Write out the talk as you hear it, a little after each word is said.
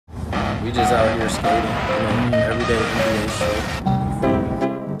We just out here skating, everyday NBA shit.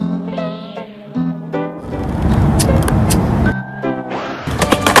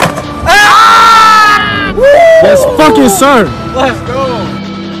 Yes, fucking sir. Let's go.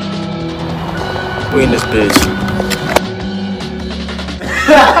 We in this bitch.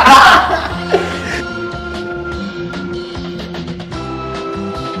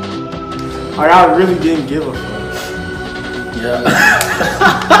 I really didn't give a fuck. Yeah.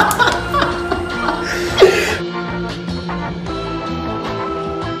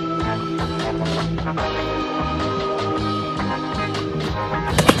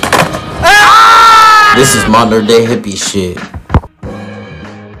 This is modern day hippie shit.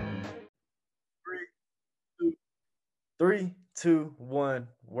 3, 2, 1.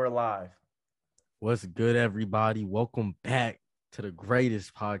 We're live. What's good, everybody? Welcome back to the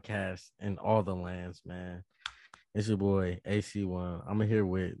greatest podcast in all the lands, man. It's your boy AC1. I'm here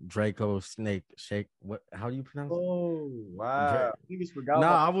with Draco Snake Shake. What? How do you pronounce it? Oh wow!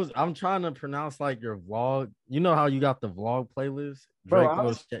 I'm trying to pronounce like your vlog. You know how you got the vlog playlist, Bro,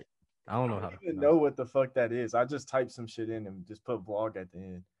 Draco Shake. I don't know how to even know what the fuck that is. I just typed some shit in and just put vlog at the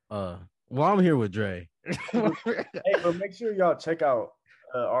end. Well, I'm here with Dre. Hey, but make sure y'all check out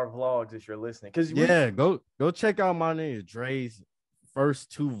our vlogs if you're listening. Go check out my name Dre's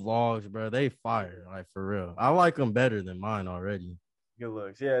first 2 vlogs, bro. They fire, like for real. I like them better than mine already. Good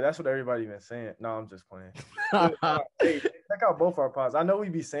looks. Yeah, that's what everybody been saying. No, I'm just playing. Hey, check out both our pods. I know we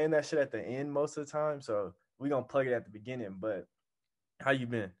be saying that shit at the end most of the time, so we gonna plug it at the beginning. But how you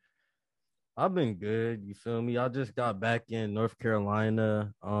been? I've been good. You feel me? I just got back in North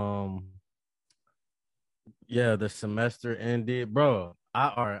Carolina. Yeah, the semester ended, bro.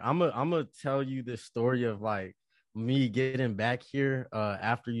 I'm gonna tell you the story of like me getting back here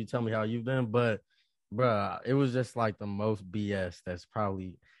after you tell me how you've been, but bro, it was just like the most BS. That's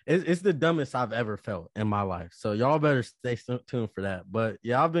probably it's the dumbest I've ever felt in my life. So y'all better stay tuned for that. But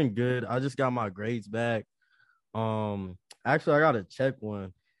yeah, I've been good. I just got my grades back. Actually, I gotta check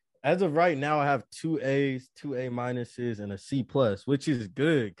one. As of right now, I have 2 A's, 2 A minuses, and a C plus, which is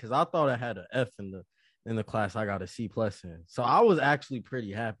good because I thought I had an F in the class. I got a C plus in, so I was actually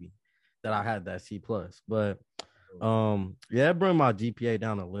pretty happy that I had that C plus. But yeah, it brought my GPA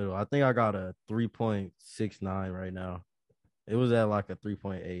down a little. I think I got a 3.69 right now. It was at like a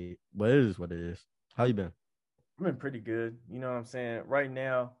 3.8, but it is what it is. How you been? I've been pretty good. You know what I'm saying? Right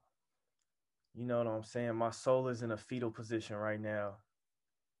now, you know what I'm saying? My soul is in a fetal position right now.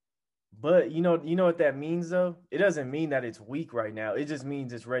 But you know what that means though? It doesn't mean that it's weak right now. It just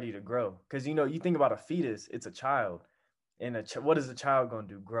means it's ready to grow. Because you think about a fetus, it's a child, and what is a child gonna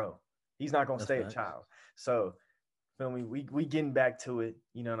do? Grow. He's not gonna stay a child. So, feel me? We getting back to it.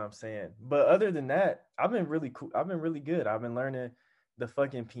 You know what I'm saying? But other than that, I've been really cool. I've been really good. I've been learning the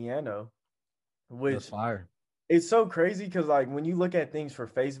fucking piano, which That's fire. It's so crazy because like when you look at things for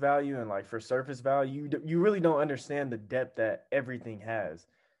face value and like for surface value, you really don't understand the depth that everything has.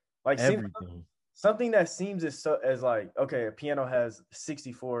 Like Everything. something that seems as like, okay, a piano has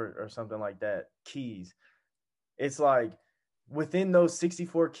 64 or something like that keys. It's like within those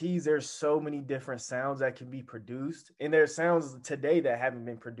 64 keys, there's so many different sounds that can be produced. And there's sounds today that haven't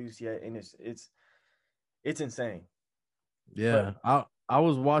been produced yet. And it's insane. Yeah. I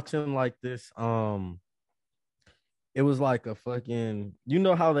was watching like this. It was like a fucking, you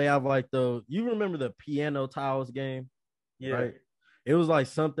know how they have like you remember the piano tiles game? Yeah. Right? It was like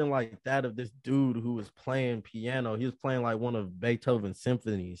something like that of this dude who was playing piano. He was playing like one of Beethoven's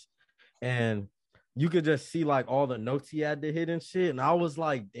symphonies. And you could just see like all the notes he had to hit and shit. And I was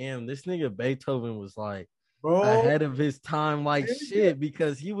like, damn, this nigga Beethoven was like ahead of his time, like shit,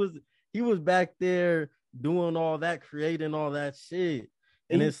 because he was back there doing all that, creating all that shit.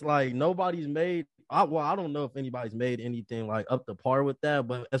 And it's like nobody's made. I don't know if anybody's made anything like up to par with that,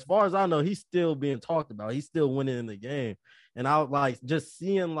 but as far as I know, he's still being talked about. He's still winning in the game. And I was like just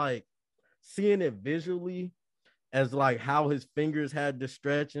seeing it visually as like how his fingers had to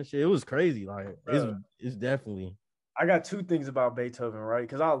stretch and shit. It was crazy. Like it's definitely. I got 2 things about Beethoven, right?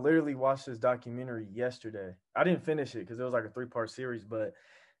 Because I literally watched this documentary yesterday. I didn't finish it because it was like a 3-part series. But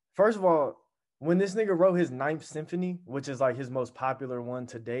first of all, when this nigga wrote his 9th symphony, which is like his most popular one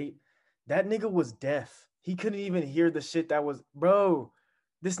to date, that nigga was deaf. He couldn't even hear the shit that was, bro.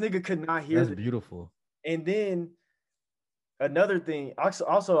 This nigga could not hear. That's beautiful. And then another thing,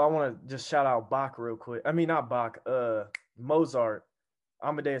 also I want to just shout out Bach real quick. I mean, not Bach, Mozart.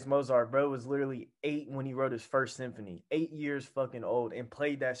 Amadeus Mozart, bro, was literally 8 when he wrote his first symphony. 8 years fucking old and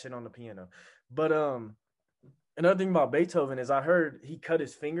played that shit on the piano. But another thing about Beethoven is I heard he cut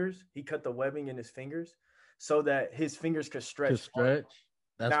his fingers. He cut the webbing in his fingers so that his fingers could stretch.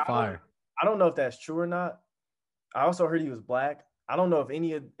 That's fire. I don't know if that's true or not. I also heard he was black. I don't know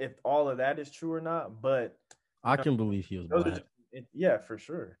if all of that is true or not, but you I know, can believe he was those are black. just yeah, for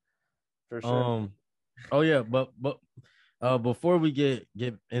sure, for sure. Oh yeah, but before we get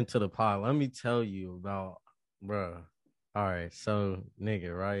into the pod, let me tell you about, bro. All right, so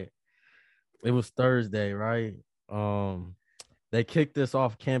nigga, right? It was Thursday, right? They kicked us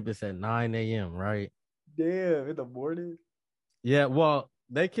off campus at 9 a.m., right? Damn, in the morning. Yeah, well,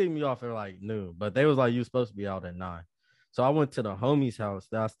 they kicked me off at like noon, but they was like, you supposed to be out at 9. So I went to the homie's house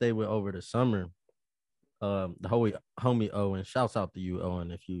that I stayed with over the summer. The homie Owen. Shouts out to you,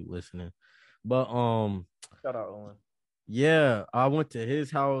 Owen, if you listening. But Shout out Owen. yeah, I went to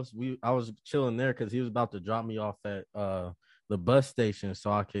his house. I was chilling there because he was about to drop me off at the bus station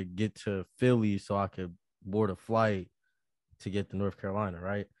so I could get to Philly so I could board a flight to get to North Carolina,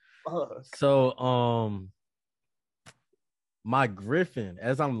 right? So my Griffin,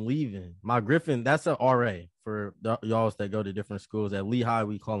 as I'm leaving, my Griffin, that's an RA for y'all that go to different schools. At Lehigh,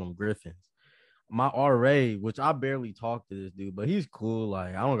 we call them Griffins. My RA, which I barely talk to this dude, but he's cool.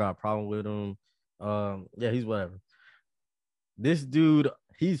 Like, I don't got a problem with him. Yeah, he's whatever. This dude,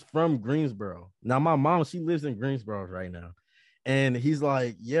 he's from Greensboro. Now, my mom, she lives in Greensboro right now. And he's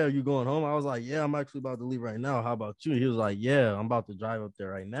like, yeah, you going home? I was like, yeah, I'm actually about to leave right now. How about you? He was like, yeah, I'm about to drive up there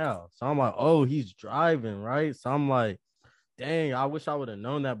right now. So I'm like, oh, he's driving, right? So I'm like, dang, I wish I would have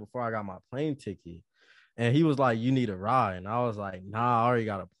known that before I got my plane ticket. And he was like, you need a ride. And I was like, nah, I already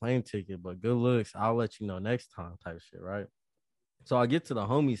got a plane ticket, but good looks. I'll let you know next time type shit, right? So I get to the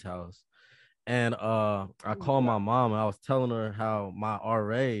homie's house and I called my mom and I was telling her how my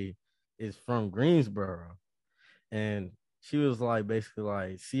RA is from Greensboro. And she was like, basically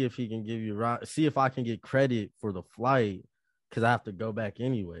like, see if he can give you right, see if I can get credit for the flight because I have to go back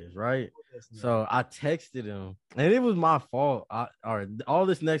anyways, right? So I texted him, and it was my fault. All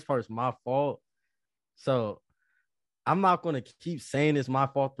this next part is my fault. So I'm not gonna keep saying it's my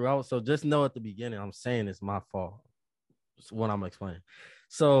fault throughout. So just know at the beginning, I'm saying it's my fault. That's what I'm explaining.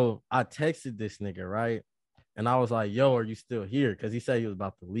 So I texted this nigga, right? And I was like, yo, are you still here? Because he said he was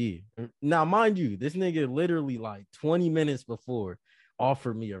about to leave. Now, mind you, this nigga literally like 20 minutes before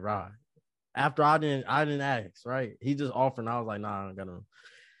offered me a ride. After I didn't ask, right? He just offered, and I was like, nah, I don't got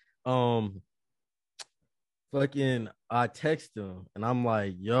no. Fucking I text him and I'm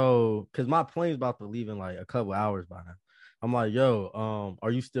like, yo, because my plane's about to leave in like a couple hours by now. I'm like, yo,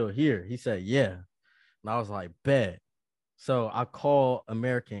 are you still here? He said, yeah. And I was like, bet. So I call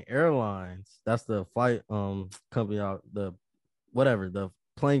American Airlines. That's the flight company out, the whatever, the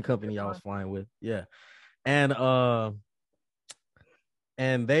plane company I was flying with. Yeah. And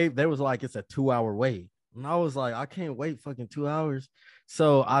they was like, it's a 2-hour wait. And I was like, I can't wait fucking 2 hours.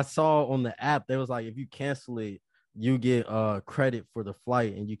 So I saw on the app, they was like, if you cancel it, you get credit for the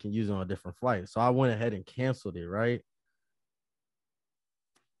flight and you can use it on a different flight. So I went ahead and canceled it, right?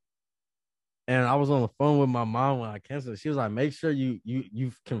 And I was on the phone with my mom when I canceled it. She was like, make sure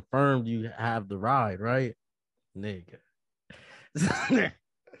you've confirmed you have the ride, right? Nigga.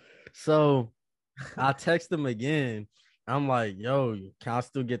 So I text him again. I'm like, yo, can I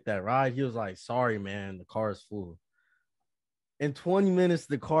still get that ride? He was like, sorry, man, the car is full. In 20 minutes,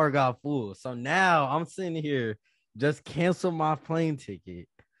 the car got full. So now I'm sitting here, just cancel my plane ticket.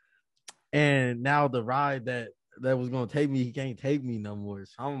 And now the ride that was gonna take me, he can't take me no more.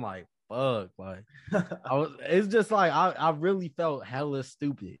 So I'm like, fuck. Like it's just like I really felt hella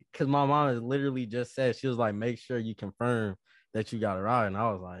stupid because my mom literally just said, she was like, make sure you confirm that you got a ride. And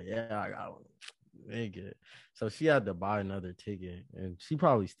I was like, yeah, I got one. Nigga. So she had to buy another ticket, and she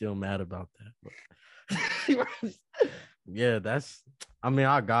probably still mad about that. But yeah, I mean,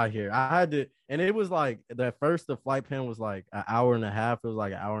 I got here. I had to, and it was like the flight plan was like an hour and a half. It was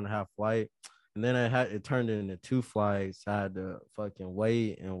like an hour and a half flight. And then it turned into 2 flights. I had to fucking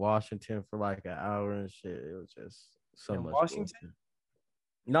wait in Washington for like an hour and shit. It was just so much. Washington? Bullshit.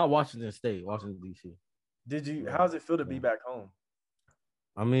 Not Washington State, Washington, D.C. How does it feel to be back home?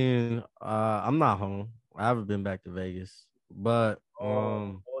 I mean, I'm not home. I haven't been back to Vegas. But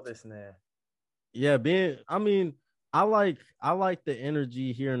all this now. Yeah, I like the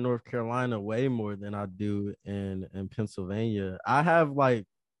energy here in North Carolina way more than I do in Pennsylvania. I have like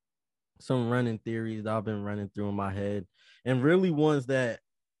some running theories that I've been running through in my head, and really ones that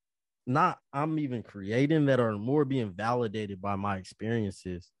not I'm even creating that are more being validated by my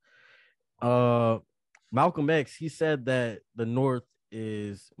experiences. Malcolm X, he said that the North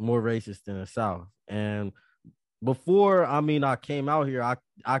is more racist than the South. And before, I came out here,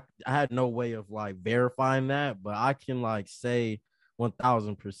 I had no way of like verifying that, but I can like say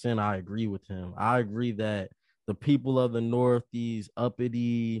 1000% I agree with him. I agree that the people of the North, these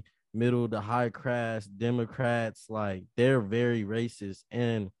uppity, middle to high class Democrats, like they're very racist.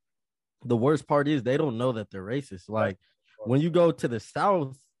 And the worst part is they don't know that they're racist. That's Like when you go to the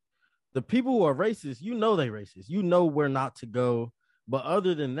South, the people who are racist, you know they racist. You know where not to go. But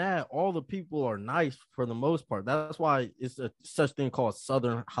other than that, all the people are nice for the most part. That's why it's a such thing called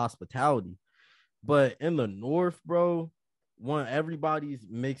Southern hospitality. But in the North, bro, one everybody's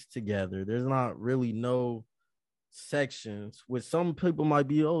mixed together. There's not really no sections, which some people might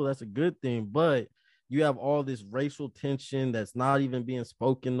be, oh, that's a good thing, but you have all this racial tension that's not even being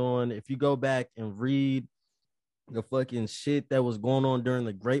spoken on. If you go back and read the fucking shit that was going on during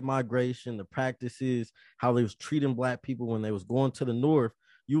the Great Migration, the practices, how they was treating black people when they was going to the North,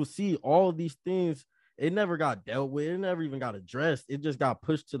 you will see all of these things. It never got dealt with. It never even got addressed. It just got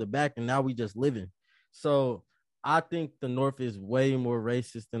pushed to the back, and now we just living. So I think the North is way more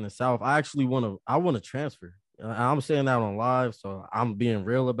racist than the South. I want to transfer. I'm saying that on live, so I'm being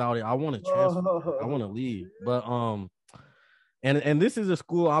real about it. I want to transfer. I want to leave, but and this is a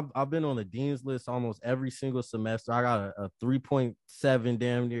school I've been on the dean's list almost every single semester. I got a 3.7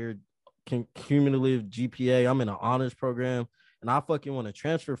 damn near cumulative GPA. I'm in an honors program, and I fucking want to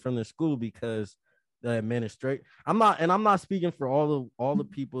transfer from the school because the administration. I'm not speaking for all the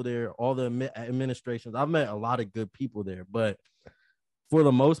people there, all the administrations. I've met a lot of good people there, but for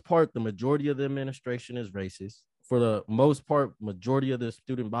the most part, the majority of the administration is racist. For the most part, majority of the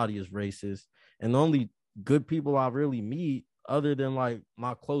student body is racist, and the only good people I really meet, other than like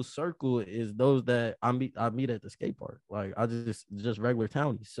my close circle, is those that I meet at the skate park. Like I just regular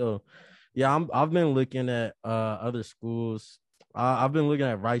townies. So yeah, I've been looking at other schools. I've been looking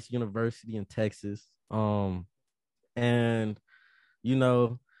at Rice University in Texas. And you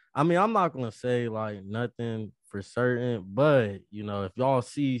know, I mean, I'm not gonna say like nothing for certain, but you know, if y'all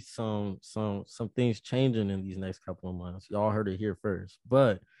see some things changing in these next couple of months, y'all heard it here first.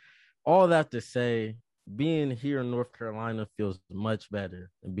 But all that to say, being here in North Carolina feels much better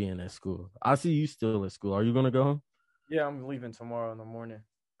than being at school. I see you still at school. Are you gonna go home? Yeah, I'm leaving tomorrow in the morning.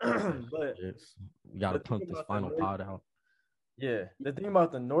 But We gotta the thing pump this about the final North, pod out. yeah, the thing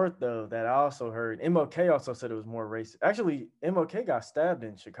about the North though that I also heard, MLK also said it was more racist. Actually, MLK got stabbed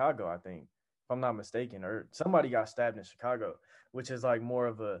in Chicago, I think, if I'm not mistaken, or somebody got stabbed in Chicago, which is like more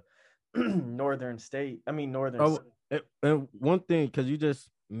of a northern state. I mean, northern. Oh, and one thing, because you just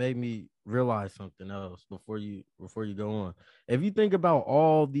made me realize something else before you go on. If you think about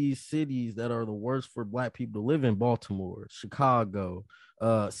all these cities that are the worst for black people to live in, Baltimore, Chicago,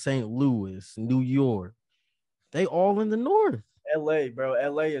 St. Louis, New York, they all in the north. LA, bro.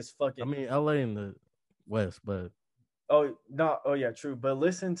 LA is I fucking. mean, LA in the west, but Oh no. Oh yeah, true. But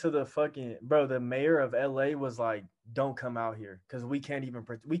listen to the fucking bro. The mayor of LA was like, "Don't come out here because we can't even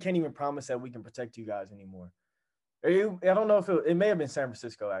promise that we can protect you guys anymore." I don't know if it may have been San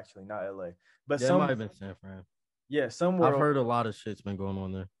Francisco actually, not LA, but yeah, it might have been San Fran. yeah, I've somewhere. heard a lot of shit's been going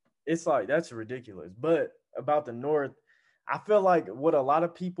on there. It's like that's ridiculous. But about the North, I feel like what a lot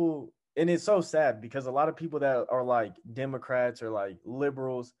of people, and it's so sad because a lot of people that are like Democrats or like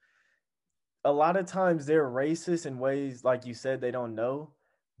liberals, a lot of times they're racist in ways like you said they don't know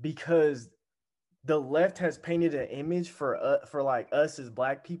because the left has painted an image for like us as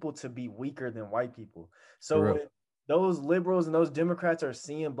black people to be weaker than white people. So when those liberals and those Democrats are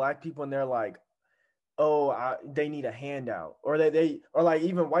seeing black people and they're like, oh, they need a handout, or they or like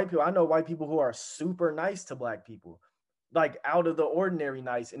even white people. I know white people who are super nice to black people, like out of the ordinary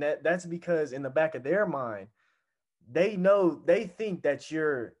nice, and that's because in the back of their mind, they think that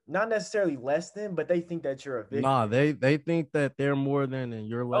you're not necessarily less than, but they think that you're a victim. Nah, they think that they're more than and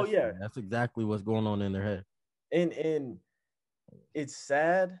you're less. Oh yeah, than. That's exactly what's going on in their head. and it's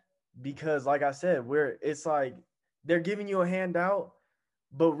sad because, like I said, it's like they're giving you a handout,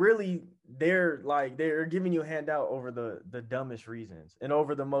 but really they're giving you a handout over the dumbest reasons and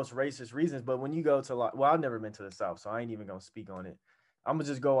over the most racist reasons. But when you go to like, well, I've never been to the South, so I ain't even gonna speak on it. I'm gonna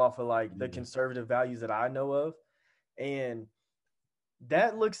just go off of like the conservative values that I know of, and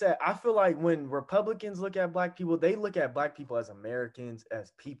that looks at, I feel like when Republicans look at black people, they look at black people as Americans,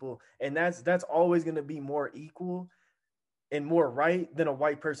 as people, and that's always going to be more equal and more right than a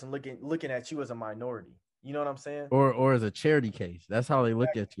white person looking at you as a minority. You know what I'm saying? Or as a charity case. That's how they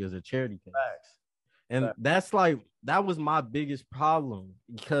look at you, as a charity case. Facts. And Facts. that's like, that was my biggest problem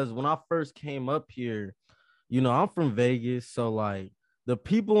because when I first came up here, you know, I'm from Vegas, so like the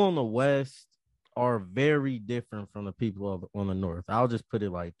people on the West are very different from the people on the North. I'll just put it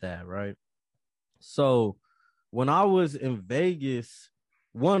like that, right? So when I was in Vegas,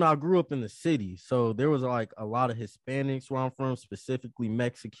 one, I grew up in the city, so there was like a lot of Hispanics where I'm from, specifically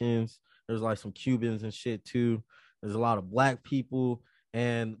Mexicans. There's like some Cubans and shit too. There's a lot of black people,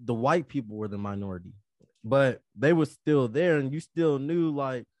 and the white people were the minority, but they were still there, and you still knew,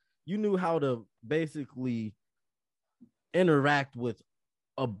 like, you knew how to basically interact with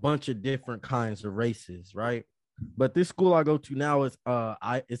a bunch of different kinds of races, right? But this school I go to now is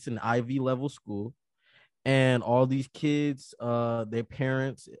it's an Ivy level school, and all these kids, their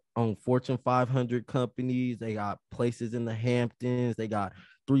parents own Fortune 500 companies. They got places in the Hamptons. They got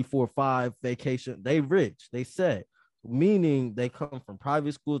 3, 4, 5 vacation. They rich. They set, meaning they come from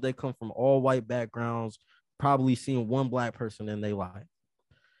private schools. They come from all white backgrounds. Probably seen one black person in their life.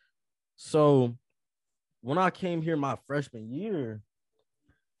 So when I came here my freshman year,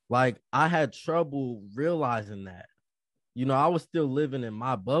 like I had trouble realizing that. I was still living in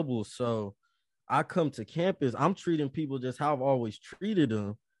my bubble. So I come to campus, I'm treating people just how I've always treated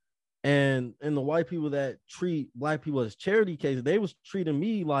them. And the white people that treat black people as charity cases, they was treating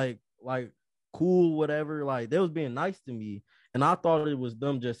me like cool, whatever. Like they was being nice to me. And I thought it was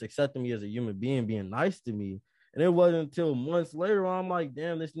them just accepting me as a human being nice to me. And it wasn't until months later I'm like,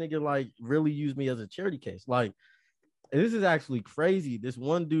 damn, this nigga like really used me as a charity case. Like, this is actually crazy. This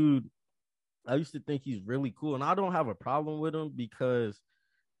one dude, I used to think he's really cool, and I don't have a problem with him because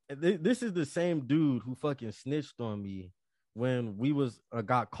this is the same dude who fucking snitched on me when we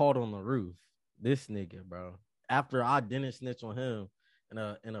got caught on the roof. This nigga, bro. After I didn't snitch on him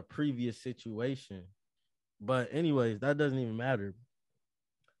in a previous situation. But anyways, that doesn't even matter.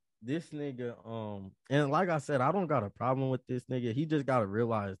 This nigga, and like I said, I don't got a problem with this nigga. He just gotta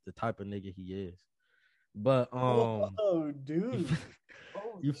realize the type of nigga he is. But oh, dude.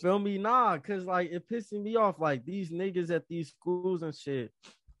 You feel me? Nah, cause like it pissing me off. Like these niggas at these schools and shit,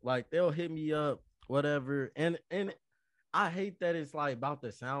 like they'll hit me up, whatever. And I hate that it's like about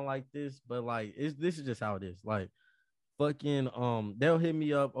to sound like this, but like this is just how it is. Like fucking they'll hit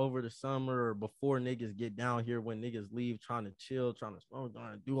me up over the summer or before niggas get down here when niggas leave, trying to chill, trying to smoke,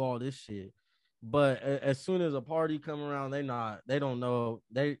 trying to do all this shit. But as soon as a party come around, they don't know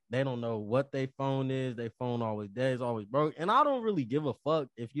what they phone is. They phone always dead, is always broke. And I don't really give a fuck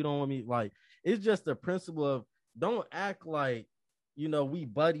if you don't want me. Like, it's just the principle of don't act like we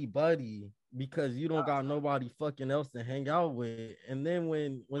buddy because you don't got nobody fucking else to hang out with. And then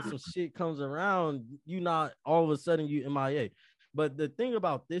when some shit comes around, you not all of a sudden you MIA. But the thing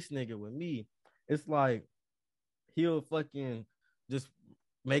about this nigga with me, it's like he'll fucking just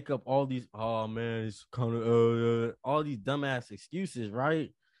make up all these, oh man, it's kind of all these dumbass excuses,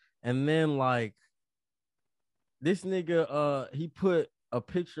 right? And then like this nigga, he put a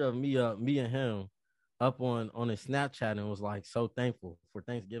picture of me and him up on his Snapchat and was like so thankful for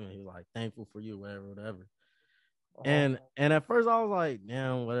Thanksgiving. He was like thankful for you, whatever. And at first I was like,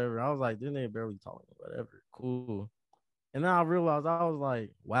 damn, whatever. I was like, this nigga barely talking, whatever, cool. And then I realized I was like,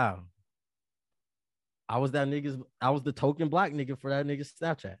 wow, I was the token black nigga for that nigga's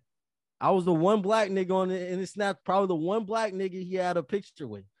Snapchat. I was the one black nigga in his snap, probably the one black nigga he had a picture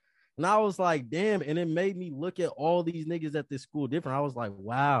with. And I was like, damn. And it made me look at all these niggas at this school different. I was like,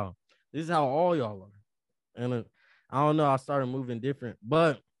 wow, this is how all y'all are. And I don't know, I started moving different.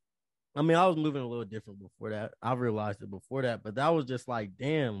 But I mean, I was moving a little different before that. I realized it before that. But that was just like,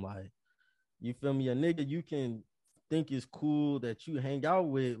 damn, like, you feel me? A nigga you can think is cool that you hang out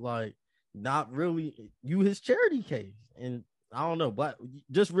with, like, not really you his charity case. And I don't know, but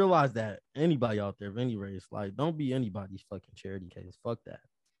just realize that anybody out there of any race, like, don't be anybody's fucking charity case. Fuck that.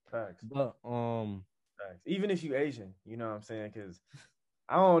 Facts. But Facts. Even if you Asian, you know what I'm saying? Because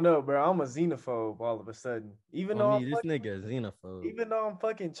I don't know, bro. I'm a xenophobe all of a sudden. Even though this nigga is xenophobe. Even though I'm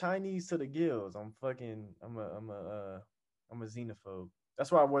fucking Chinese to the gills, I'm a xenophobe.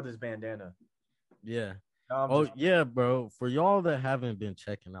 That's why I wore this bandana. Yeah. Yeah, bro. For y'all that haven't been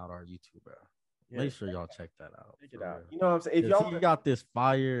checking out our YouTube, bro, make sure y'all check that out. Check it out. You know what I'm saying? If y'all got this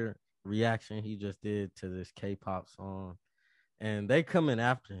fire reaction he just did to this K-pop song, and they coming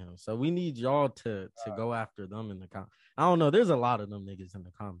after him, so we need y'all to go after them in the comments. I don't know. There's a lot of them niggas in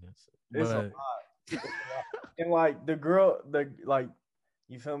the comments. There's a lot. And like the girl,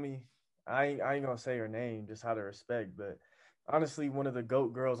 you feel me? I ain't gonna say her name, just out of respect, but honestly, one of the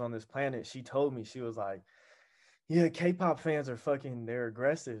GOAT girls on this planet, she told me, she was like, yeah, K-pop fans are they're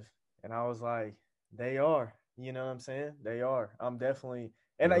aggressive. And I was like, they are, you know what I'm saying? They are. I'm definitely,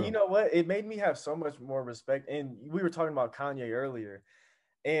 and you know what? It made me have so much more respect. And we were talking about Kanye earlier,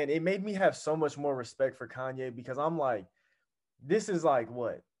 and it made me have so much more respect for Kanye because I'm like, this is like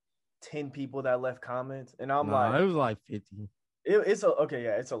what, 10 people that left comments, and I'm like, it was like 50. It's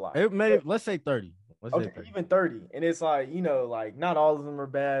a lot. It made, let's say 30. Okay, even 30. And it's like, like not all of them are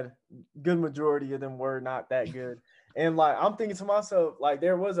bad. Good majority of them were not that good. And like, I'm thinking to myself, like,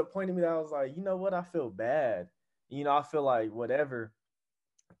 there was a point in me that I was like, you know what? I feel bad. I feel like whatever.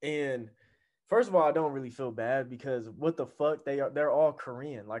 And first of all, I don't really feel bad because what the fuck, they're all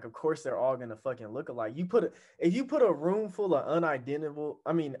Korean. Like, of course they're all gonna fucking look alike. If you put a room full of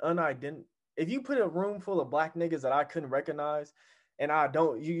if you put a room full of black niggas that I couldn't recognize, and I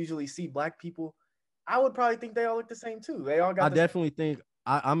don't usually see black people, I would probably think they all look the same too. They all I got the definitely think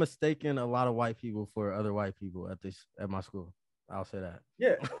I'm mistaken a lot of white people for other white people at my school. I'll say that.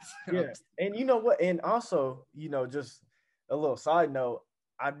 Yeah, yeah. And you know what? And also, just a little side note,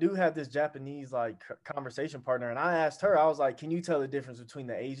 I do have this Japanese like conversation partner, and I asked her, I was like, "Can you tell the difference between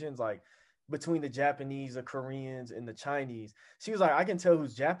the Asians, like between the Japanese, the Koreans, and the Chinese?" She was like, "I can tell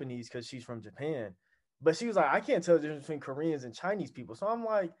who's Japanese because she's from Japan," but she was like, "I can't tell the difference between Koreans and Chinese people." So I'm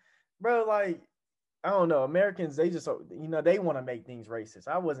like, bro, like I don't know, Americans, they just they want to make things racist.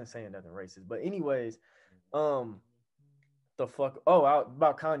 I wasn't saying nothing racist, but anyways, um the fuck? Oh,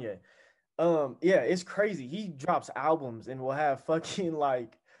 about Kanye. Yeah, it's crazy. He drops albums and will have fucking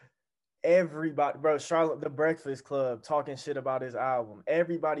like everybody, bro. Charlotte, the Breakfast Club talking shit about his album.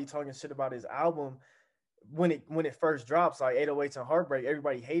 Everybody talking shit about his album when it first drops, like 808s and Heartbreak.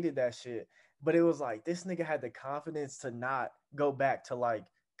 Everybody hated that shit, but it was like this nigga had the confidence to not go back to like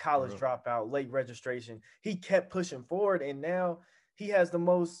college dropout, late registration. He kept pushing forward, and now he has the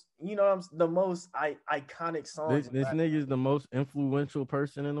most, the most iconic songs. This nigga is the most influential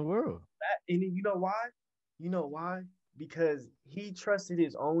person in the world. And you know why? You know why? Because he trusted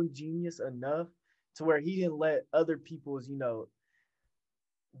his own genius enough to where he didn't let other people's,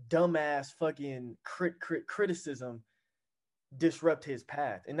 dumbass fucking criticism disrupt his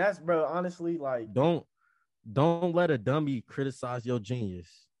path. And that's, bro, honestly, like don't let a dummy criticize your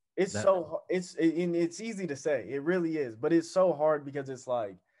genius. It's easy to say. It really is, but it's so hard because it's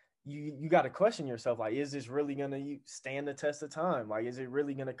like you got to question yourself, like, is this really gonna stand the test of time? Like, is it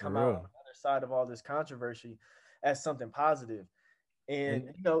really gonna come out on the other side of all this controversy as something positive? And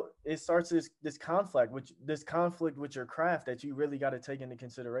it starts this conflict with your craft that you really got to take into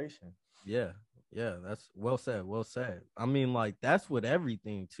consideration. Yeah, that's well said. I mean, like, that's with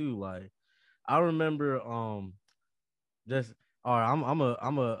everything too. Like, I remember just all right,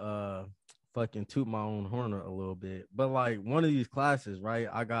 I'm a fucking toot my own horn a little bit, but like one of these classes, right?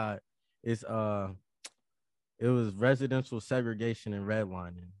 I got it's it was residential segregation and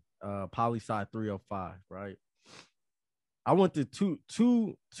redlining, poli-sci 305, right? I went to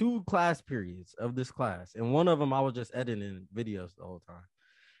two class periods of this class, and one of them I was just editing videos the whole time,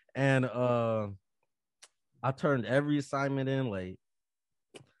 and I turned every assignment in late.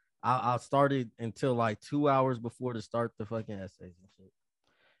 I started until like 2 hours before to start the fucking essays and shit.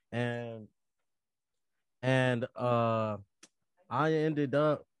 And I ended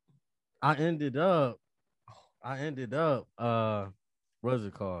up what's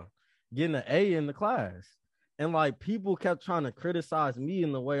it called? Getting an A in the class. And like people kept trying to criticize me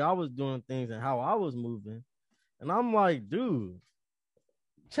in the way I was doing things and how I was moving. And I'm like, dude,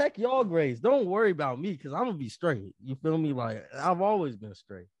 check y'all grades. Don't worry about me because I'm gonna be straight. You feel me? Like I've always been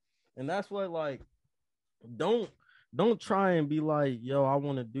straight. And that's what, like, don't try and be like, yo, I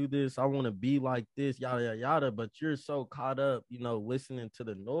want to do this, I want to be like this, yada yada yada, but you're so caught up, listening to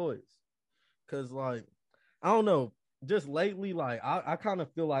the noise. Cause like, I don't know, just lately, like I kind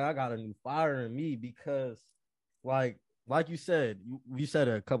of feel like I got a new fire in me because like you said, you said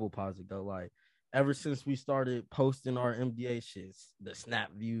it a couple pods ago, like ever since we started posting our MDA shits, the snap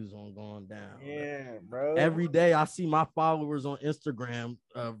views on going down. Yeah, bro. Every day I see my followers on Instagram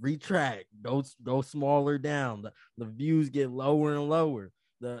retract, go smaller down. The views get lower and lower.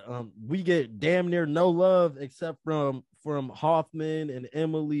 We get damn near no love except from Hoffman and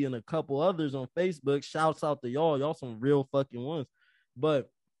Emily and a couple others on Facebook. Shouts out to y'all. Y'all some real fucking ones. But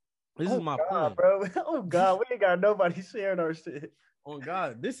this is my point, bro. Oh God, we ain't got nobody sharing our shit. Oh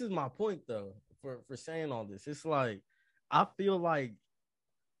God, this is my point though. For saying all this, it's like I feel like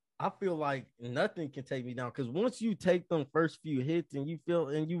nothing can take me down because once you take them first few hits and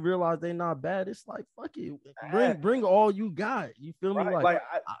you realize they're not bad, it's like fuck it, bring all you got. You feel me? Like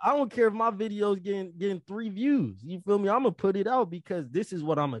I don't care if my video's getting 3 views. You feel me? I'm gonna put it out because this is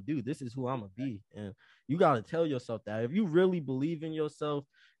what I'm gonna do. This is who I'm gonna be, and you gotta tell yourself that if you really believe in yourself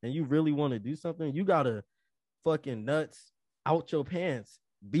and you really want to do something, you gotta fucking nuts out your pants.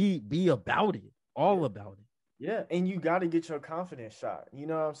 Be about it, all about it. Yeah, and you got to get your confidence shot. You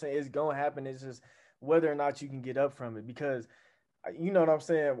know what I'm saying? It's going to happen. It's just whether or not you can get up from it because you know what I'm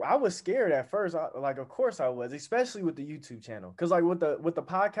saying? I was scared at first. Of course I was, especially with the YouTube channel. Because like with the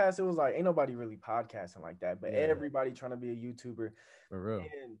podcast, it was like ain't nobody really podcasting like that, but everybody trying to be a YouTuber. For real.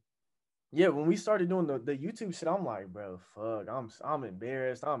 And yeah, when we started doing the YouTube shit, I'm like, bro, fuck, I'm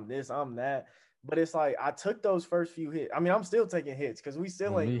embarrassed. I'm this, I'm that. But it's like I took those first few hits. I mean, I'm still taking hits because we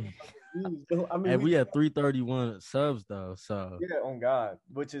still On ain't me. views. I mean, And we had 331 subs though. So yeah, on God,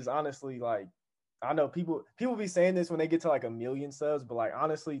 which is honestly like, I know people be saying this when they get to like a million subs, but like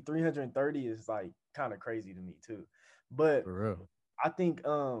honestly, 330 is like kind of crazy to me too. But for real. I think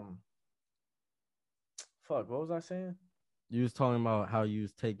fuck, what was I saying? You was talking about how you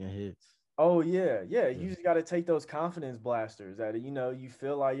was taking hits. Oh yeah, yeah. Yeah. You just got to take those confidence blasters that you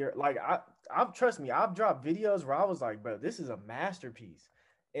feel like you're like I've trust me, I've dropped videos where I was like, bro, this is a masterpiece,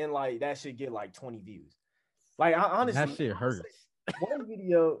 and like that should get like 20 views. Like I That honestly, shit hurts. one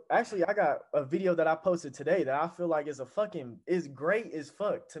video actually I got a video that I posted today that I feel like is great as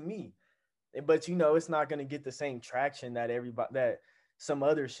fuck to me, but it's not gonna get the same traction that some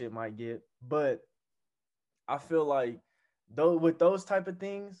other shit might get, but I feel like though with those type of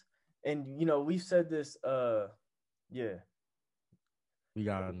things, and we've said this, yeah, We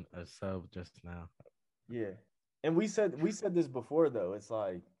got a sub just now. yeah, and we said this before though. It's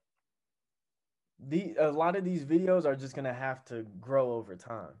like a lot of these videos are just gonna have to grow over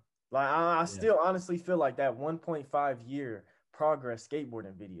time. Like I Yeah. still honestly feel like that 1.5 year progress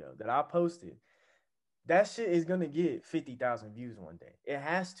skateboarding video that I posted, that shit is gonna get 50,000 views one day. It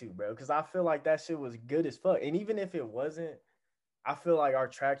has to, bro, because I feel like that shit was good as fuck. And even if it wasn't, I feel like our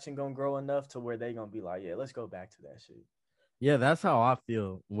traction gonna grow enough to where they gonna be like, yeah, let's go back to that shit. Yeah, that's how I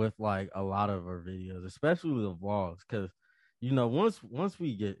feel with like a lot of our videos, especially with the vlogs, because once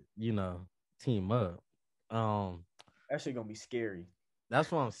we get team up, um, That shit gonna be scary.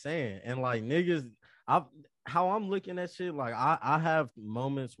 that's what I'm saying. And like niggas, I how I'm looking at shit, like I have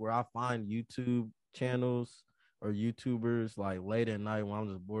moments where I find YouTube channels or YouTubers like late at night when I'm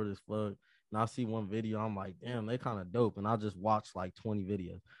just bored as fuck. And I see one video, I'm like, damn, they kind of dope. And I'll just watch like 20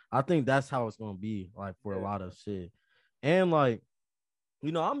 videos. I think that's how it's gonna be like for a lot of shit. And like,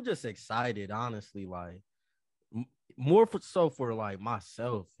 I'm just excited, honestly, like more for like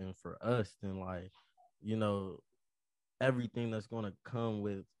myself and for us than like, you know, everything that's going to come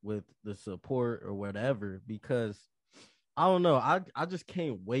with the support or whatever, because I don't know, I just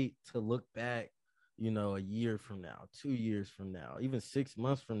can't wait to look back, a year from now, 2 years from now, even 6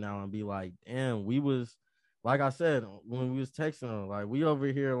 months from now, and be like, damn, we was, like I said when we was texting, like we over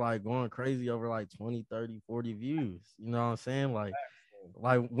here like going crazy over like 20, 30, 40 views, you know what I'm saying, like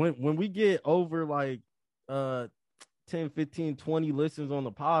when we get over like uh 10, 15, 20 listens on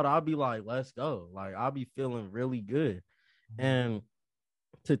the pod, I'll be like, let's go, like I'll be feeling really good. And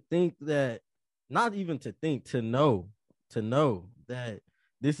to think that, not even to think, to know that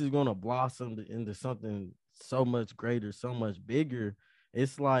this is going to blossom into something so much greater, so much bigger,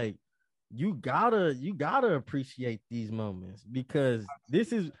 it's like you gotta appreciate these moments, because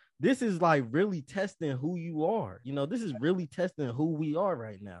this is like really testing who you are. This is really testing who we are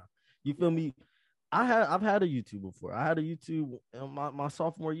right now. You feel me? I've had a YouTube before. I had a YouTube in my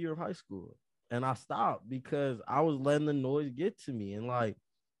sophomore year of high school, and I stopped because I was letting the noise get to me. And like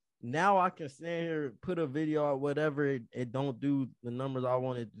now I can stand here, put a video out, whatever, it don't do the numbers I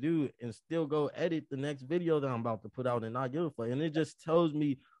wanted to do, and still go edit the next video that I'm about to put out and not give a fuck. And it just tells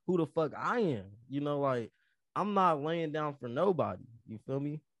me who the fuck I am. Like I'm not laying down for nobody. You feel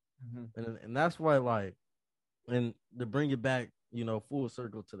me? And that's why, like, and to bring it back, full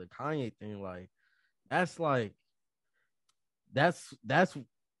circle to the Kanye thing, like that's like that's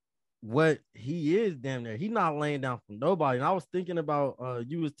what he is, damn near. He not laying down for nobody. And I was thinking about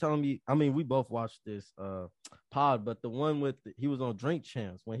you was telling me, I mean, we both watched this pod, but the one with he was on Drink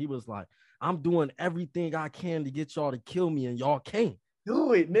Champs when he was like, I'm doing everything I can to get y'all to kill me and y'all can't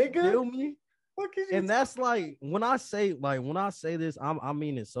do it, nigga. kill me. And that's like when I say this, I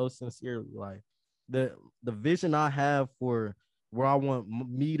mean it so sincerely. Like the vision I have for where I want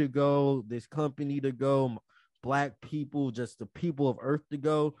me to go, this company to go, Black people, just the people of Earth to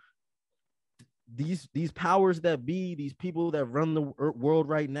go. These powers that be, these people that run the world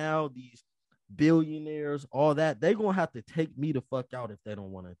right now, these billionaires, all that, they're gonna have to take me the fuck out if they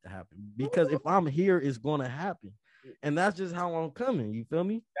don't want it to happen. Because if I'm here, it's gonna happen. And that's just how I'm coming. You feel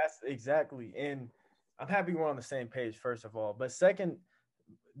me? That's exactly. And I'm happy we're on the same page, first of all. But second,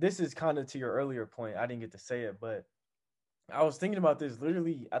 this is kind of to your earlier point. I didn't get to say it, but I was thinking about this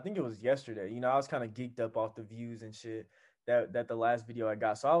literally, I think it was yesterday. I was kind of geeked up off the views and shit that the last video I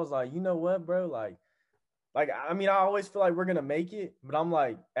got. So I was like, you know what, bro? Like I mean, I always feel like we're gonna make it, but I'm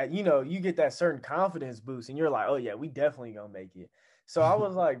like, you get that certain confidence boost, and you're like, oh yeah, we definitely gonna make it. So I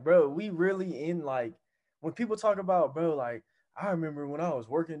was like, bro, we really in like when people talk about, bro, like I remember when I was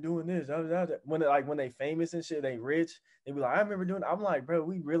working doing this, when they famous and shit, they rich, they be like, I remember doing. I'm like, bro,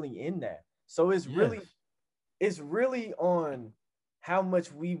 we really in that. So it's really on how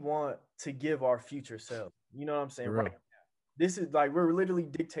much we want to give our future self. You know what I'm saying? For Right. real. This is like we're literally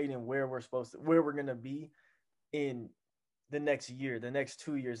dictating where we're gonna be in the next year, the next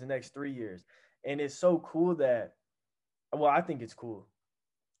 2 years, the next 3 years. And it's so cool that, well, I think it's cool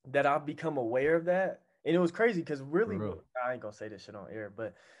that I've become aware of that. And it was crazy because For really, real. I ain't gonna say this shit on air,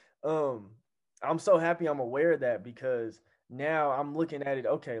 but um, I'm so happy I'm aware of that because now I'm looking at it.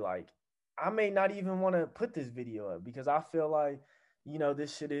 Okay, like I may not even want to put this video up because I feel like,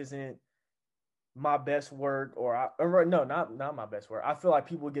 this shit isn't my best work, or no, not my best work. I feel like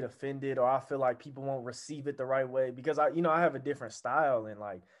people get offended, or I feel like people won't receive it the right way because I have a different style and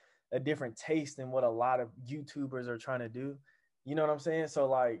like a different taste than what a lot of YouTubers are trying to do. You know what I'm saying? So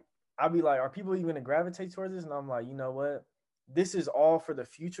like I'll be like, are people even gonna gravitate towards this? And I'm like, you know what? This is all for the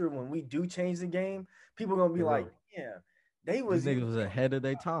future. When we do change the game, people are gonna be For like, real. yeah, they These was niggas was ahead of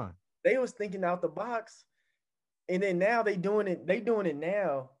their time. they was thinking out the box, and then now they doing it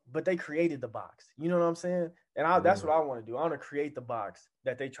now, but they created the box. You know what I'm saying? And For that's real. what I want to do. I want to create the box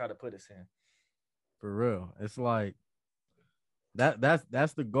that they try to put us in. For real. It's like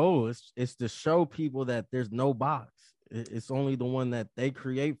that's the goal. It's to show people that there's no box. It's only the one that they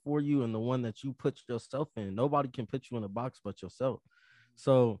create for you and the one that you put yourself in. Nobody can put you in a box but yourself.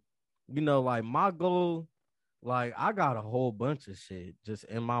 So, like my goal, like I got a whole bunch of shit just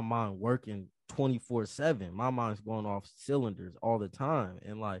in my mind working 24/7. My mind's going off cylinders all the time.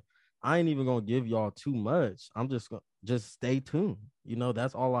 And like I ain't even gonna give y'all too much. I'm just gonna just stay tuned.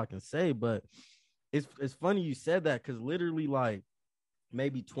 That's all I can say. But it's funny you said that because literally like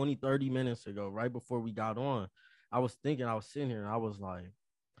maybe 20-30 minutes ago, right before we got on, I was sitting here and I was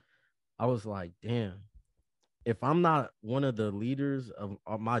like, damn, if I'm not one of the leaders of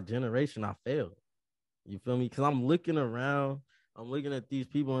my generation, I failed. You feel me? Because I'm looking around, I'm looking at these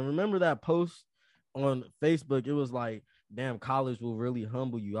people. And remember that post on Facebook? It was like, damn, college will really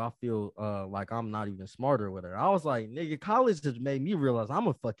humble you. I feel like I'm not even smarter with her. I was like, nigga, college has made me realize I'm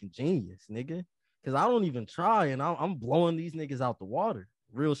a fucking genius, nigga. Because I don't even try and I'm blowing these niggas out the water.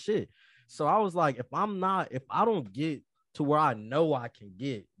 Real shit. So I was like, if I don't get to where I know I can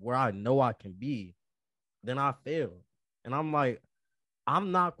get, where I know I can be, then I fail. And I'm like,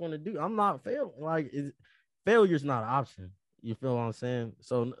 I'm not failing. Like failure's not an option. You feel what I'm saying?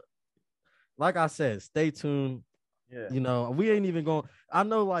 So like I said, stay tuned. Yeah, We ain't even going. I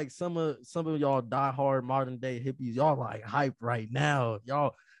know like some of y'all diehard modern day hippies, y'all like hype right now.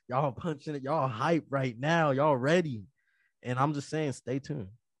 Y'all punching it, y'all hype right now. Y'all ready. And I'm just saying, stay tuned.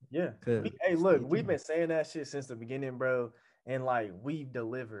 yeah. Cause Hey, look, stay we've tuned. been saying that shit since the beginning, bro, and like we've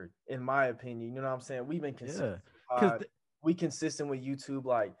delivered, in my opinion. You know what I'm saying? We've been consistent. Yeah. Cause Pod. We consistent with YouTube.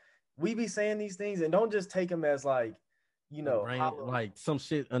 Like we be saying these things, and don't just take them as like, hollow. like some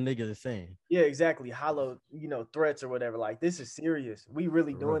shit a nigga is saying. Yeah, exactly. Hollow, threats or whatever. Like this is serious. We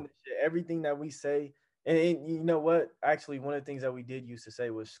really For doing real. this shit. Everything that we say, and you know what? Actually, one of the things that we did used to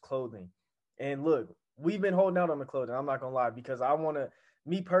say was clothing. And look, we've been holding out on the clothing. I'm not gonna lie because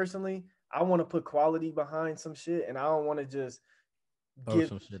me personally, I want to put quality behind some shit, and I don't want to just Throw give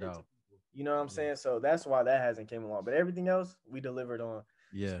some shit shit to out. people. You know what I'm Yeah. saying? So that's why that hasn't came along. But everything else, we delivered on. So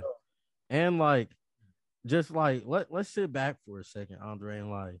Yeah. And like just like let's sit back for a second, Andre,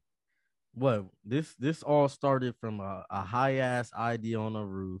 and like what this all started from a high ass idea on a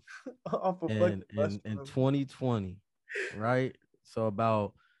roof off a fucking in mushroom. 2020, right? So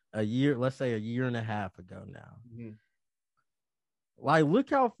about a year, let's say a year and a half ago now. Mhm. Like, look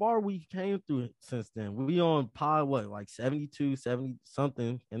how far we came through since then. We on pod what, like 72, 70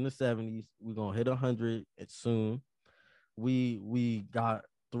 something in the 70s. We're gonna hit 100 soon. We got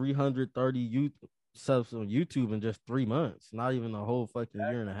 330 subs on YouTube in just 3 months, not even a whole fucking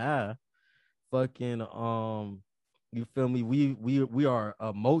year and a half. Fucking you feel me? We are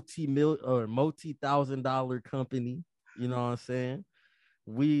a multi-thousand-dollar company. You know what I'm saying?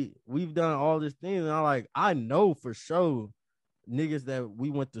 We've done all this things, and I know for sure niggas that we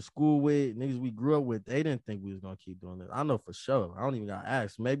went to school with, niggas we grew up with, they didn't think we was gonna keep doing this. I know for sure. I don't even gotta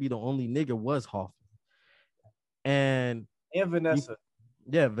ask. Maybe the only nigga was Hoffman. And And you Vanessa.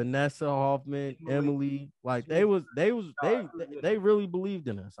 yeah, Vanessa Hoffman, Emily. Emily, like She was, nah, they really believed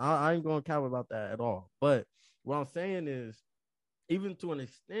in us. I ain't gonna count about that at all. But what I'm saying is, even to an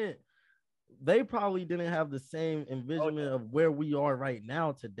extent, they probably didn't have the same oh envisionment of where we are right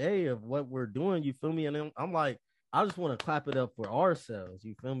now today of what we're doing. You feel me? And then I'm like, I just want to clap it up for ourselves.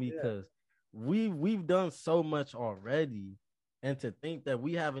 You feel me? yeah, Because we've done so much already, and to think that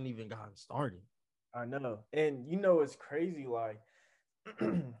we haven't even gotten started. I know. And it's crazy. Like,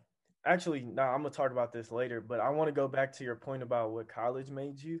 actually, no, I'm gonna talk about this later. But I want to go back to your point about what college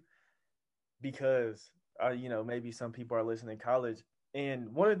made you because maybe some people are listening. College.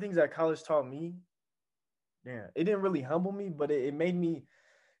 And one of the things that college taught me, yeah, it didn't really humble me, but it made me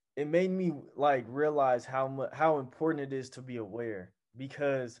like realize how important it is to be aware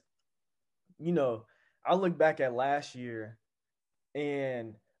because you know I look back at last year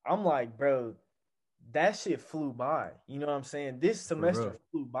and I'm like, bro, that shit flew by. You know what I'm saying? This For real. semester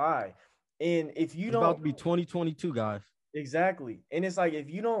flew by, and if you It's about don't to be 2022, guys. exactly, and it's like if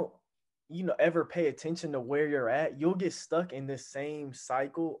you don't ever pay attention to where you're at, you'll get stuck in this same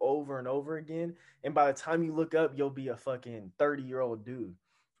cycle over and over again, and by the time you look up, you'll be a fucking 30-year-old dude.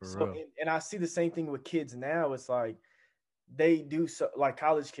 For So real. and I see the same thing with kids now. It's like they do so like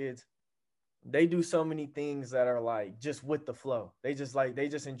college kids, they do so many things that are like just with the flow. They just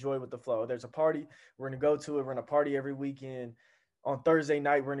enjoy with the flow. There's a party, we're gonna go to it. We're gonna party every weekend. On Thursday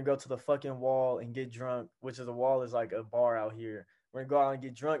night, we're gonna go to the fucking wall and get drunk, which is a wall is like a bar out here. We're gonna go out and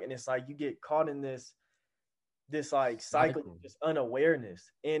get drunk, and it's like you get caught in this like cycle Cycle. of just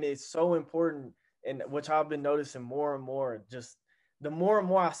unawareness, and it's so important. And which I've been noticing more and more. Just the more and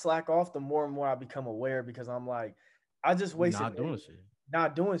more I slack off, the more and more I become aware because I'm like, I just You wasted not doing shit.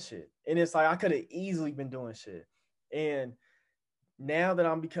 not doing shit. And it's like I could have easily been doing shit. And now that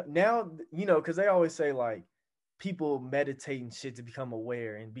I'm become now, because they always say like people meditate and shit to become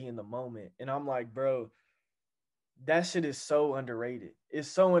aware and be in the moment. And I'm like, bro, that shit is so underrated. It's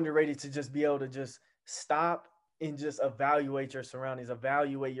so underrated to just be able to just stop and just evaluate your surroundings,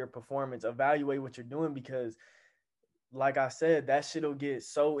 evaluate your performance, evaluate what you're doing because like I said, that shit'll get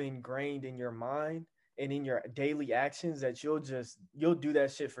so ingrained in your mind and in your daily actions that you'll do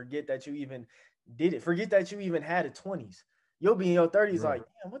that shit, forget that you even did it, forget that you even had a 20s. You'll be in your 30s Bro. like,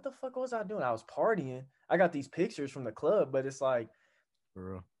 damn, what the fuck was I doing? I was partying. I got these pictures from the club, but it's like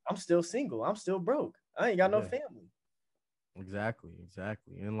For real. I'm still single. I'm still broke. I ain't got no Yeah. family. Exactly.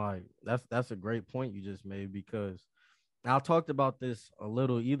 Exactly. And like that's a great point you just made because I talked about this a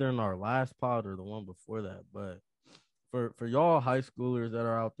little either in our last pod or the one before that, but for y'all high schoolers that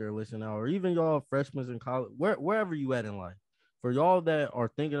are out there listening out, or even y'all freshmen in college, wherever you at in life, for y'all that are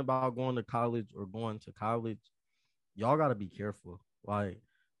thinking about going to college or going to college, y'all got to be careful. Like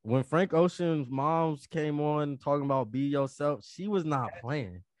when Frank Ocean's moms came on talking about be yourself, she was not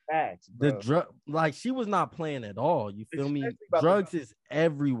playing. Facts, The bro. drug, like she was not playing at all. You feel me? Especially about the Drugs is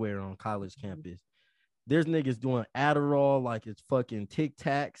everywhere on college campus. There's niggas doing Adderall like it's fucking Tic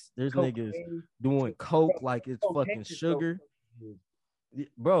Tacs. There's niggas cocaine. doing coke like it's Cocaine fucking is so sugar.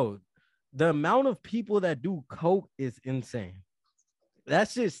 Bro, the amount of people that do coke is insane. That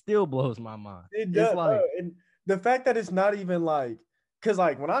shit still blows my mind. it It's does, bro. like And the fact that it's not even like, cause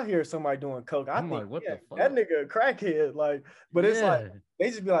like when I hear somebody doing coke, I I'm think, like, what yeah, the that fuck? nigga a crackhead. Like, but it's like Yeah. they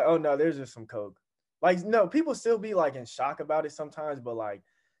just be like, oh no, there's just some coke. Like, no, people still be like in shock about it sometimes, but like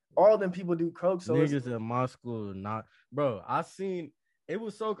all them people do coke, so it's Niggas at my school not, bro. I seen it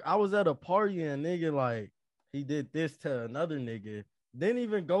was so I was at a party and nigga like he did this to another nigga. Didn't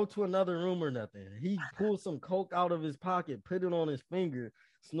even go to another room or nothing. He pulled some coke out of his pocket, put it on his finger,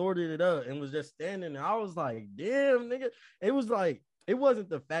 snorted it up, and was just standing there. I was like, damn, nigga. It was like it wasn't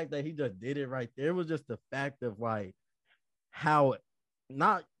the fact that he just did it right there. It was just the fact of like how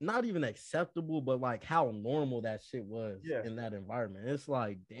not even acceptable, but like how normal that shit was yeah, in that environment. It's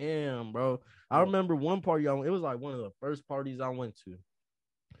like, damn, bro. I yeah. remember one party it was like one of the first parties I went to.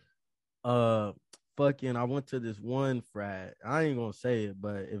 Uh fucking I went to this one frat. I ain't gonna say it,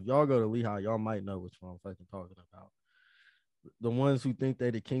 but if y'all go to Lehigh, y'all might know which one I'm fucking talking about. The ones who think they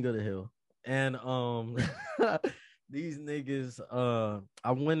the king of the hill. And these niggas,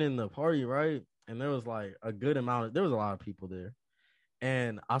 I went in the party, right? And there was like a good amount there was a lot of people there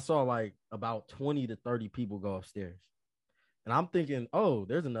and I saw like about 20 to 30 people go upstairs. And I'm thinking, oh,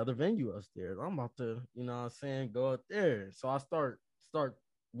 there's another venue upstairs. I'm about to, you know what I'm saying, go up there. So I start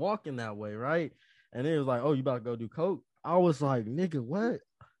walking that way, right? And it was like, oh, you about to go do coke? I was like, nigga, what?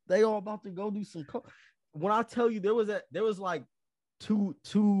 They all about to go do some coke. When I tell you there was like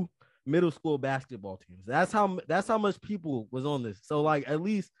two middle school basketball teams. That's how much people was on this. So like at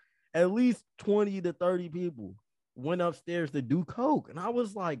least 20 to 30 people went upstairs to do coke. And I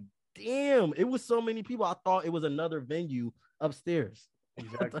was like, damn, it was so many people. I thought it was another venue upstairs.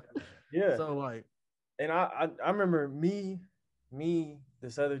 Exactly. Yeah. So like, And I remember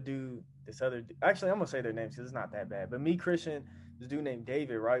this other dude, actually I'm gonna say their names because it's not that bad. But me, Christian, this dude named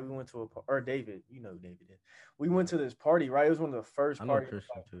David, right? We went to or David, you know who David is. We went to this party, right? It was one of the first I know parties.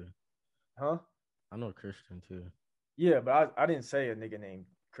 Christian too. Huh? I know Christian too. Yeah, but I didn't say a nigga named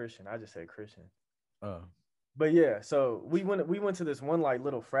Christian. I just said Christian. Oh, But yeah, so we went to this one like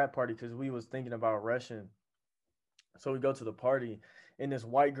little frat party because we was thinking about rushing. So we go to the party, and this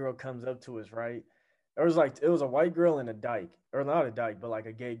white girl comes up to us, right? it was a white girl and a dyke, or not a dyke, but like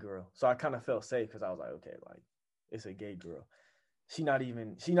a gay girl. So I kind of felt safe because I was like, okay, like it's a gay girl. She not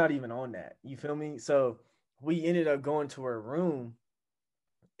even on that. You feel me? So we ended up going to her room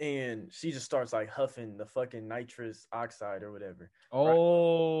and she just starts like huffing the fucking nitrous oxide or whatever. Right. So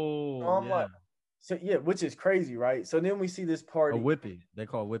Oh I'm yeah, like, so yeah, which is crazy, right? So then we see this a party. whippy. They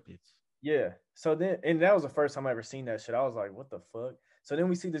call whippets. Yeah. So then, and that was the first time I ever seen that shit. I was like, what the fuck? So then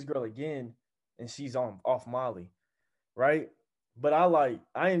we see this girl again, and she's on off Molly, right? But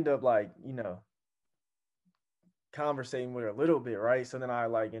I end up like, conversating with her a little bit, right? So then I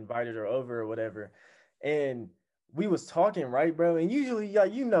like invited her over or whatever, and we was talking, right, bro? And usually, yeah,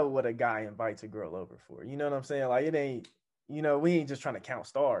 you know what a guy invites a girl over for. You know what I'm saying? Like it ain't, we ain't just trying to count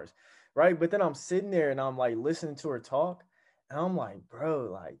stars, right? But then I'm sitting there and I'm like listening to her talk, and I'm like, bro,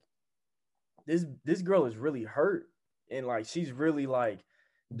 like this girl is really hurt, and like she's really like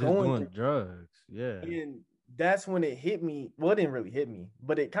Just going doing through, drugs. Yeah. and that's when it hit me. Well, it didn't really hit me,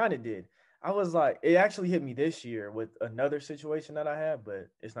 but it kind of did. I was like, it actually hit me this year with another situation that I had, but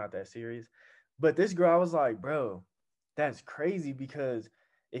it's not that serious. But this girl, I was like, bro, that's crazy because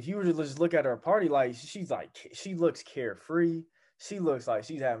if you were to just look at her party, like she looks carefree. She looks like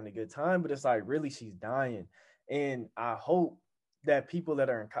she's having a good time, but it's like really she's dying. And I hope that people that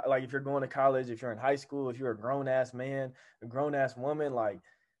are like, if you're going to college, if you're in high school, if you're a grown ass man, a grown ass woman, like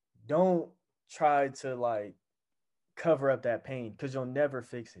don't try to like cover up that pain because you'll never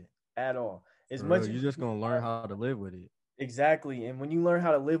fix it at all. As For much real. as You're you just gonna learn how to live with it. exactly, and when you learn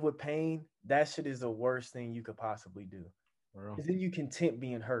how to live with pain, that shit is the worst thing you could possibly do. For real. Because then you content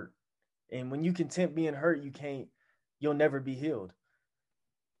being hurt, and when you content being hurt, you'll never be healed.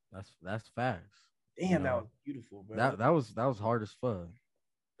 That's facts. You Damn, that know, was beautiful, bro. that was hard as fuck.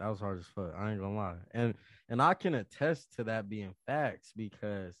 That was hard as fuck. I ain't gonna lie. And I can attest to that being facts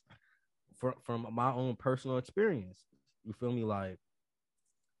because from my own personal experience, you feel me? Like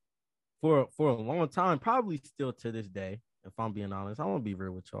for a long time, probably still to this day, if I'm being honest, I want to be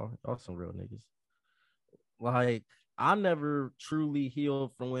real with y'all. Y'all some real niggas. Like I never truly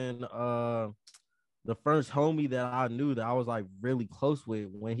healed from when the first homie that I knew that I was like really close with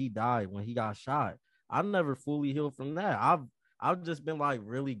when he died, when he got shot. I never fully healed from that. I've just been like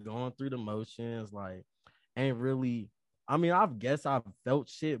really going through the motions, like ain't really. I mean, I've felt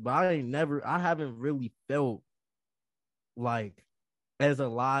shit, but I haven't really felt like as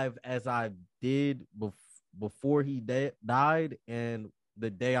alive as I did before he died and the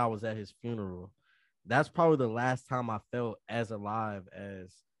day I was at his funeral. That's probably the last time I felt as alive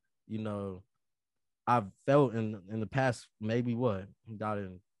as, you know, I've felt in the past, maybe what he died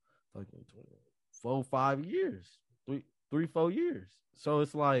in fucking 5 years, 4 years. So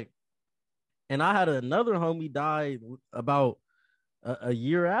it's like, and I had another homie die about a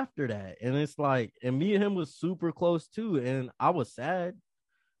year after that, and it's like, and me and him was super close too, and I was sad,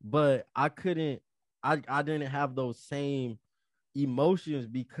 but I couldn't, I didn't have those same emotions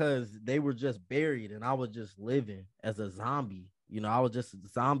because they were just buried and I was just living as a zombie. You know, I was just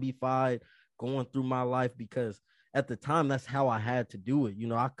zombified going through my life because at the time that's how I had to do it. You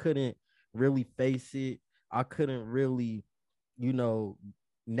know, I couldn't really face it. I couldn't really, you know,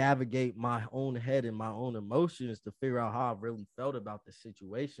 navigate my own head and my own emotions to figure out how I really felt about the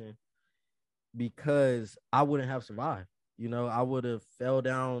situation because I wouldn't have survived. You know, I would have fell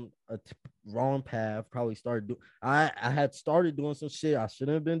down a wrong path. Probably started doing. I had started doing some shit I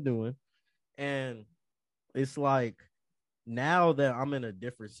shouldn't have been doing, and it's like now that I'm in a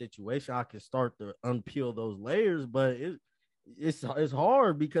different situation, I can start to unpeel those layers. But it's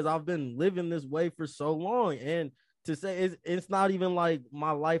hard because I've been living this way for so long, and to say it's not even like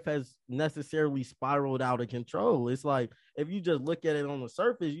my life has necessarily spiraled out of control. It's like if you just look at it on the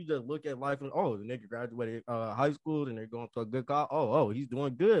surface, you just look at life and oh, the nigga graduated high school and they're going to a good college. Oh, he's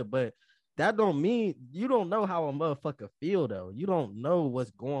doing good, but that don't mean you don't know how a motherfucker feel though. You don't know what's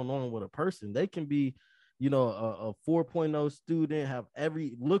going on with a person. They can be, you know, a 4.0 student, have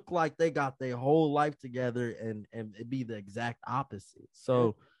every look like they got their whole life together and it be the exact opposite.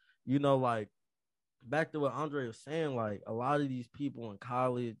 So, you know, like back to what Andre was saying, like a lot of these people in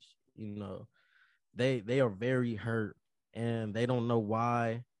college, you know, they are very hurt and they don't know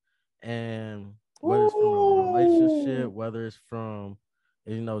why. And whether it's from a relationship, whether it's from,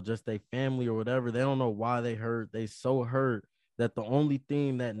 you know, just a family or whatever, they don't know why they hurt. They so hurt that the only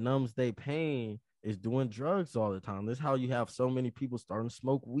thing that numbs their pain is doing drugs all the time. That's how you have so many people starting to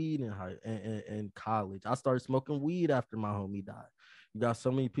smoke weed in college. I started smoking weed after my homie died. You got so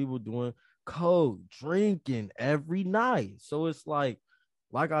many people doing coke, drinking every night. So it's like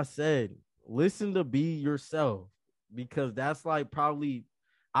I said, listen to be yourself because that's like probably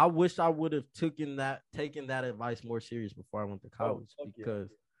I wish I would have taken that advice more serious before I went to Oh, college fuck yeah. because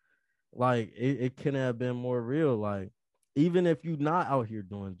like it couldn't have been more real. Like, even if you're not out here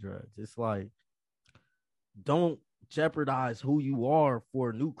doing drugs, it's like don't jeopardize who you are for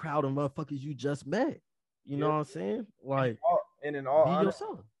a new crowd of motherfuckers you just met. You know Yeah. what I'm saying? Like, And be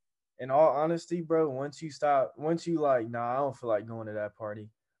yourself. in all honesty, bro, once you like, nah, I don't feel like going to that party,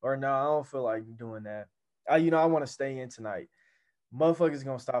 or nah, I don't feel like doing that. I want to stay in tonight. Motherfuckers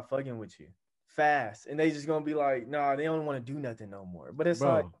gonna stop fucking with you fast, and they just gonna be like, nah, they don't want to do nothing no more. But it's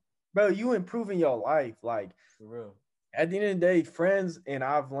like, Bro, bro, you improving your life, like for real. at the end of the day, friends, and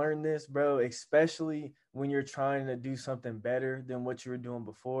I've learned this, bro, especially when you're trying to do something better than what you were doing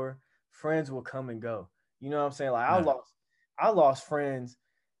before, friends will come and go. You know what I'm saying? Like Right. I lost friends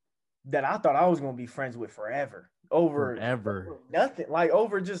that I thought I was gonna be friends with forever Forever. over nothing, like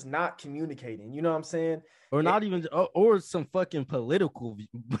over just not communicating. You know what I'm saying? Or And, not even or some fucking political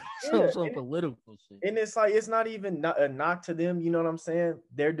yeah, some political shit. and it's like it's not even a knock to them. You know what I'm saying?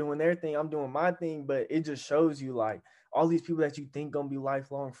 They're doing their thing, I'm doing my thing, but it just shows you like all these people that you think gonna be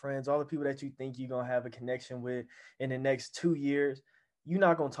lifelong friends, all the people that you think you're gonna have a connection with in the next 2 years, you're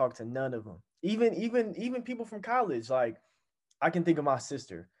not gonna talk to none of them. Even people from college. Like I can think of my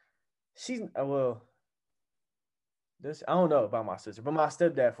sister. She's well, this I don't know about my sister, but my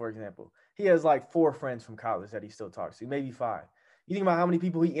stepdad, for example, he has like 4 friends from college that he still talks to, maybe 5. You think about how many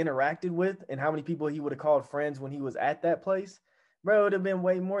people he interacted with and how many people he would have called friends when he was at that place, bro, it would have been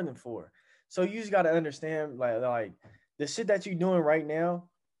way more than 4. So you just got to understand, like the shit that you're doing right now,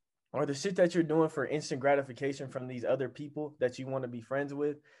 or the shit that you're doing for instant gratification from these other people that you want to be friends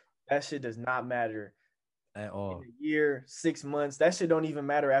with, that shit does not matter At in all. a year, 6 months. That shit don't even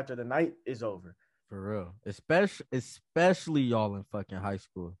matter after the night is over. For real. Especially y'all in fucking high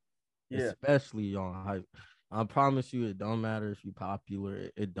school. Yeah, Especially y'all in high. I promise you, it don't matter if you popular.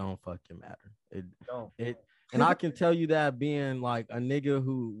 It don't fucking matter. don't. It and I can tell you that being like a nigga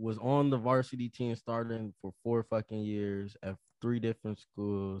who was on the varsity team starting for 4 fucking years at 3 different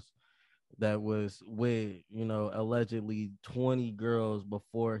schools, that was with, allegedly 20 girls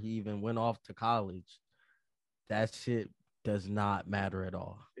before he even went off to college. That shit does not matter at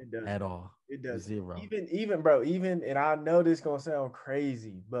all. It doesn't. At all. It doesn't. Zero. Even bro, and I know this gonna sound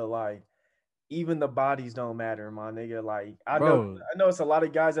crazy, but like even the bodies don't matter, my nigga. Like Bro, I know it's a lot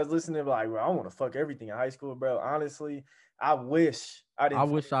of guys that's listening, like, well, I want to fuck everything in high school, bro. Honestly, I wish I I didn't fuck.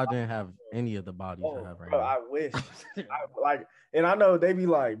 wish I didn't have any of the bodies I Oh, have right bro, now. I wish. Like, and I know they be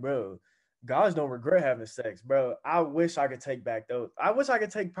like, bro, guys don't regret having sex, bro. I wish I could take back those. I wish I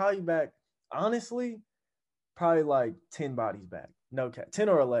could take probably back, honestly, probably like 10 bodies back. No cap, 10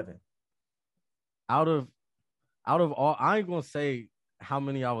 or 11. out of out of all, I ain't gonna say how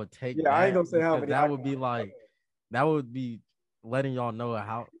many I would take Yeah, I ain't back gonna say how because many I that would be letting y'all know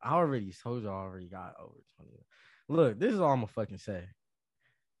how I already told y'all I already got over 20. Look, this is all I'm gonna fucking say.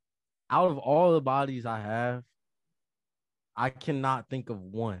 Out of all the bodies I have, I cannot think of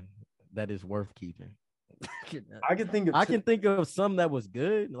one that is worth keeping. I can think of I two. can think of some that was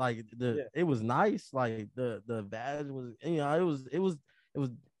good, like Yeah. it was nice, like the badge was, it was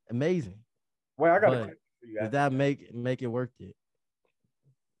amazing. Wait, I got a But question for you does after. that make it worth it?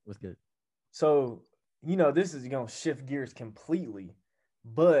 What's good? So, this is gonna shift gears completely,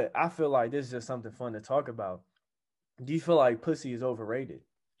 but I feel like this is just something fun to talk about. Do you feel like pussy is overrated?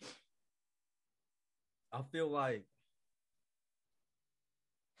 I feel like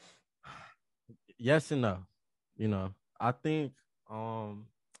yes and no. I think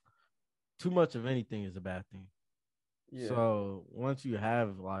too much of anything is a bad thing. Yeah. So once you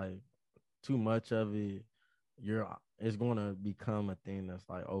have like too much of it, it's gonna become a thing that's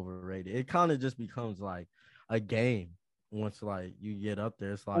like overrated. It kind of just becomes like a game once like you get up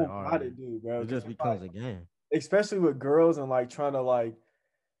there. It's like Oh, all got right, it, dude, bro. it Because just becomes a game. especially with girls and like trying to like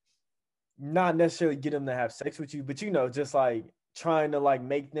not necessarily get them to have sex with you, but just like trying to like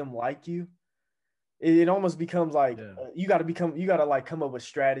make them like you. It almost becomes like Yeah, you got to like come up with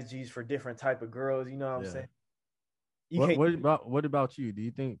strategies for different type of girls. You know what I'm yeah. saying? You What can't. what about what about you? Do you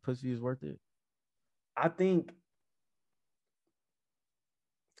think pussy is worth it? I think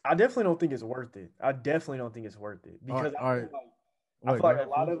I definitely don't think it's worth it. I definitely don't think it's worth it because All right. I What? feel Go like a ahead,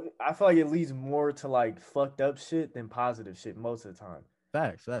 lot finish. of it, I feel like it leads more to like fucked up shit than positive shit most of the time.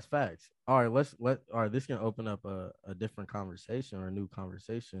 Facts. That's facts. All right. All right. This can open up a different conversation or a new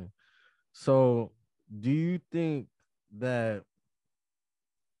conversation. So, do you think that?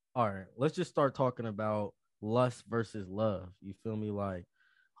 All right. Let's just start talking about lust versus love. You feel me? Like,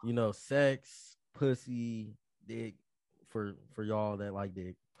 sex, pussy, dick. For y'all that like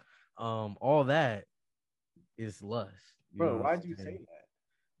dick, all that is lust. You know Bro, what I'm why'd you say saying? that?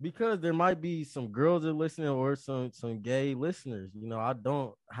 because there might be some girls that listening or some gay listeners. You know, I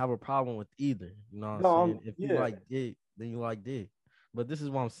don't have a problem with either. You know what I'm No, saying? If you yeah. like dick, then you like dick. But this is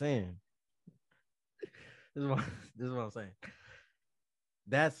what I'm saying. This is what this is what I'm saying.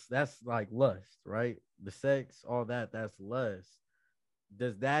 That's like lust, right? The sex, all that, that's lust.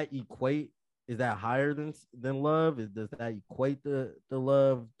 Does that equate? Is that higher than love? Does that equate the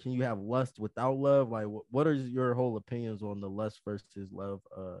love? Can you have lust without love? Like, what are your whole opinions on the lust versus love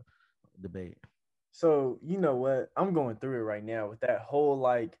debate? So you know what? I'm going through it right now with that whole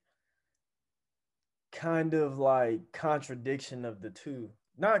like kind of like contradiction of the two.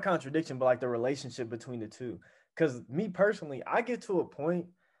 Not a contradiction, but like the relationship between the two. Because me personally, I get to a point,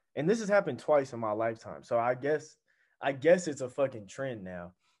 and this has happened twice in my lifetime. So I guess it's a fucking trend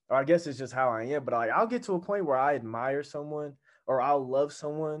now. Or I guess it's just how I am. But like I'll get to a point where I admire someone or I'll love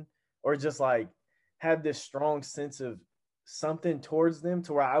someone or just like have this strong sense of something towards them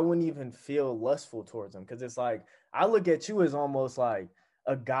to where I wouldn't even feel lustful towards them. Cause it's like I look at you as almost like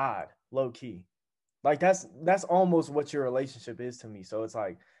a god, low key. Like that's almost what your relationship is to me. So it's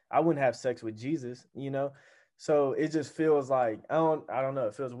like I wouldn't have sex with Jesus, you know? So it just feels like I don't know,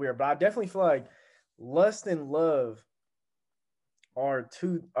 it feels weird. But I definitely feel like lust and love are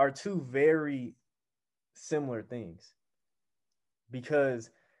two very similar things because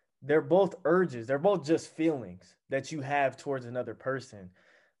they're both urges. They're both just feelings that you have towards another person.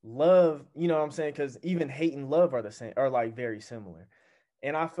 Love, you know what I'm saying? Because even hate and love are the same, are like very similar.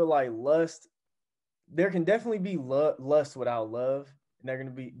 And I feel like lust there can definitely be lust without love, and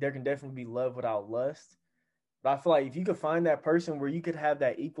there can definitely be love without lust. But I feel like if you could find that person where you could have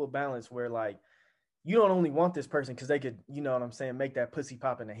that equal balance, where like you don't only want this person because they could, you know what I'm saying, make that pussy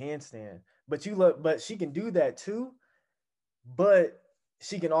pop in a handstand, but but she can do that too. But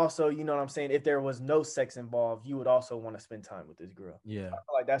she can also, you know what I'm saying, if there was no sex involved, you would also want to spend time with this girl. Yeah, I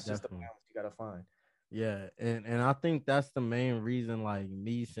feel like that's just the definitely. balance you gotta find. Yeah, and I think that's the main reason. Like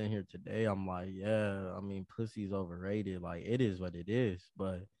me sitting here today, I'm like, yeah, I mean, pussy's overrated. Like it is what it is,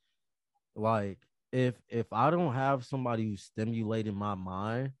 but like if I don't have somebody who's stimulating my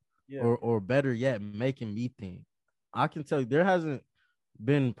mind, Yeah. or better yet, making me think, I can tell you there hasn't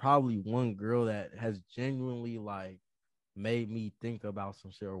been probably one girl that has genuinely like made me think about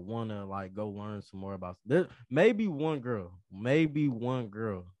some shit or wanna like go learn some more about there. Maybe one girl,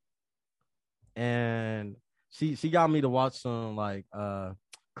 and she got me to watch some like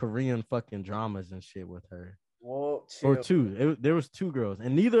Korean fucking dramas and shit with her. Well, Or chill. two. There was two girls,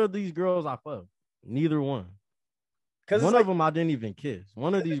 and neither of these girls I fucked. Neither one. Cause One of them I didn't even kiss.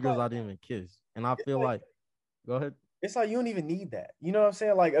 One of these it's girls like I didn't even kiss, and I it's feel like like, go ahead. it's like you don't even need that. You know what I'm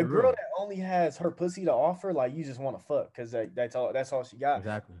saying? Like a For girl real. that only has her pussy to offer, like you just want to fuck because that's all she got.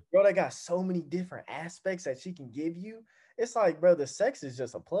 Exactly. Girl that got so many different aspects that she can give you. It's like, bro, the sex is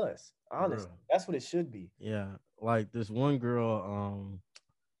just a plus. For real. Honestly, that's what it should be. Yeah. Like this one girl,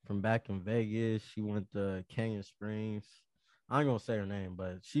 from back in Vegas, she went to Canyon Springs. I ain't gonna say her name,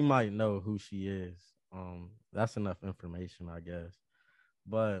 but she might know who she is. That's enough information, I guess.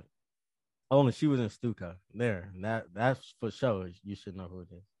 But only she was in Stuka. There, that's for sure. You should know who it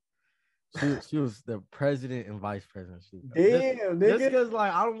is. She was the president and vice president. Damn, Just nigga. because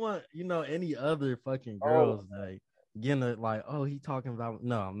like I don't want any other fucking Oh, girls like getting it like, oh, he talking about,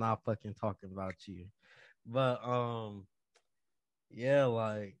 no, I'm not fucking talking about you. But yeah,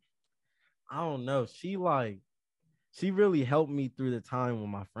 like I don't know. She really helped me through the time when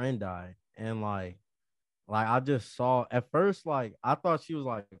my friend died. And like I just saw at first, like I thought she was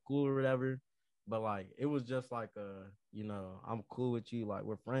like cool or whatever, but like it was just like I'm cool with you, like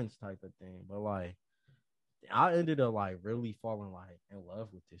we're friends type of thing. But like I ended up like really falling like in love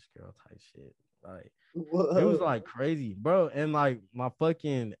with this girl type shit. Like it was whoa. like crazy, bro. And like my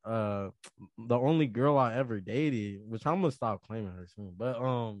fucking the only girl I ever dated, which I'm gonna stop claiming her soon. But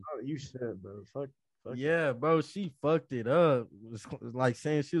Oh, you should, bro. Fuck it. yeah, bro, she fucked it up. It was like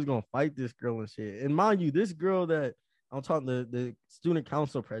saying she was gonna fight this girl and shit. And mind you, this girl that I'm talking, the student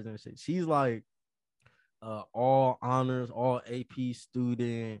council president shit, she's like all honors, all AP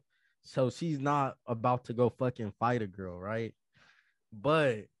student. So she's not about to go fucking fight a girl, right?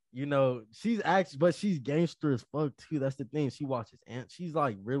 But she's gangster as fuck too. That's the thing. She watches and she's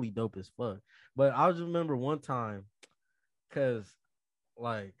like really dope as fuck. But I just remember one time, cause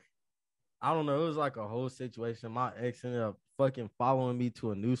like I don't know, it was like a whole situation. My ex ended up fucking following me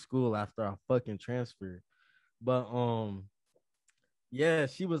to a new school after I fucking transferred. But yeah,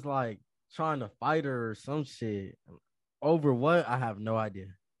 she was like trying to fight her or some shit. Over what? I have no idea.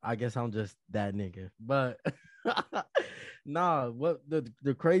 I guess I'm just that nigga. But Nah, what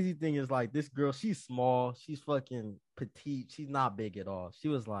the crazy thing is like this girl, she's small, she's fucking petite, she's not big at all. She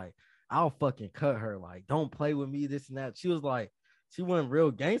was like, I'll fucking cut her, like, don't play with me, this and that. She was like, she went real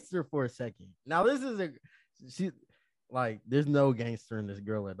gangster for a second. Now, this is she like there's no gangster in this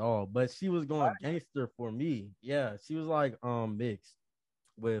girl at all, but she was going gangster for me. Yeah, she was like mixed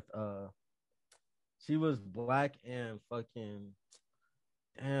with she was black and fucking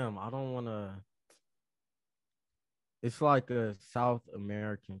damn, I don't wanna. It's like a South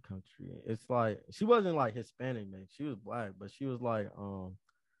American country. It's like she wasn't like Hispanic, man. She was black, but she was like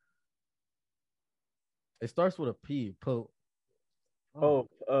it starts with a P. Oh,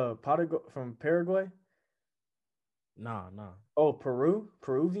 from Paraguay. Nah. Oh,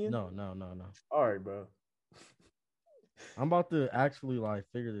 Peruvian. No. All right, bro. I'm about to actually like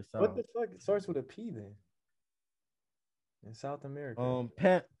figure this out. What the fuck? It starts with a P then. In South America.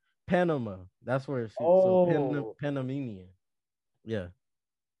 Panama. That's where she. Oh. So Panamanian. Yeah.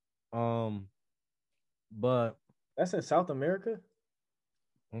 But that's in South America.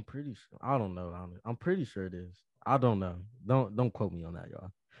 I'm pretty sure. I don't know. I'm pretty sure it is. I don't know. Don't quote me on that,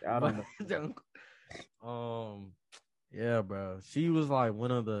 y'all. I don't know. Yeah, bro. She was like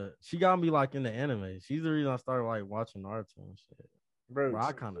one of the. She got me like in the anime. She's the reason I started like watching Naruto and shit. Bro,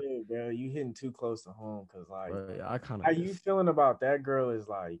 I kind of, bro, you hitting too close to home because like, bro, yeah, I kind of. How you feeling about that girl is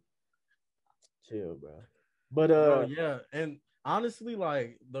like, chill, bro. But bro, yeah, and honestly,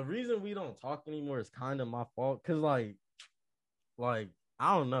 like the reason we don't talk anymore is kind of my fault because like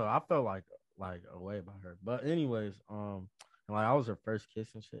I don't know, I felt like away about her. But anyways, like I was her first kiss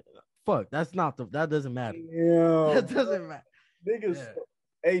and shit. Fuck, that doesn't matter. Yeah, that doesn't matter. Niggas, yeah.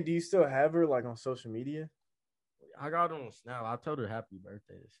 Hey, do you still have her like on social media? I got on Snap. I told her happy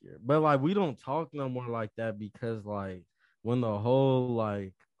birthday this year, but like we don't talk no more like that because like when the whole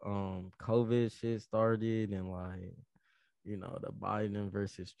like COVID shit started and like you know the Biden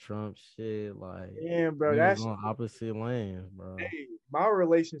versus Trump shit, like yeah, bro, that's on opposite lanes, bro. Hey, my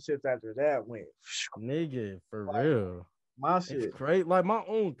relationships after that went nigga for like, real. My shit, it's great. Like my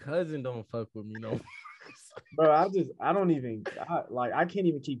own cousin don't fuck with me no more. Bro, I can't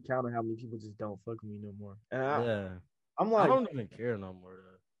even keep counting how many people just don't fuck with me no more. And I'm like, I don't even care no more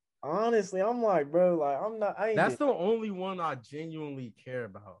though. Honestly, I'm like, bro, like I'm not. That's the only one I genuinely care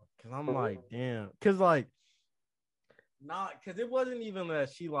about. Cause I'm like, damn. Cause like, cause it wasn't even that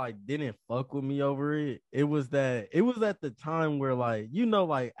she like didn't fuck with me over it. It was at the time where like you know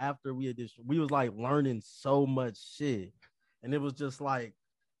like after we was like learning so much shit, and it was just like.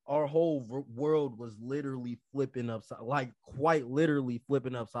 Our whole world was literally flipping upside, like quite literally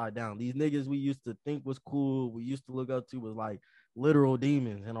flipping upside down. These niggas we used to think was cool, we used to look up to was like literal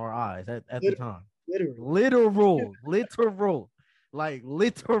demons in our eyes at the time. Literal. Like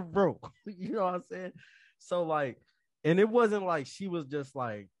literal. You know what I'm saying? So like, and it wasn't like she was just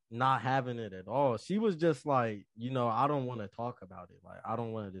like not having it at all. She was just like, you know, I don't want to talk about it. Like, I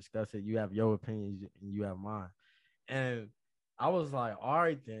don't want to discuss it. You have your opinions and you have mine. And I was like, all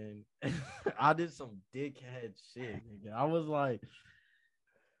right, then. I did some dickhead shit, nigga. I was like,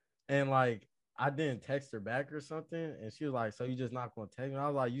 and like, I didn't text her back or something. And she was like, so you just not going to text me? I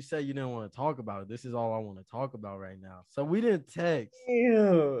was like, you said you didn't want to talk about it. This is all I want to talk about right now. So we didn't text.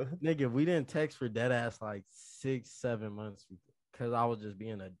 Ew. Nigga, we didn't text for dead ass like 6-7 months because I was just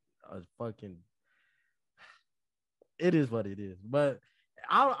being a fucking. It is what it is. But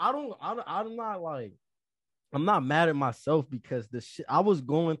I'm not like. I'm not mad at myself because the shit I was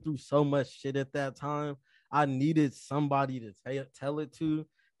going through so much shit at that time. I needed somebody to tell it to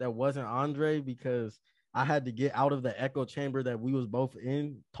that wasn't Andre because I had to get out of the echo chamber that we was both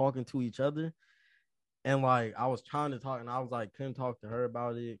in talking to each other. And like I was trying to talk and I was like couldn't talk to her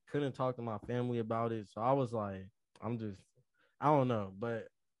about it, couldn't talk to my family about it. So I was like, I don't know, but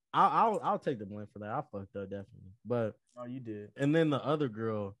I'll take the blame for that. I fucked up definitely. But oh, you did. And then the other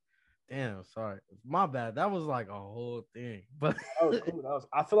girl. Damn, sorry. My bad. That was like a whole thing. But that was cool.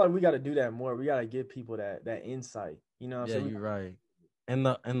 I feel like we got to do that more. We got to give people that insight. You know what I'm saying? You're right. And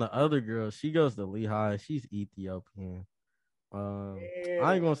the other girl, she goes to Lehigh. She's Ethiopian.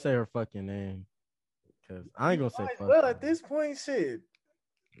 I ain't gonna say her fucking name. Cause I ain't gonna say fuck. Well, at this point, shit.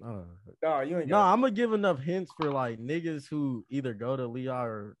 No, you ain't I'm gonna give enough hints for like niggas who either go to Lehigh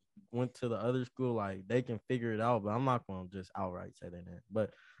or went to the other school, like they can figure it out, but I'm not gonna just outright say that.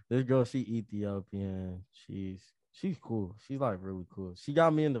 But this girl, she Ethiopian. She's cool. She's like really cool. She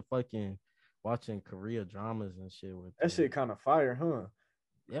got me into fucking watching Korea dramas and shit with that shit kind of fire, huh?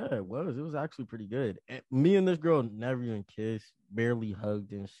 Yeah, it was. It was actually pretty good. And me and this girl never even kissed, barely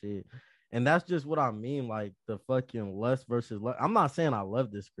hugged and shit. And that's just what I mean, like the fucking lust versus lust. I'm not saying I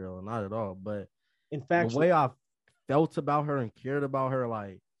love this girl, not at all, but In The fact, way I felt about her and cared about her,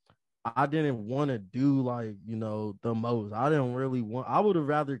 like I didn't want to do like, you know, the most. I didn't really want. I would have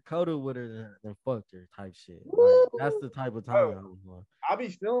rather cuddled with her than fucked her type shit. Like that's the type of time I was on. I'll be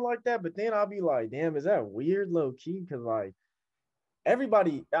feeling like that, but then I'll be like, damn, is that weird, low key? Because like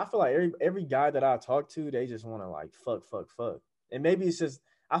everybody, I feel like every guy that I talk to, they just want to like fuck, fuck, fuck. And maybe it's just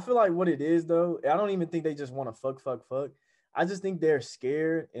I feel like what it is though. I don't even think they just want to fuck, fuck, fuck. I just think they're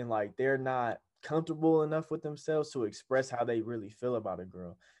scared and like they're not comfortable enough with themselves to express how they really feel about a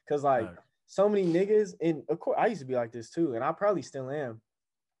girl. Cause like Facts. so many niggas, and of course I used to be like this too, and I probably still am.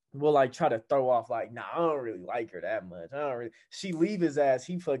 Will like try to throw off like, nah, I don't really like her that much. I don't really. She leave his ass.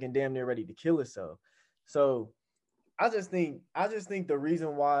 He fucking damn near ready to kill himself. So I just think the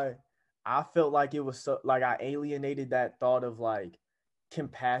reason why I felt like it was so like I alienated that thought of like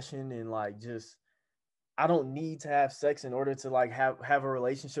compassion and like just I don't need to have sex in order to like have a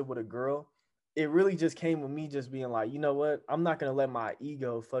relationship with a girl. It really just came with me just being like, you know what? I'm not gonna let my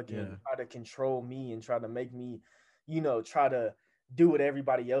ego fucking Yeah. try to control me and try to make me, try to do what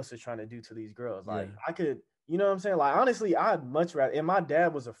everybody else is trying to do to these girls. Yeah. Like I could, you know what I'm saying? Like honestly, I'd much rather. And my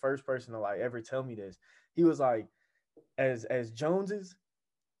dad was the first person to like ever tell me this. He was like, as Joneses,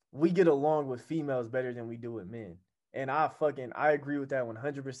 we get along with females better than we do with men. And I agree with that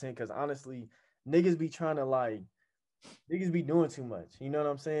 100% because honestly, niggas be trying to like niggas be doing too much. You know what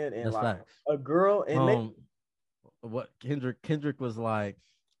I'm saying? And That's like facts. a girl and maybe What Kendrick was like,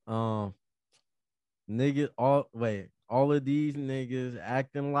 um, niggas all of these niggas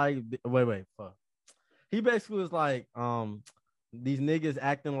acting like fuck. He basically was like, these niggas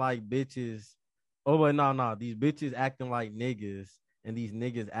acting like bitches. Oh wait, no, these bitches acting like niggas, and these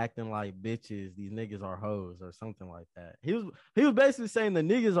niggas acting like bitches. These niggas are hoes or something like that. He was basically saying the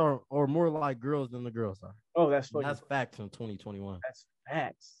niggas are more like girls than the girls are. oh that's And fucking that's facts in 2021. that's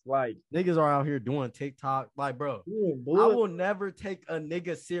facts. Like Niggas are out here doing TikTok. Like, bro, doing I bull will never take a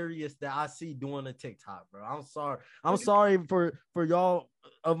nigga serious that I see doing a TikTok, bro. I'm sorry. I'm sorry for y'all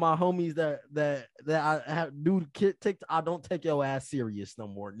of my homies that I have do TikTok. I don't take your ass serious no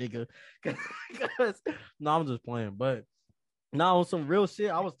more, nigga. No, I'm just playing. But now on some real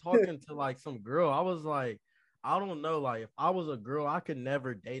shit, I was talking to like some girl. I was like, I don't know, like if I was a girl, I could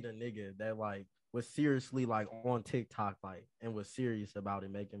never date a nigga that like was seriously like on TikTok, like and was serious about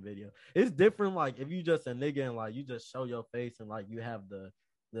it making video. It's different, like if you just a nigga and like you just show your face and like you have the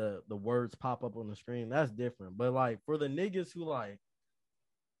words pop up on the screen, that's different. But like for the niggas who like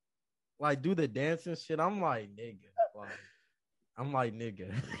do the dancing shit, I'm like nigga,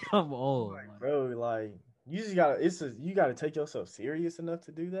 I'm old. like, bro, like you gotta take yourself serious enough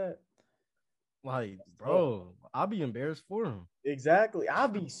to do that. Like, Tough. bro, I'll be embarrassed for him. Exactly. I'll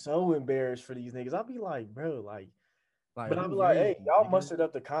be so embarrassed for these niggas. I'll be like, bro, like, Like, but I'll who be like, raised hey, you, y'all nigga? mustered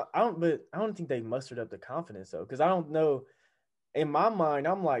up I don't think they mustered up the confidence though, because I don't know. In my mind,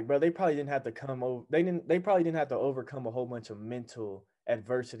 I'm like, bro, they probably didn't have to come over. They probably didn't have to overcome a whole bunch of mental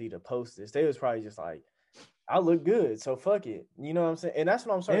adversity to post this. They was probably just like, I look good, so fuck it. You know what I'm saying? And that's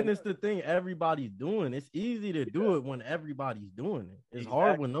what I'm starting And to it's the thing everybody's doing. It's easy to do. do it when everybody's doing it. It's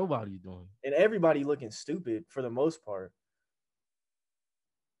hard Exactly. when nobody's doing it. And everybody looking stupid for the most part.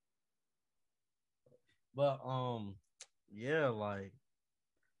 But yeah, like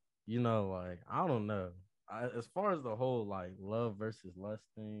like I don't know. As far as the whole like love versus lust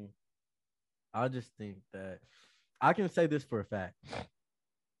thing, I just think that I can say this for a fact.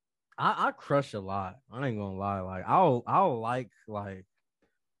 I crush a lot. I ain't gonna lie. Like I'll like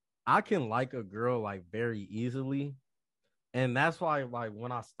I can like a girl like very easily. And that's why, like,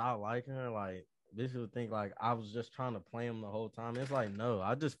 when I stopped liking her, like, bitches would think like I was just trying to play him the whole time. It's like, no,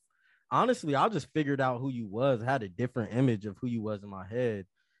 I just figured out who you was, had a different image of who you was in my head,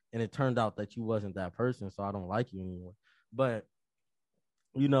 and it turned out that you wasn't that person, so I don't like you anymore. But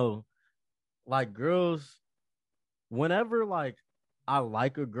you know, like girls, whenever like I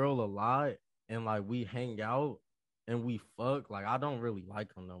like a girl a lot and like we hang out and we fuck, like I don't really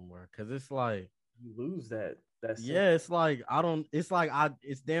like her no more because it's like You lose that sense. yeah, it's like I don't. It's like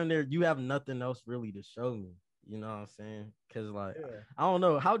It's damn near you have nothing else really to show me. You know what I'm saying? Because like Yeah. I don't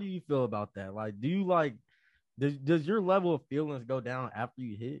know. How do you feel about that? Like, do you like? Does your level of feelings go down after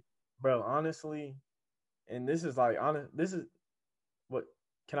you hit? Bro, honestly, and this is like honest this is what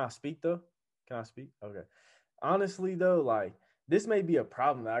can I speak though? Can I speak? Okay. Honestly though, like this may be a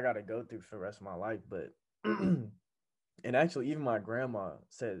problem that I gotta go through for the rest of my life, but and actually even my grandma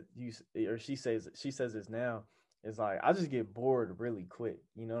said or she says this now is like I just get bored really quick,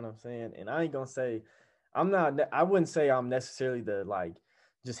 you know what I'm saying? And I ain't gonna say I wouldn't say I'm necessarily the like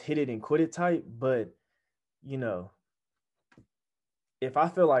just hit it and quit it type, but you know if I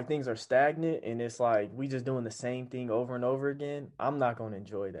feel like things are stagnant and it's like we just doing the same thing over and over again, I'm not gonna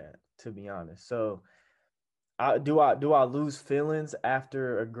enjoy that, to be honest. So I lose feelings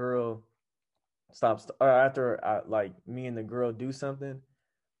after a girl stops or after like me and the girl do something?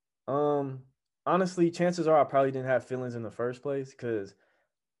 Um, Honestly, chances are I probably didn't have feelings in the first place because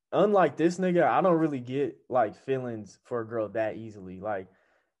unlike this nigga, I don't really get like feelings for a girl that easily. Like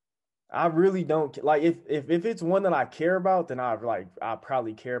I really don't like if it's one that I care about, then I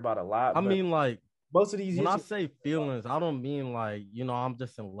probably care about a I lot. But mean, like, most of these when I issues, say feelings, I don't mean like, I'm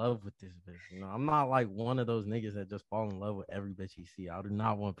just in love with this bitch. I'm not like one of those niggas that just fall in love with every bitch he see. I do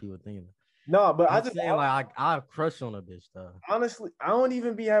not want people thinking that. no, but I'm saying like I crush on a bitch though. honestly, I don't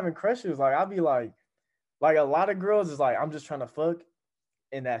even be having crushes. Like I'll be like a lot of girls is like I'm just trying to fuck,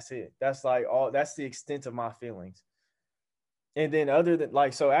 and that's it. That's like all. That's the extent of my feelings. And then other than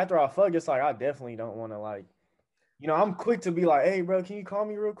like, so after I fuck, it's like I definitely don't want to like, I'm quick to be like, hey, bro, can you call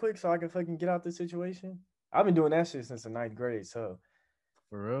me real quick so I can fucking get out this situation? I've been doing that shit since the ninth grade. So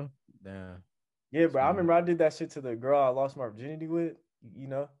For real? Damn. yeah, bro, I Smart. remember I did that shit to the girl I lost my virginity with. You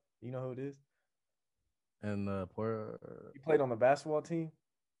know who it is. And poor. She played on the basketball team.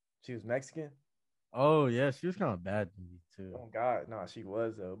 She was Mexican. Oh yeah, she was kind of bad to me too. Oh God, no, she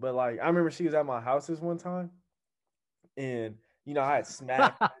was though. But like, I remember she was at my house this one time, and I had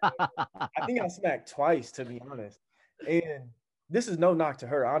smacked. I think I smacked twice, to be honest. And this is no knock to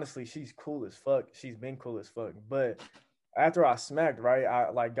her. Honestly, she's cool as fuck. She's been cool as fuck. But after I smacked, right, I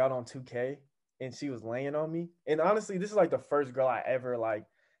like got on 2K and she was laying on me. And honestly, this is like the first girl I ever like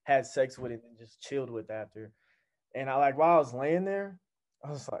had sex with and then just chilled with after. And I like while I was laying there,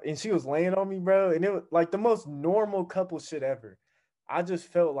 I was like, and she was laying on me, bro. And it was like the most normal couple shit ever. I just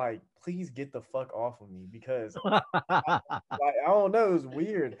felt like, please get the fuck off of me because like I don't know, it was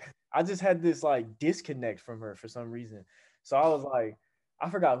weird. I just had this like disconnect from her for some reason. So I was like, I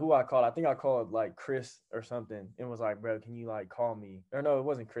forgot who I called. I think I called like Chris or something and was like, bro, can you like call me? Or no, it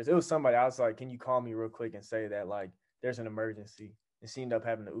wasn't Chris. It was somebody. I was like, can you call me real quick and say that like there's an emergency? And she ended up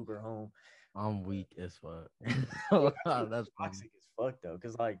having to Uber home. I'm weak as fuck. That's funny. Toxic as fuck though,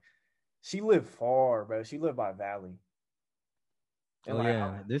 because like she lived far, bro. She lived by Valley. And like,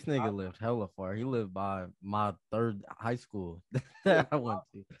 yeah, this nigga lived hella far. He lived by my third high school that I went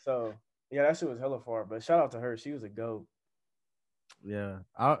to. So yeah, that shit was hella far. But shout out to her. She was a goat. Yeah,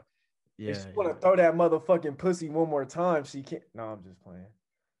 If she want to throw that motherfucking pussy one more time, she can't. No, I'm just playing.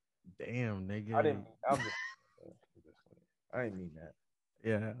 Damn, nigga. I didn't mean that.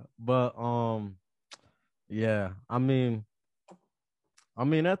 Yeah, but yeah. I mean,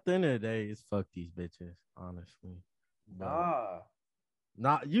 at the end of the day, it's fuck these bitches, honestly. But,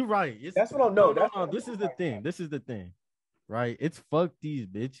 you right. That's what I know. No. This is the thing. This is the thing, right? It's fuck these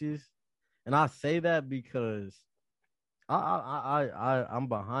bitches, and I say that because I'm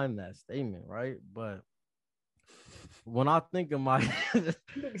behind that statement, right? But when I think of my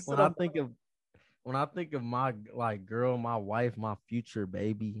when I think of my like girl, my wife, my future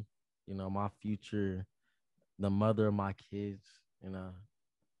baby, my future, the mother of my kids,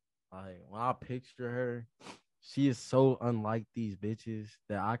 like when I picture her, she is so unlike these bitches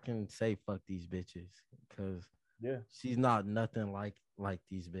that I can say fuck these bitches because she's not nothing like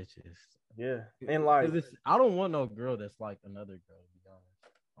these bitches. Yeah, and like I don't want no girl that's like another girl. To be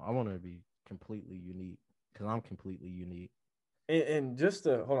honest, I want her to be completely unique because I'm completely unique. And just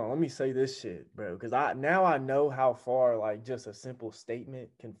to hold on, let me say this shit, bro, because I know how far like just a simple statement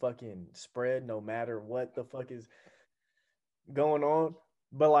can fucking spread no matter what the fuck is going on.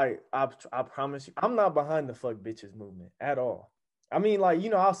 But like I promise you, I'm not behind the fuck bitches movement at all. I mean, like,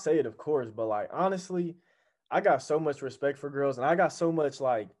 I'll say it of course, but like honestly, I got so much respect for girls and I got so much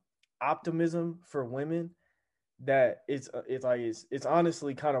like optimism for women that it's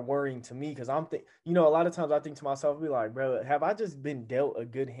honestly kind of worrying to me because a lot of times I think to myself, be like, bro, have I just been dealt a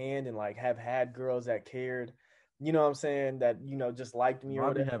good hand and like have had girls that cared, you know what I'm saying, that just liked me or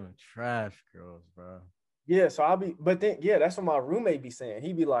I'll be whatever. having trash girls, bro. Yeah, so but then that's what my roommate be saying.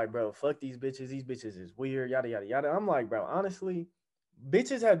 He'd be like, bro, fuck these bitches is weird, yada yada yada. I'm like, bro, honestly,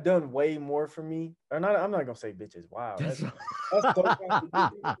 bitches have done way more for me. Or not, I'm not gonna say bitches. Wow, that's so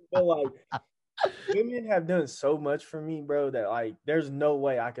but like women have done so much for me, bro, that like there's no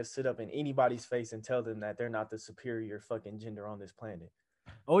way I could sit up in anybody's face and tell them that they're not the superior fucking gender on this planet.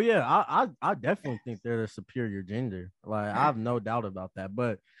 Oh yeah, I definitely think they're the superior gender. Like I have no doubt about that.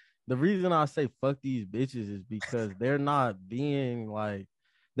 But the reason I say fuck these bitches is because they're not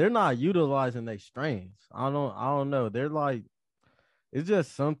utilizing their strengths. I don't know. They're like, it's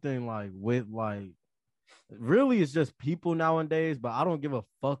just something like with like really it's just people nowadays, but I don't give a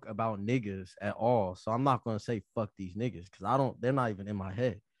fuck about niggas at all. So I'm not gonna say fuck these niggas because I don't, they're not even in my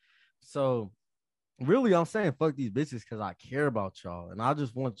head. So really I'm saying fuck these bitches because I care about y'all. And I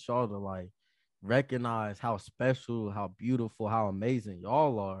just want y'all to like recognize how special, how beautiful, how amazing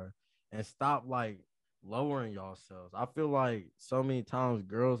y'all are, and stop like lowering yourselves. I feel like so many times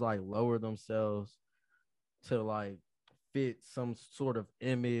girls like lower themselves to like fit some sort of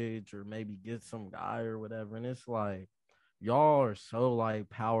image or maybe get some guy or whatever. And it's like y'all are so like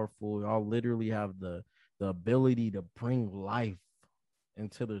powerful. Y'all literally have the ability to bring life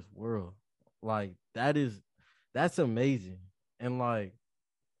into this world. Like that's amazing. And like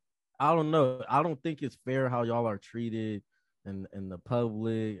I don't know. I don't think it's fair how y'all are treated in the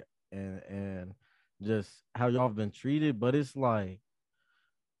public and just how y'all have been treated. But it's like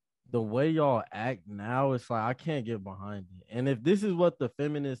the way y'all act now, it's like I can't get behind it. And if this is what the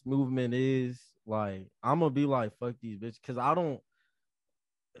feminist movement is, like I'm gonna be like, fuck these bitches. Cause I don't,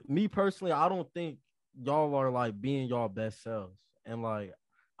 me personally, I don't think y'all are like being y'all best selves. And like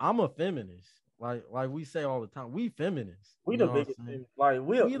I'm a feminist. Like we say all the time, we feminists. We You the know what biggest I'm saying? thing. Like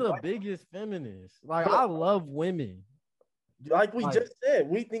We the like, biggest feminists. Like bro, I love women. like we Like just said,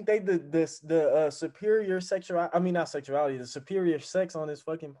 we think they the superior sexual. I mean, not sexuality, the superior sex on this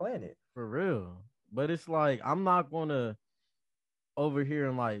fucking planet. for real. But it's like I'm not gonna over here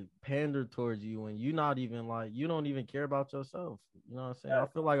and like pander towards you when you not even like you don't even care about yourself. You know what I'm saying? I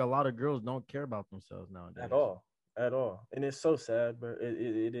feel like a lot of girls don't care about themselves At nowadays. all, at all. And it's so sad, but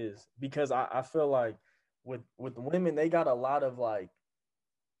it is because I feel like with women they got a lot of like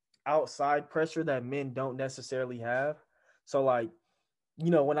outside pressure that men don't necessarily have. So like,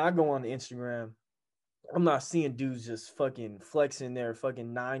 when I go on the Instagram, I'm not seeing dudes just fucking flexing their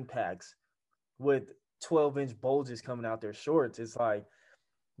fucking 9 packs with 12-inch bulges coming out their shorts. It's like,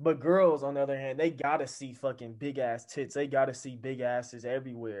 but girls on the other hand, they gotta see fucking big ass tits. They gotta see big asses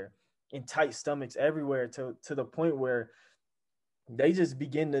everywhere and tight stomachs everywhere to the point where they just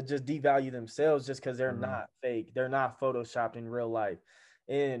begin to just devalue themselves just because they're For real. not fake. They're not photoshopped in real life.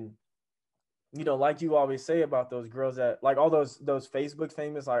 And like you always say about those girls that like all those Facebook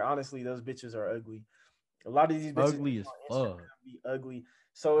famous, like honestly, those bitches are ugly. A lot of these bitches Ugly as on Instagram fuck. be ugly.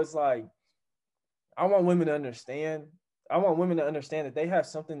 So it's like I want women to understand. I want women to understand that they have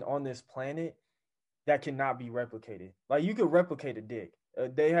something on this planet that cannot be replicated. Like you could replicate a dick.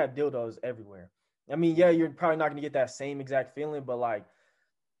 They have dildos everywhere. I mean, yeah, you're probably not gonna get that same exact feeling, but like,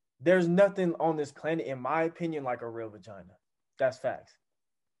 there's nothing on this planet, in my opinion, like a real vagina. That's facts.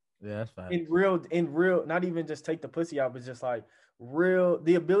 Yeah, that's facts. In real, not even just take the pussy out, but just like real,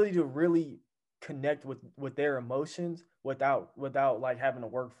 the ability to really connect with their emotions without like having to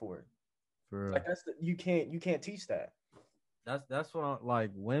work for it. For real. Like you can't teach that. That's what I,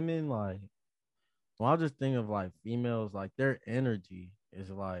 like women like when I just think of like females, like their energy is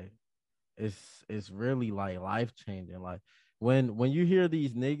like it's really like life changing. Like when you hear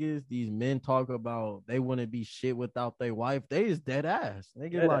these niggas, these men talk about they wouldn't be shit without their wife, they is dead ass.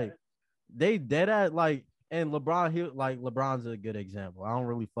 Nigga, Yeah, like they dead ass like and LeBron he like LeBron's a good example. I don't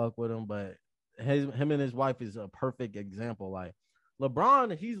really fuck with him, but him and his wife is a perfect example. Like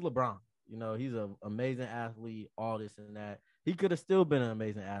LeBron, he's LeBron. You know, he's an amazing athlete, all this and that. He could have still been an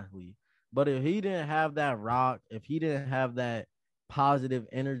amazing athlete. But if he didn't have that rock, if he didn't have that positive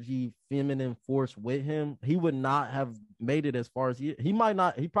energy, feminine force with him, he would not have made it as far as he might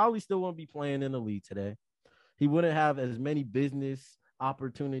not, he probably still won't be playing in the league today. He wouldn't have as many business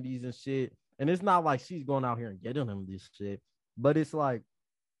opportunities and shit. And it's not like she's going out here and getting him this shit, but it's like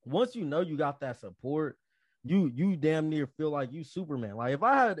once you know you got that support, you damn near feel like you Superman. Like if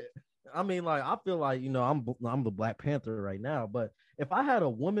I had, I mean, like I feel like I'm the Black Panther right now, but if I had a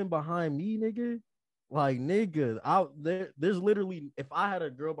woman behind me, nigga, like nigga, out there's literally if I had a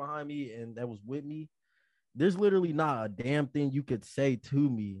girl behind me and that was with me, there's literally not a damn thing you could say to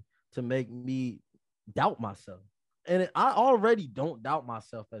me to make me doubt myself. And I already don't doubt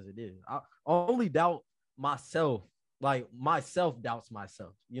myself as it is. I only doubt myself. Like myself doubts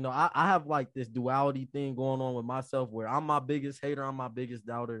myself. You know, I have like this duality thing going on with myself where I'm my biggest hater, I'm my biggest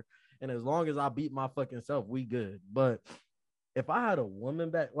doubter. And as long as I beat my fucking self, we good. But if I had a woman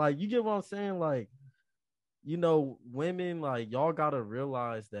back, like you get what I'm saying? Like, women, like y'all gotta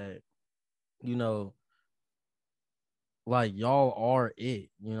realize that, you know, like y'all are it.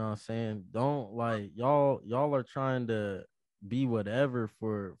 You know what I'm saying? Don't like y'all are trying to be whatever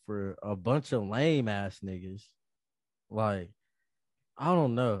for a bunch of lame ass niggas. Like I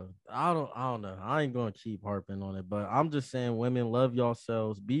don't know. I don't know. I ain't gonna keep harping on it, but I'm just saying women love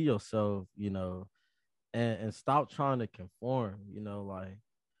yourselves, be yourself, and stop trying to conform, like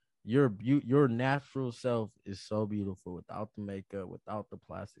your natural self is so beautiful without the makeup, without the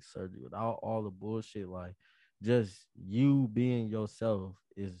plastic surgery, without all the bullshit. Like, just you being yourself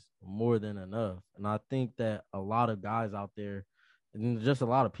is more than enough. And I think that a lot of guys out there and just a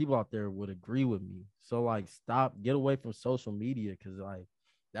lot of people out there would agree with me. So like, get away from social media, because like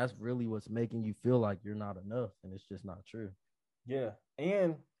that's really what's making you feel like you're not enough, and it's just not true. Yeah.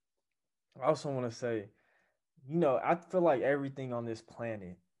 And I also want to say, I feel like everything on this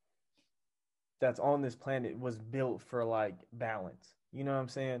planet that's on this planet was built for like balance. You know what I'm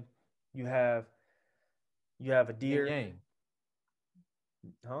saying? You have you have a Yin deer, yang,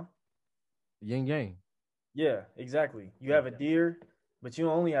 huh? yin yang. Yeah, exactly. You have a deer, but you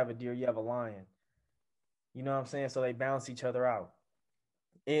don't only have a deer, you have a lion. You know what I'm saying? So they balance each other out.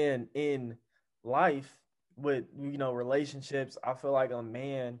 And in life, with relationships, I feel like a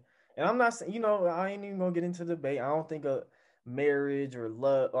man, and I'm not saying, I ain't even gonna get into the debate. I don't think a marriage or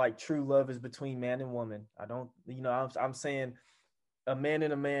love, like true love, is between man and woman. I don't, I'm saying a man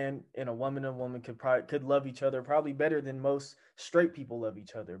and a woman could love each other probably better than most straight people love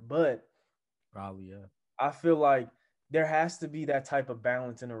each other. But Probably, yeah. I feel like there has to be that type of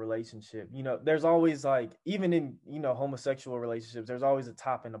balance in a relationship. There's always like, even in, homosexual relationships, there's always a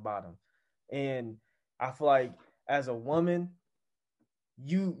top and a bottom. And I feel like as a woman,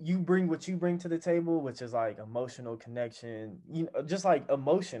 you bring what you bring to the table, which is like emotional connection, just like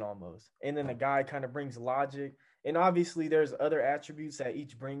emotion almost. And then the guy kind of brings logic. And obviously there's other attributes that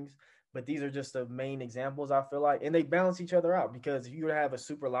each brings, but these are just the main examples I feel like. And they balance each other out, because if you have a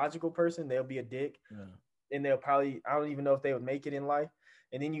super logical person, they'll be a dick, Yeah. and they'll probably, I don't even know if they would make it in life.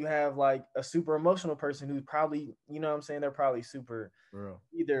 And then you have like a super emotional person who's probably, what I'm saying, they're probably super For real.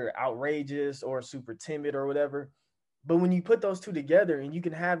 either outrageous or super timid or whatever. But when you put those two together and you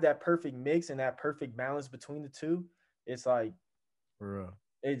can have that perfect mix and that perfect balance between the two, it's like, For real.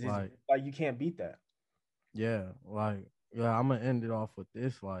 it's just, Like, like, you can't beat that. yeah, like, yeah, I'm gonna end it off with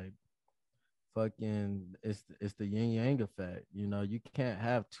this. Like, fucking, it's the yin yang effect. You can't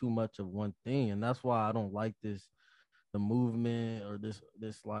have too much of one thing, and that's why I don't like the movement, or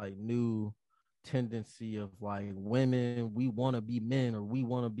this like new tendency of like, women, we want to be men, or we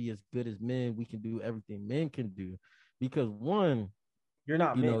want to be as good as men, we can do everything men can do. Because one, You're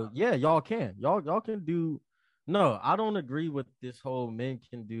not men. yeah, y'all can do. No, I don't agree with this whole men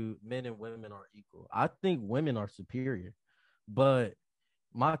and women are equal. I think women are superior. But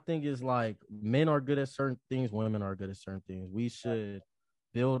my thing is, like, men are good at certain things, women are good at certain things. We should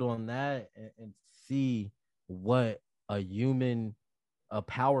build on that, and see what a human, a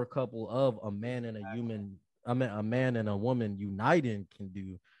power couple of a man and a human, I mean, a man and a woman uniting can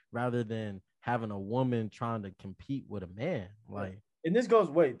do, rather than having a woman trying to compete with a man. Like, And this goes,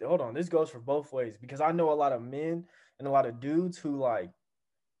 wait, hold on. This goes for both ways, because I know a lot of men and a lot of dudes who like,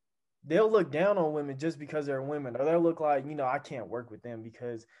 they'll look down on women just because they're women, or they'll look like, I can't work with them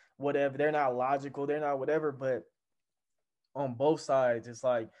because whatever, they're not logical, they're not whatever. But on both sides, it's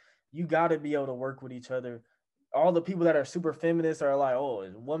like, you got to be able to work with each other. All the people that are super feminists are like, oh,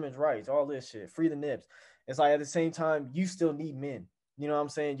 it's women's rights, all this shit, free the nips. It's like, at the same time, you still need men. You know what I'm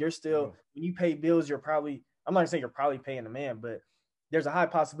saying? You're still, when you pay bills, you're probably, I'm not saying you're probably paying a man, but there's a high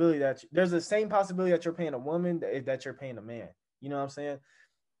possibility that there's the same possibility that you're paying a woman that you're paying a man. You know what I'm saying?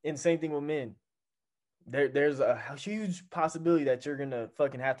 And same thing with men. There's a huge possibility that you're gonna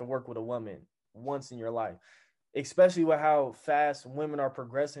fucking have to work with a woman once in your life, especially with how fast women are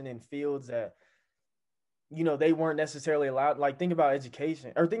progressing in fields that they weren't necessarily allowed. Like, think about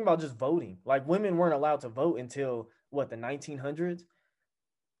education, or think about just voting. Like, women weren't allowed to vote until what, the 1900s,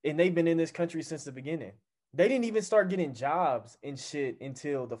 and they've been in this country since the beginning. They didn't even start getting jobs and shit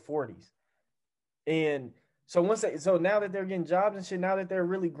until the 40s. And so now that they're getting jobs and shit, now that they're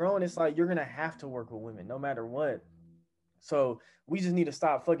really growing, it's like, you're gonna have to work with women no matter what. So we just need to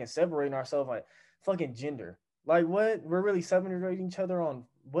stop fucking separating ourselves like fucking gender. Like, what? We're really separating each other on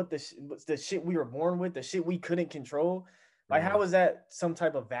what's the shit we were born with, the shit we couldn't control. Like, how is that some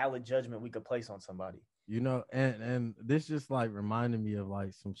type of valid judgment we could place on somebody? And this just like reminded me of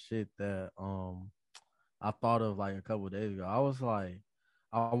like some shit that I thought of like a couple of days ago. I was like,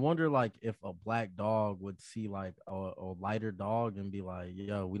 I wonder like if a black dog would see like a lighter dog and be like,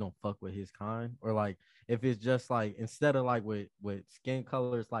 yo, we don't fuck with his kind. Or like, if it's just like, instead of like with skin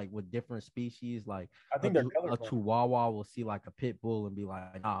colors, like with different species, like I think they're a colorblind. chihuahua will see like a pit bull and be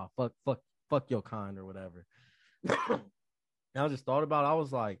like, ah, fuck your kind, or whatever. And I just thought about it. I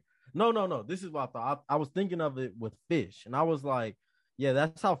was like, no. This is what I thought. I was thinking of it with fish, and I was like, yeah,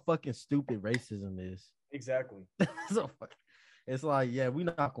 that's how fucking stupid racism is. Exactly. So it's like, yeah, we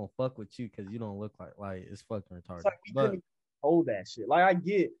not gonna fuck with you because you don't look like it's fucking retarded. It's like we But couldn't hold that shit. Like, I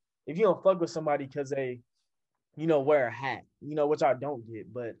get if you don't fuck with somebody because they, wear a hat, which I don't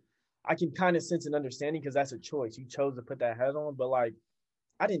get, but I can kind of sense an understanding because that's a choice. You chose to put that hat on, but like,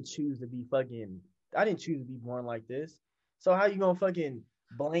 I didn't choose to be fucking. I didn't choose to be born like this. So how you gonna fucking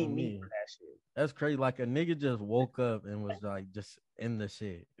blame me for that shit? That's crazy. Like a nigga just woke up and was like just in the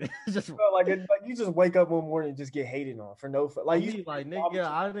shit. just Bro, like you just wake up one morning and just get hated on for no like you like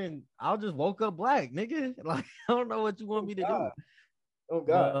nigga, I just woke up black, nigga. Like I don't know what you want me to do. Oh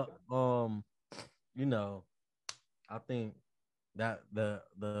God. But, I think that the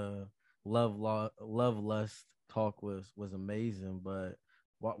love lust talk was amazing, but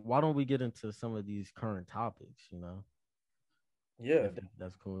why don't we get into some of these current topics, Yeah. If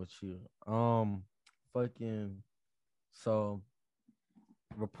that's cool with you. Fucking so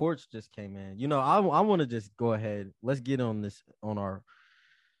reports just came in. I want to just go ahead. Let's get on this on our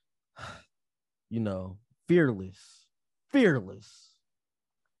fearless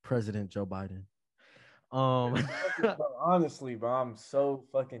President Joe Biden. Honestly, bro, I'm so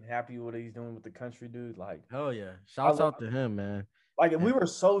fucking happy with what he's doing with the country, dude. Like, hell yeah, shouts out to him, man. Like, we were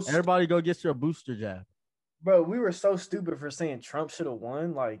so everybody go get your booster jab, bro. We were so stupid for saying Trump should have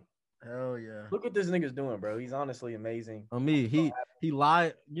won. Like, hell yeah, look what this nigga's doing, bro. He's honestly amazing. He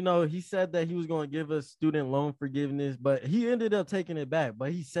lied. He said that he was going to give us student loan forgiveness, but he ended up taking it back.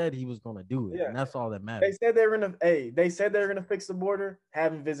 But he said he was going to do it, and that's all that matters. They said they were gonna fix the border.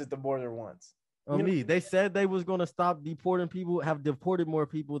 Haven't visited the border once. They said they was gonna stop deporting people, have deported more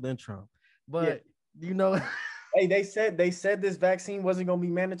people than Trump. But hey, they said this vaccine wasn't gonna be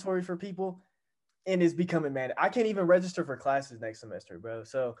mandatory for people, and it's becoming mandatory. I can't even register for classes next semester, bro.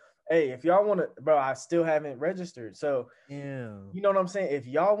 So hey, if y'all want to, bro, I still haven't registered. So yeah, you know what I'm saying? If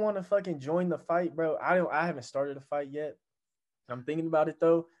y'all want to fucking join the fight, bro, I haven't started a fight yet. I'm thinking about it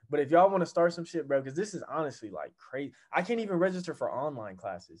though. But if y'all want to start some shit, bro, because this is honestly like crazy. I can't even register for online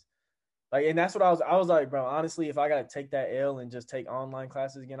classes. Like, and that's what I was like, bro, honestly, if I got to take that L and just take online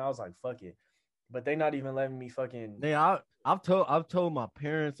classes again, I was like, fuck it. But they not even letting me fucking. Yeah, I've told my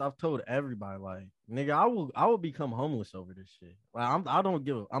parents, I've told everybody, like, nigga, I will become homeless over this shit. Like, I'm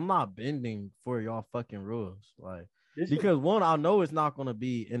not bending for y'all fucking rules. Like, because one, I know it's not gonna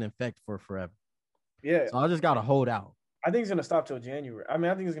be in effect for forever. Yeah. So I just gotta hold out. I think it's gonna stop till January. I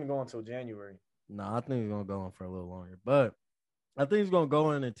mean, I think it's gonna go until January. No, I think it's gonna go on for a little longer. But I think it's gonna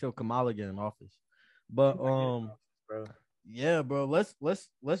go in until Kamala get in office. But bro. Yeah, bro. Let's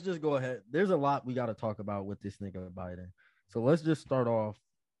just go ahead. There's a lot we gotta talk about with this nigga Biden. So let's just start off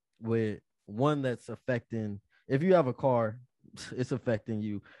with one that's affecting. If you have a car, it's affecting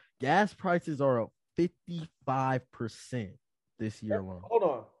you. Gas prices are up 55% this year alone. Hold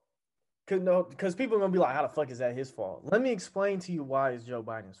on. Because people are gonna be like, how the fuck is that his fault? Let me explain to you why it's Joe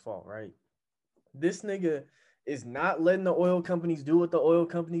Biden's fault, right? This nigga is not letting the oil companies do what the oil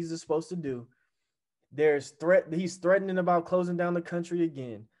companies are supposed to do. He's threatening about closing down the country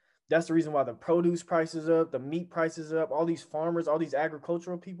again. That's the reason why the produce prices up, the meat prices up, all these farmers, all these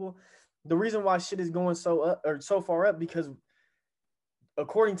agricultural people. The reason why shit is going so far up because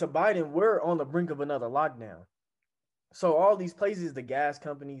according to Biden, we're on the brink of another lockdown. So all these places, the gas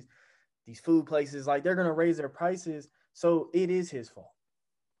companies, these food places, like they're gonna raise their prices. So it is his fault.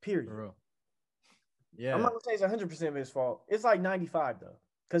 Period. Yeah. I'm not gonna say it's 100% of his fault. It's like 95 though.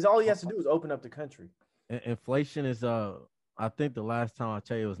 Because all he has to do is open up the country. Inflation is I think the last time I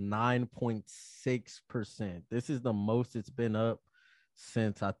checked it was 9.6%. This is the most it's been up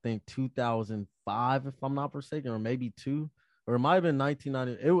since I think 2005, if I'm not mistaken, or maybe two, or it might have been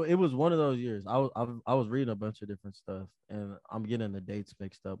 1990. It was one of those years. I was reading a bunch of different stuff, and I'm getting the dates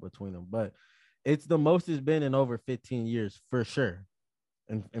mixed up between them, but it's the most it's been in over 15 years for sure.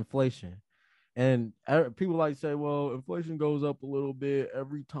 Inflation. And people like to say, well, inflation goes up a little bit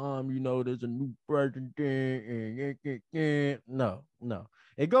every time, there's a new president. No.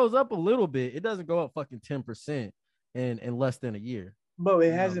 It goes up a little bit. It doesn't go up fucking 10% in less than a year. But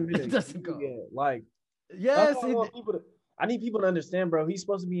it hasn't been. It doesn't go. Like, yes. I need people to understand, bro. He's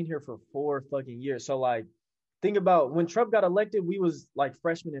supposed to be in here for 4 fucking years. So, like, think about when Trump got elected, we was like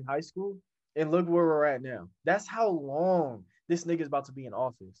freshmen in high school. And look where we're at now. That's how long this nigga's about to be in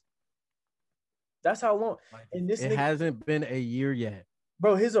office. That's how long. And this nigga hasn't been a year yet.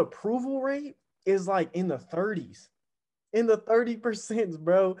 Bro, his approval rate is like in the 30s. In the 30%,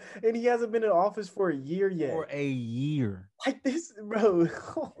 bro. And he hasn't been in office for a year yet. For a year. Like this, bro.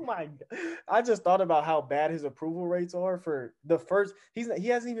 Oh my God. I just thought about how bad his approval rates are for the first. He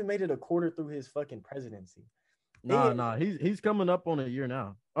hasn't even made it a quarter through his fucking presidency. Nah. He's coming up on a year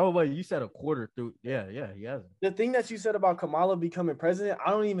now. Oh, wait, you said a quarter through. Yeah, he hasn't. The thing that you said about Kamala becoming president,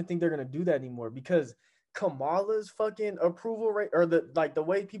 I don't even think they're going to do that anymore because Kamala's fucking approval rate, or the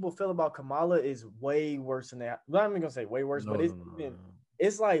way people feel about Kamala is way worse than that. I'm not even gonna say way worse, No, but no, no.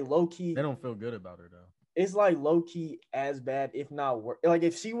 it's like low key. They don't feel good about her though. It's like low key as bad, if not worse. Like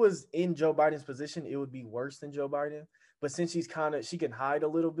if she was in Joe Biden's position, it would be worse than Joe Biden. But since she can hide a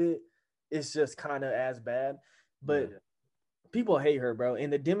little bit, it's just kind of as bad. But people hate her, bro.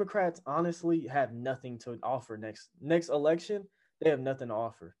 And the Democrats honestly have nothing to offer next election. They have nothing to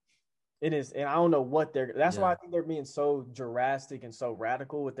offer. It is, and I don't know what that's why I think they're being so drastic and so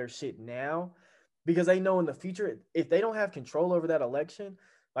radical with their shit now, because they know in the future, if they don't have control over that election,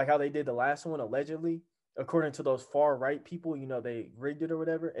 like how they did the last one, allegedly, according to those far right people, they rigged it or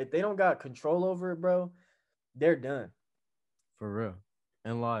whatever. If they don't got control over it, bro, they're done. For real.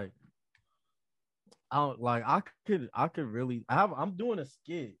 And like, I could really I'm doing a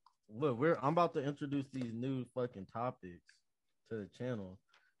skit. Look, I'm about to introduce these new fucking topics to the channel.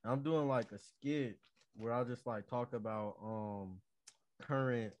 I'm doing like a skit where I just like talk about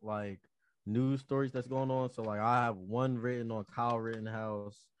current like news stories that's going on. So like I have one written on Kyle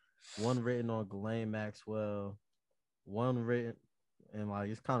Rittenhouse, one written on Ghislaine Maxwell, one written, and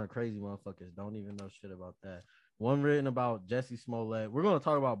like it's kind of crazy motherfuckers don't even know shit about that. One written about Jesse Smollett. We're gonna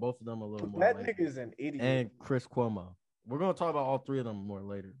talk about both of them a little more. That nigga is an idiot. And Chris Cuomo. We're gonna talk about all three of them more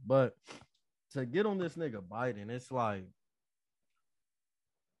later. But to get on this nigga Biden, it's like,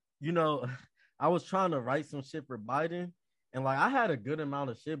 I was trying to write some shit for Biden, and like I had a good amount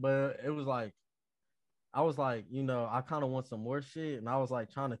of shit, but it was like, I was like, I kind of want some more shit, and I was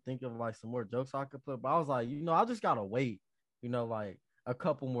like trying to think of like some more jokes I could put, but I was like, I just gotta wait, like a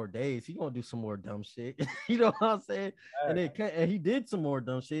couple more days. He gonna do some more dumb shit, you know what I'm saying? Right. And he did some more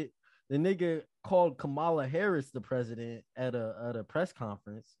dumb shit. The nigga called Kamala Harris the president at a press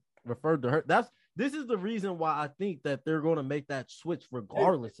conference, referred to her. This is the reason why I think that they're going to make that switch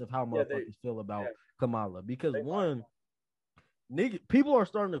regardless of how motherfuckers feel about Kamala. Because people are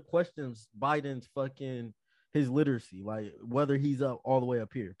starting to question Biden's fucking his literacy, like whether he's up all the way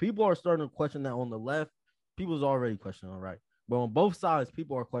up here. People are starting to question that on the left. People's already questioning, right? But on both sides,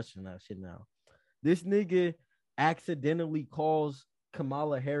 people are questioning that shit now. This nigga accidentally calls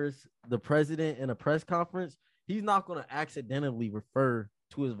Kamala Harris the president in a press conference. He's not going to accidentally refer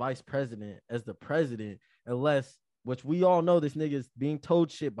to his vice president as the president unless, which we all know this nigga is being told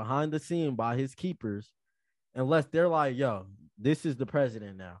shit behind the scene by his keepers, unless they're like, yo, this is the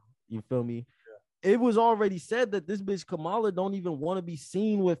president now. You feel me? Yeah. It was already said that this bitch Kamala don't even want to be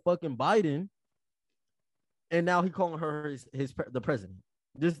seen with fucking Biden. And now he calling her the president.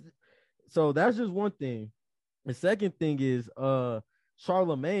 So that's just one thing. The second thing is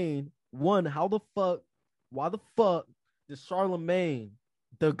Charlemagne, why the fuck does Charlemagne,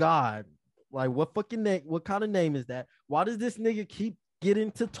 the god, like what kind of name is that? Why does this nigga keep getting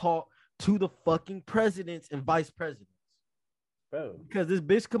to talk to the fucking presidents and vice presidents? Bro. Because this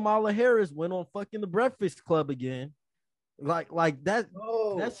bitch Kamala Harris went on fucking the Breakfast Club again. Like that,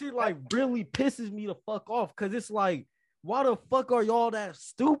 that shit like really pisses me the fuck off. Cause it's like, why the fuck are y'all that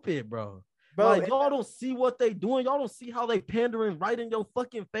stupid, bro? Like y'all don't see what they doing. Y'all don't see how they pandering right in your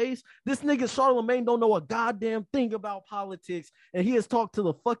fucking face. This nigga Charlemagne don't know a goddamn thing about politics, and he has talked to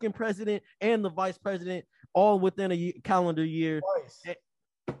the fucking president and the vice president all within a calendar year.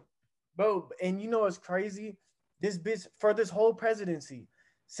 Bro, and you know what's crazy? This bitch for this whole presidency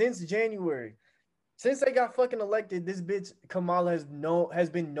since January. Since they got fucking elected, this bitch Kamala has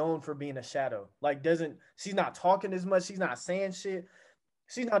been known for being a shadow. Like she's not talking as much. She's not saying shit.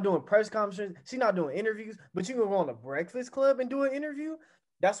 She's not doing press conferences. She's not doing interviews. But you can go on the Breakfast Club and do an interview.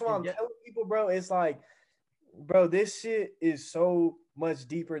 That's why I'm telling people, bro. It's like, bro, this shit is so much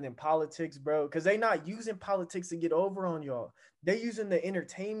deeper than politics, bro. Because they not using politics to get over on y'all. They using the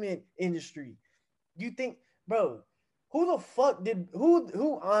entertainment industry. You think, bro?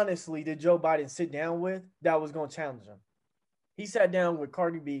 Who honestly did Joe Biden sit down with that was gonna challenge him? He sat down with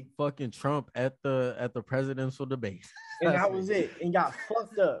Cardi B. Fucking Trump at the presidential debate. And that was it. And got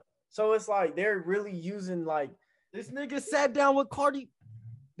fucked up. So it's like they're really using like this nigga sat down with Cardi.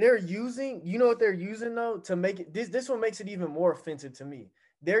 They're using, you know what they're using though, to make it this one makes it even more offensive to me.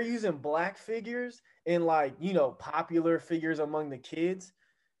 They're using black figures and like, popular figures among the kids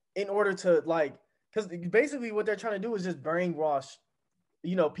in order to like, because basically what they're trying to do is just brainwash,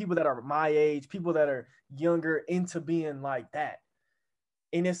 people that are my age, people that are younger into being like that.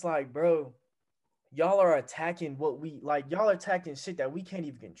 And it's like, bro, y'all are attacking y'all are attacking shit that we can't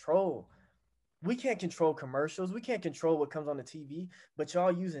even control. We can't control commercials. We can't control what comes on the TV, but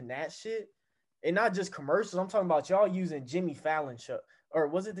y'all using that shit. And not just commercials. I'm talking about y'all using Jimmy Fallon show. Or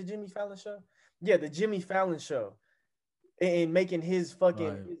was it the Jimmy Fallon show? Yeah, the Jimmy Fallon show. and making his fucking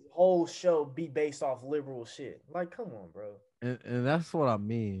Right. his whole show be based off liberal shit. Like, come on, bro. And that's what I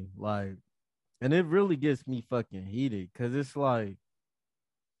mean. Like, and it really gets me fucking heated because it's like,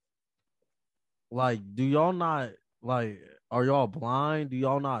 do y'all not like, are y'all blind? Do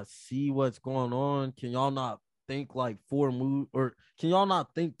y'all not see what's going on? Can y'all not think like 4 moves, or can y'all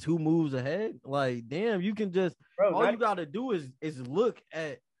not think 2 moves ahead? Like, damn, you can just Bro, all you gotta do is look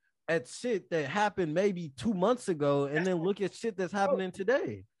at shit that happened maybe 2 months ago, and then look at shit that's happening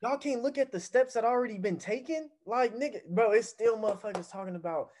today. y'all can't look at the steps that already been taken. Like, nigga, bro, it's still motherfuckers talking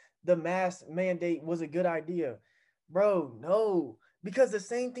about the mask mandate was a good idea. Bro, no. Because the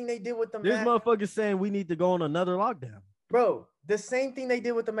same thing they did with the This mask, motherfucker saying we need to go on another lockdown. bro, the same thing they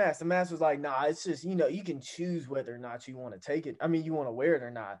did with the mask. The mask was like, nah, it's just, you can choose whether or not you want to take it. I mean, you want to wear it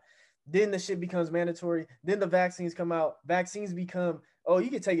or not. Then the shit becomes mandatory. Then the vaccines come out. Vaccines become, oh, you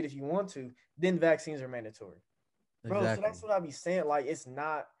can take it if you want to. Then vaccines are mandatory. Bro, Exactly. so that's what I be saying. Like, it's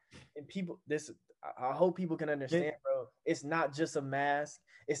not, and people, I hope people can understand, bro. It's not just a mask.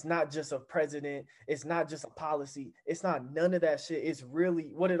 It's not just a president. It's not just a policy. It's not none of that shit. It's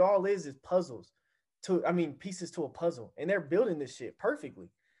really what it all is puzzles pieces to a puzzle. And they're building this shit perfectly.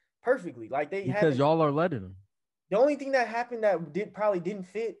 Perfectly. Like because y'all are letting them. The only thing that happened that probably didn't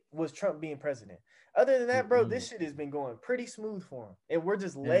fit was Trump being president. Other than that, bro, this shit has been going pretty smooth for him. And we're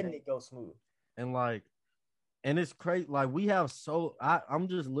just letting it go smooth. And it's crazy. Like, we have I'm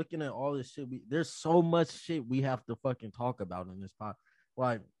just looking at all this shit. There's so much shit we have to fucking talk about in this pod.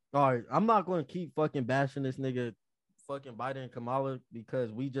 Like, all right, I'm not going to keep fucking bashing this nigga fucking Biden and Kamala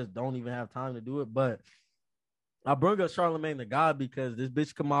because we just don't even have time to do it. But I bring up Charlamagne the God because this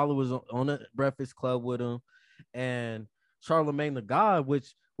bitch Kamala was on a Breakfast Club with him, and Charlamagne the God,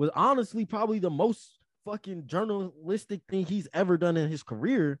 which was honestly probably the most fucking journalistic thing he's ever done in his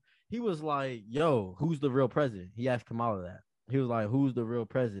career. He was like, yo, who's the real president? He asked Kamala that. He was like, who's the real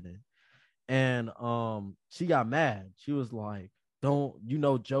president? And she got mad. She was like,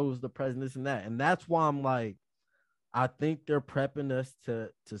 Joe's the president, this and that. And that's why I'm like, I think they're prepping us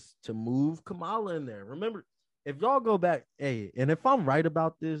to move Kamala in there. Remember, if y'all go back, hey, and if I'm right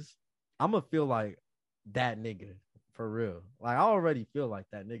about this, I'm gonna feel like that nigga for real. Like, I already feel like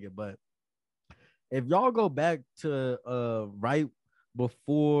that nigga, but if y'all go back to right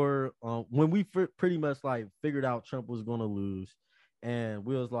before when we pretty much like figured out Trump was gonna lose, and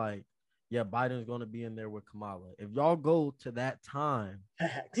we was like, yeah, Biden's gonna be in there with Kamala. If y'all go to that time,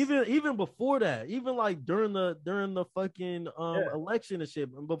 even before that, even like during the fucking election and shit,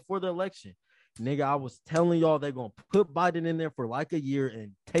 and before the election, nigga, I was telling y'all they're gonna put Biden in there for like a year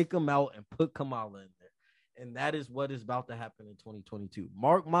and take him out and put Kamala in there. And that is what is about to happen in 2022.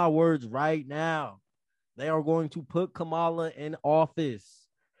 Mark my words right now. They are going to put Kamala in office,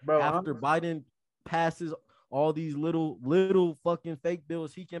 bro, after Biden passes all these little fucking fake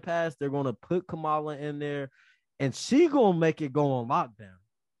bills he can pass. They're going to put Kamala in there, and she going to make it go on lockdown.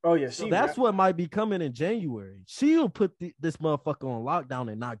 Oh, yeah. So that's what might be coming in January. She'll put this motherfucker on lockdown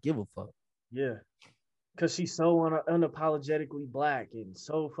and not give a fuck. Yeah. Because she's so unapologetically black and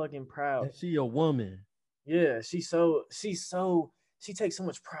so fucking proud. And she a woman. Yeah, she takes so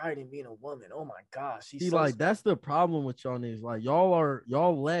much pride in being a woman. Oh my gosh, she's so like, that's the problem with y'all niggas. Like,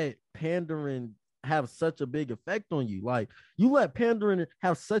 y'all let pandering have such a big effect on you. Like, you let pandering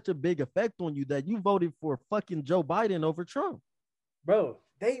have such a big effect on you that you voted for fucking Joe Biden over Trump, bro.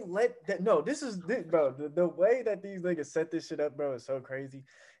 They let that. No, this is bro. The way that these niggas set this shit up, bro, is so crazy.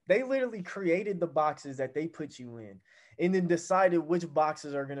 They literally created the boxes that they put you in, and then decided which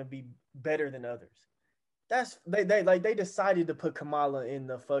boxes are gonna be better than others. They decided to put Kamala in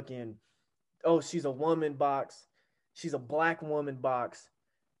the fucking, oh, she's a woman box, she's a black woman box,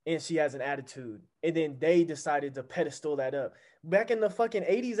 and she has an attitude. And then they decided to pedestal that up. Back in the fucking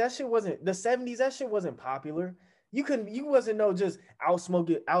 80s, that shit wasn't, the 70s, that shit wasn't popular. You wasn't no just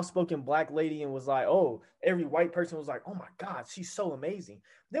outspoken black lady and was like, oh, every white person was like, oh my God, she's so amazing.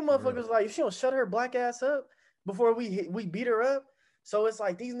 Them motherfuckers like, if she don't shut her black ass up before we beat her up. So it's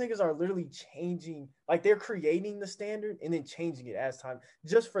like these niggas are literally changing, like they're creating the standard and then changing it as time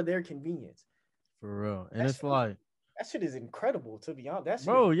just for their convenience. For real. And it's like, that shit is incredible, to be honest.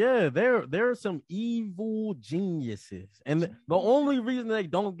 Bro, yeah, there are some evil geniuses. And the only reason they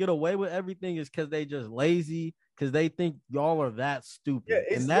don't get away with everything is because they just lazy, because they think y'all are that stupid.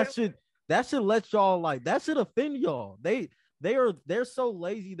 Yeah, and that should let y'all, like, that should offend y'all. They're so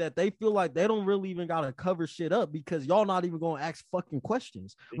lazy that they feel like they don't really even gotta cover shit up because y'all not even gonna ask fucking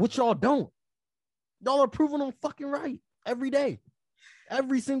questions, which y'all don't. Y'all are proving them fucking right every day.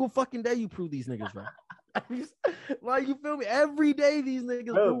 Every single fucking day you prove these niggas right. Like, you feel me? Every day these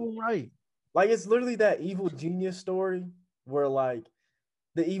niggas prove them right. Like, it's literally that evil genius story where like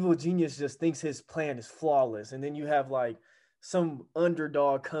the evil genius just thinks his plan is flawless, and then you have like some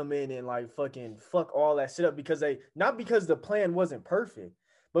underdog come in and like fucking fuck all that shit up because they not because the plan wasn't perfect,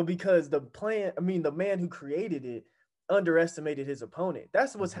 but because the man who created it underestimated his opponent.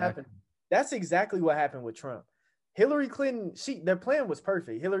 That's what's happened. That's exactly what happened with Trump. Hillary Clinton, their plan was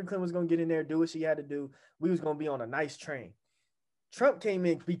perfect. Hillary Clinton was gonna get in there, do what she had to do. We was gonna be on a nice train. Trump came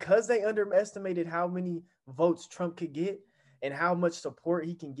in because they underestimated how many votes Trump could get and how much support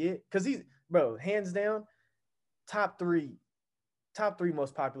he can get. Because he's, bro, hands down, top three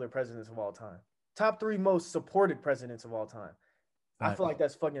most popular presidents of all time. Top three most supported presidents of all time. I feel like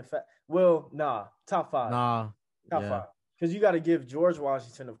that's fucking fat. Well, nah, top five. Top five. Because you got to give George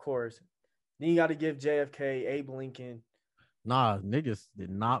Washington, of course. Then you got to give JFK, Abe Lincoln. Nah, niggas did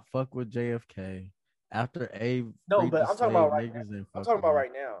not fuck with JFK. After Abe. No, but I'm talking about right now. I'm talking about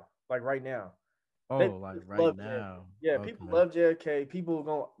right now. Like right now. Oh, like right now. Yeah, people love JFK.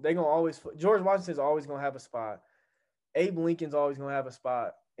 They're gonna always George Washington's always gonna have a spot. Abe Lincoln's always gonna have a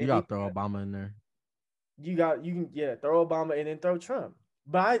spot. You gotta throw Obama in there. You can throw Obama and then throw Trump.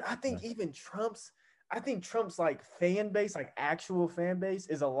 But I think even Trump's like fan base, like actual fan base,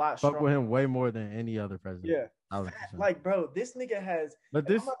 is a lot stronger. Fuck with him way more than any other president. Yeah. Like, bro, this nigga has. But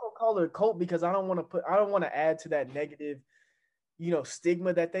this, I'm not gonna call it a cult because I don't want to add to that negative,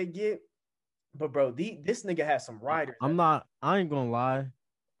 stigma that they get. But bro, this nigga has some riders. I ain't gonna lie,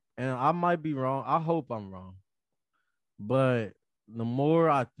 and I might be wrong. I hope I'm wrong. But the more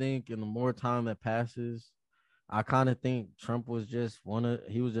I think and the more time that passes, I kind of think Trump was just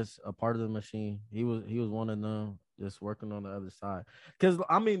he was just a part of the machine. He was one of them just working on the other side. Cause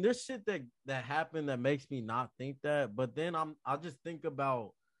I mean, there's shit that happened that makes me not think that, but then I just think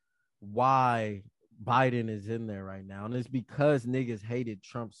about why Biden is in there right now. And it's because niggas hated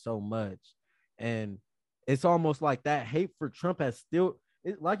Trump so much. And it's almost like that hate for Trump has still,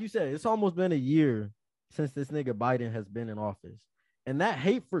 like you said, it's almost been a year since this nigga Biden has been in office. And that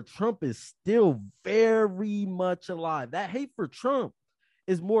hate for Trump is still very much alive. That hate for Trump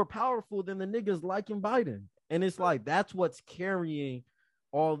is more powerful than the niggas liking Biden. And it's like, that's what's carrying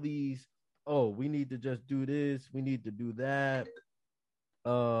all these, oh, we need to just do this. We need to do that.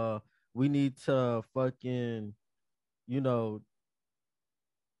 We need to fucking,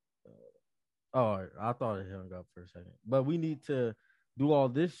 oh, I thought it hung up for a second. But we need to do all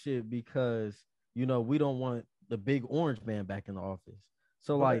this shit because, we don't want the big orange man back in the office.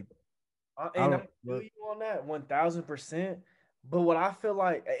 So, like, and I feel you on that 1000%. But what I feel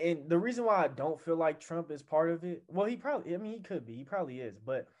like, and the reason why I don't feel like Trump is part of it, well, he could be, he probably is.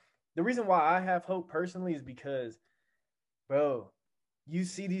 But the reason why I have hope personally is because, bro, you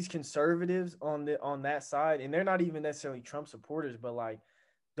see these conservatives on that side, and they're not even necessarily Trump supporters, but like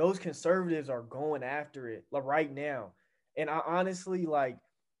those conservatives are going after it like right now. And I honestly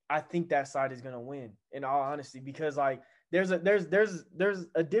I think that side is gonna win, in all honesty, because like there's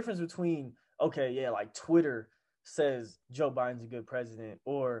a difference between, okay, yeah, like Twitter says Joe Biden's a good president,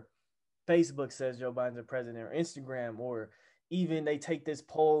 or Facebook says Joe Biden's a president, or Instagram, or even they take this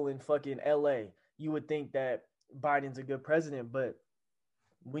poll in fucking LA. You would think that Biden's a good president, but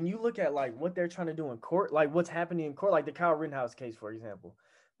when you look at like what they're trying to do in court, like what's happening in court, like the Kyle Rittenhouse case, for example,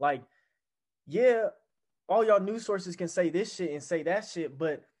 like, yeah, all y'all news sources can say this shit and say that shit,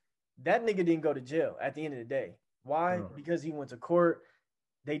 but that nigga didn't go to jail at the end of the day. Why? Oh. Because he went to court.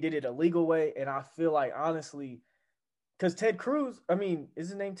 They did it a legal way. And I feel like, honestly, because Ted Cruz, I mean, is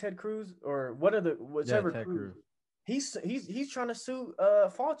his name Ted Cruz or whichever Cruz. He's trying to sue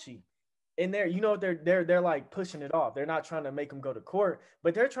Fauci. And they're like pushing it off. They're not trying to make him go to court,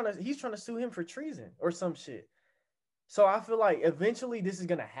 but he's trying to sue him for treason or some shit. So I feel like eventually this is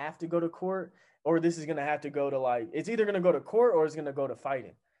gonna have to go to court, or this is gonna have to go to like, it's either gonna go to court or it's gonna go to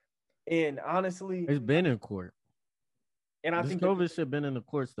fighting. And honestly, it's been in court. And I think COVID shit been in the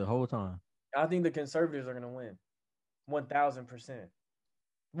courts the whole time. I think the conservatives are gonna win, 1000%.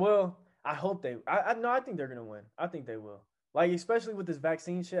 Well, I hope they. I think they're gonna win. I think they will. Like, especially with this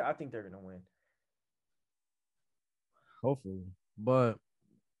vaccine shit, I think they're gonna win. Hopefully, but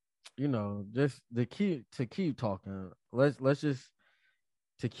just to keep talking. Let's just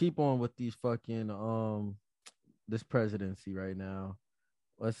to keep on with these fucking this presidency right now.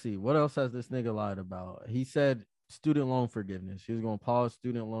 Let's see, what else has this nigga lied about? He said student loan forgiveness. He was gonna pause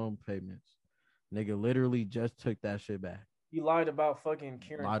student loan payments. Nigga literally just took that shit back. He lied about fucking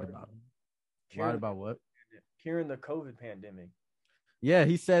curing. Lied about it. Lied about what? Curing the COVID pandemic. Yeah,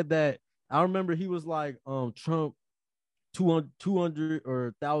 he said that. I remember he was like, Trump, 200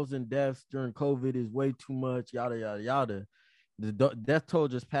 or 1,000 deaths during COVID is way too much, yada, yada, yada. The death toll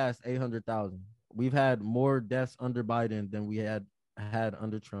just passed 800,000. we've had more deaths under Biden than we had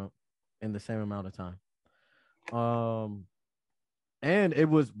under Trump in the same amount of time. And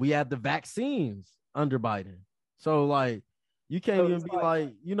we had the vaccines under Biden. So like you can't So even it's be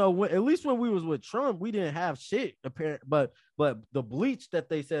like, at least when we was with Trump, we didn't have shit apparent. But the bleach that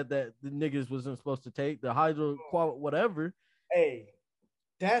they said that the niggas wasn't supposed to take, the whatever. Hey,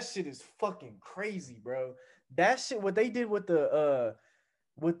 that shit is fucking crazy, bro. That shit, what they did with the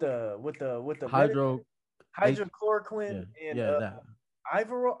hydrochloroquine and that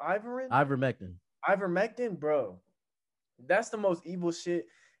ivermectin. Ivermectin, bro. That's the most evil shit.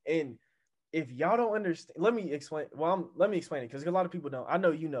 And if y'all don't understand, let me explain. Let me explain it because a lot of people don't. I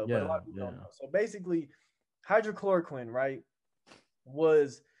know you know, but a lot of people don't know. So basically, hydrochloroquine, right,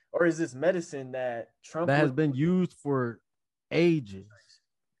 is this medicine that Trump has been used for ages.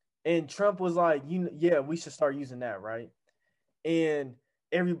 And Trump was like, we should start using that, right? And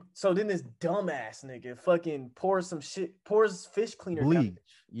so then this dumbass nigga fucking pours fish cleaner bleach.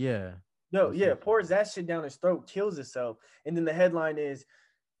 Pours that shit down his throat, kills himself. And then the headline is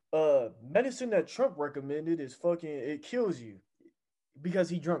medicine that Trump recommended is it kills you because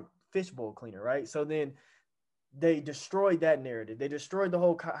he drunk fishbowl cleaner, right? So then they destroyed that narrative. They destroyed the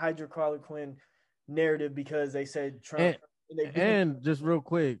whole hydrochloroquine narrative because they said Trump. And just real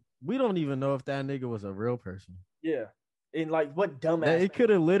quick, we don't even know if that nigga was a real person. Yeah. And like what dumbass. It could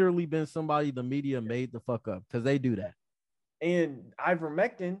have literally been somebody the media made the fuck up because they do that. And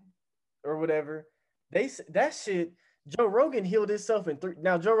ivermectin or whatever, that shit, Joe Rogan healed himself in 3.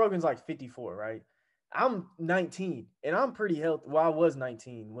 Now Joe Rogan's like 54, right? I'm 19 and I'm pretty healthy. Well, I was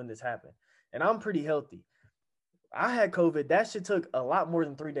 19 when this happened and I'm pretty healthy. I had COVID. That shit took a lot more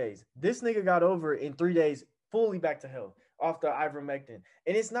than 3 days. This nigga got over it in 3 days, fully back to health off the ivermectin.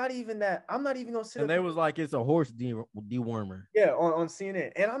 And it's not even that. I'm not even going to sit. And they was like, it's a horse dewormer. Yeah, on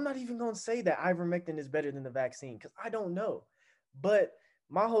CNN. And I'm not even going to say that ivermectin is better than the vaccine because I don't know. But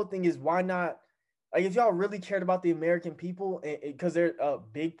my whole thing is why not? Like, if y'all really cared about the American people, because they're a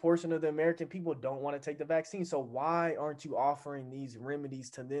big portion of the American people don't want to take the vaccine. So why aren't you offering these remedies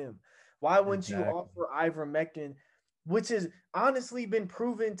to them? Why wouldn't you offer ivermectin, which has honestly been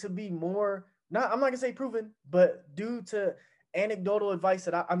proven to be more, I'm not going to say proven, but due to anecdotal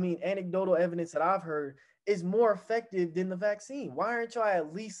evidence that I've heard is more effective than the vaccine. Why aren't y'all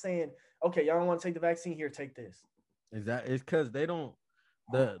at least saying, okay, y'all don't want to take the vaccine, here, take this? It's because they don't,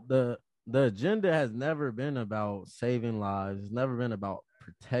 the agenda has never been about saving lives. It's never been about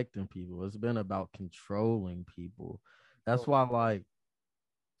protecting people. It's been about controlling people. That's why, like,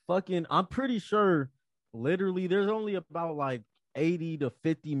 I'm pretty sure literally there's only about like 80 to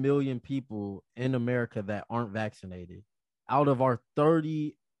 50 million people in America that aren't vaccinated out of our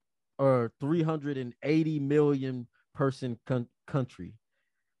 30 or 380 million person country.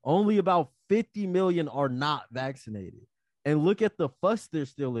 Only about 50 million are not vaccinated. And look at the fuss there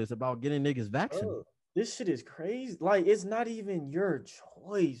still is about getting niggas vaccinated. Bro, this shit is crazy. Like, it's not even your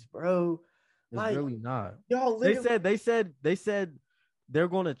choice, bro. It's like, really not. Y'all they said they're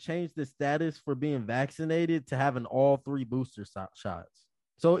going to change the status for being vaccinated to having all 3 booster shots.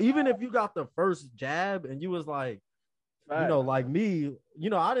 So even if you got the first jab and you was like, like me,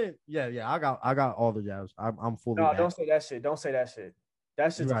 I didn't. I got all the jabs. I'm fully. No, don't say that shit. Don't say that shit.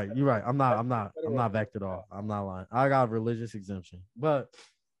 That shit's right. You're right. I'm not vaxxed at all. I'm not lying. I got a religious exemption, but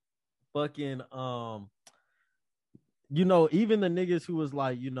fucking even the niggas who was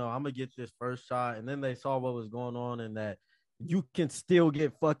like, I'm gonna get this first shot, and then they saw what was going on and that you can still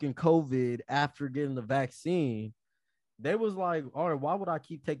get fucking COVID after getting the vaccine. They was like, all right, why would I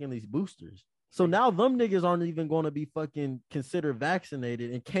keep taking these boosters? So now them niggas aren't even going to be fucking considered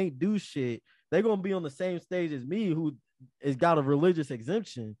vaccinated and can't do shit. They're going to be on the same stage as me who has got a religious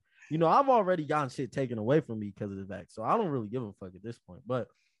exemption. I've already gotten shit taken away from me because of the vax. So I don't really give a fuck at this point. But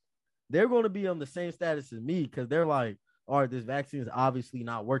they're going to be on the same status as me because they're like, all right, this vaccine is obviously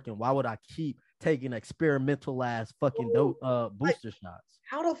not working. Why would I keep taking experimental ass fucking booster shots?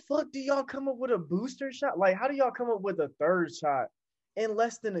 How the fuck do y'all come up with a booster shot? Like, how do y'all come up with a third shot in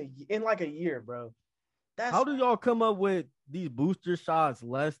less than like a year, bro? How do y'all come up with these booster shots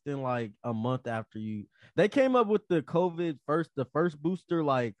less than like a month after you? They came up with the COVID the first booster,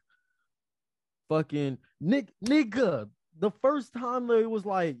 like fucking nigga. The first time they was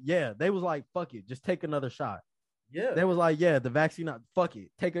like, they was like, fuck it, just take another shot. Yeah. They was like, the vaccine, fuck it,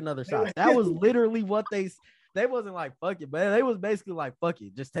 take another shot. That was literally what they wasn't like, fuck it, but they was basically like, fuck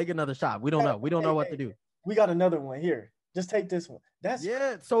it, just take another shot. We don't know. We don't know what to do. We got another one here. Just take this one. That's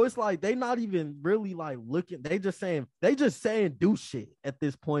Yeah, so it's like they not even really like looking. They just saying do shit at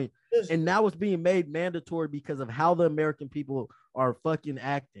this point, just, and now it's being made mandatory because of how the American people are fucking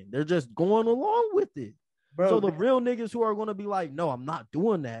acting. They're just going along with it. So bro. the real niggas who are gonna be like, no, I'm not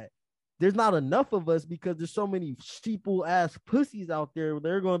doing that. There's not enough of us because there's so many sheeple ass pussies out there.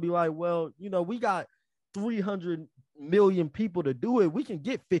 They're gonna be like, well, we got 300 million people to do it. We can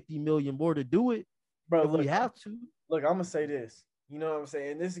get 50 million more to do it Bro, if we have to. look, I'm gonna say this. You know what I'm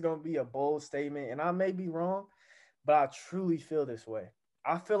saying? This is gonna be a bold statement, and I may be wrong, but I truly feel this way.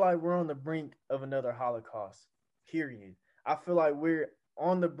 I feel like we're on the brink of another Holocaust. Period. I feel like we're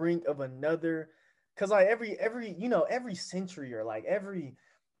on the brink of another, because like every century or like every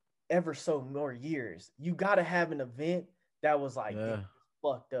ever so more years, you gotta have an event that was like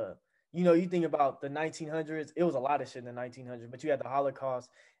fucked up. You think about the 1900s. It was a lot of shit in the 1900s, but you had the Holocaust.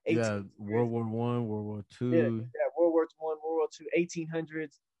 Yeah, World War One, World War Yeah, Two. World War One, World War Two,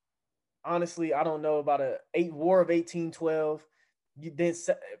 1800s. Honestly, I don't know about War of 1812. Then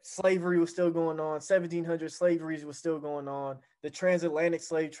slavery was still going on. 1700 slavery was still going on. The transatlantic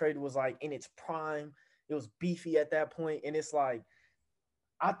slave trade was like in its prime. It was beefy at that point, and it's like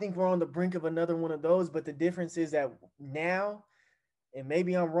I think we're on the brink of another one of those. But the difference is that now, and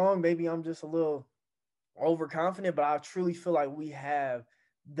maybe I'm wrong, maybe I'm just a little overconfident, but I truly feel like we have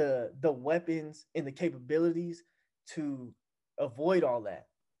the weapons and the capabilities to avoid all that.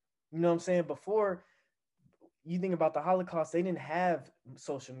 You know what I'm saying? Before, you think about the Holocaust, they didn't have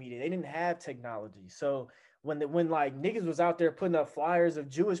social media, they didn't have technology. So when like niggas was out there putting up flyers of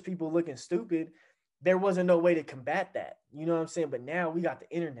Jewish people looking stupid, there wasn't no way to combat that. You know what I'm saying? But now we got the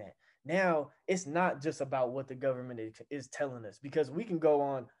internet. Now it's not just about what the government is telling us, because we can go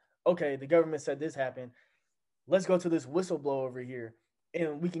on, okay, the government said this happened. Let's go to this whistleblower over here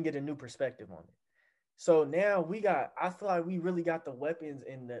and we can get a new perspective on it. So now I feel like we really got the weapons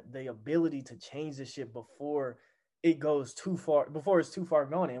and the ability to change this shit before it goes too far, before it's too far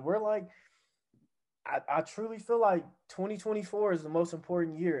gone. And we're like, I truly feel like 2024 is the most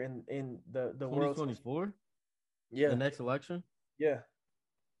important year in the world. 2024? Yeah. The next election? Yeah.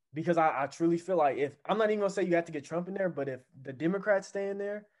 Because I truly feel like, if I'm not even gonna say you have to get Trump in there, but if the Democrats stay in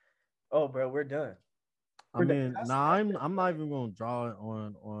there, oh bro, we're done. I'm not even gonna draw it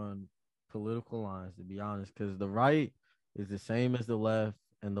on political lines, to be honest, because the right is the same as the left,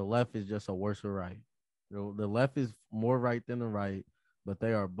 and the left is just a worse right. The left is more right than the right, but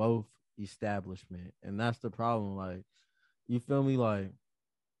they are both establishment, and that's the problem. Like, you feel me? Like,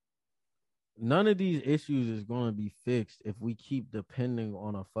 none of these issues is going to be fixed if we keep depending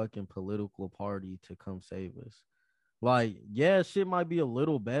on a fucking political party to come save us. Like, yeah, shit might be a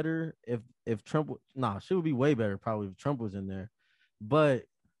little better if Trump. Shit would be way better probably if Trump was in there, but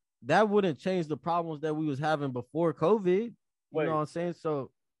that wouldn't change the problems that we was having before COVID. You know what I'm saying? So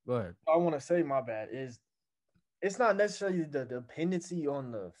go ahead. I want to say, my bad, is it's not necessarily the dependency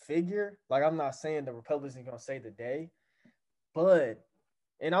on the figure. Like, I'm not saying the Republicans are gonna save the day, but,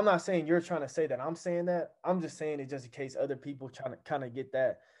 and I'm not saying you're trying to say that I'm saying that. I'm just saying it just in case other people trying to kind of get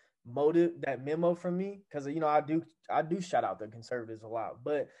that motive, that memo from me, because I do shout out the conservatives a lot,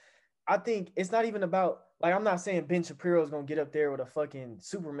 but I think it's not even about, like, I'm not saying Ben Shapiro is gonna get up there with a fucking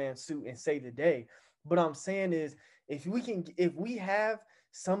Superman suit and save the day. But I'm saying is, if we have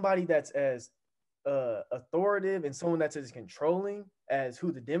somebody that's as authoritative and someone that's as controlling as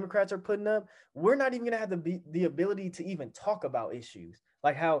who the Democrats are putting up, we're not even gonna have the ability to even talk about issues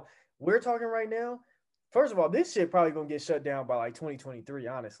like how we're talking right now. First of all, this shit probably gonna get shut down by like 2023.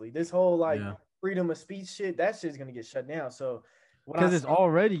 Honestly, this whole freedom of speech shit, that shit's gonna get shut down. So because it's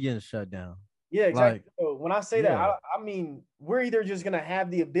already getting shut down. Yeah, exactly. Like, so when I say that, I mean, we're either just gonna have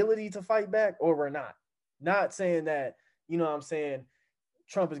the ability to fight back or we're not. Not saying that, you know what I'm saying,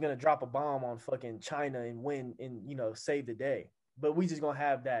 Trump is gonna drop a bomb on fucking China and win and, save the day. But we just gonna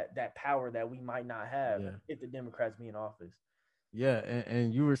have that power that we might not have if the Democrats be in office. Yeah,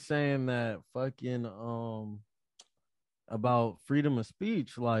 and you were saying that fucking about freedom of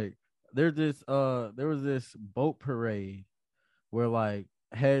speech. Like, there was this boat parade where, like,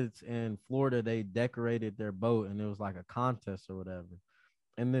 heads in Florida, they decorated their boat and it was like a contest or whatever.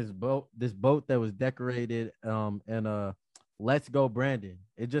 And this boat that was decorated and Let's Go Brandon.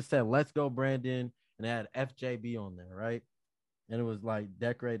 It just said Let's Go Brandon and it had FJB on there, right? And it was like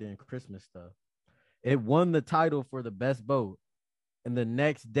decorated in Christmas stuff. It won the title for the best boat. And the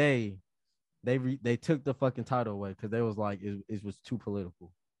next day they took the fucking title away because they was like it was too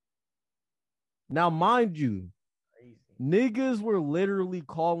political. Now, mind you, niggas were literally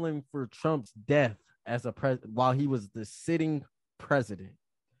calling for Trump's death as a president while he was the sitting president.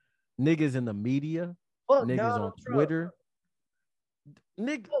 Niggas in the media, niggas on Twitter.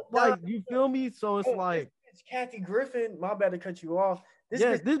 Nick, Oh, like, you feel me? So it's oh, like, this bitch Kathy Griffin. My bad to cut you off. This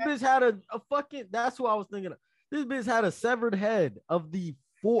yes, bitch. this bitch had a fucking. That's what I was thinking of. This bitch had a severed head of the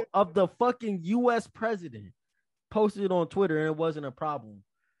fucking U.S. president posted on Twitter, and it wasn't a problem.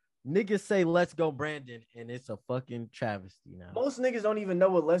 Niggas say "Let's go, Brandon," and it's a fucking travesty now. Most niggas don't even know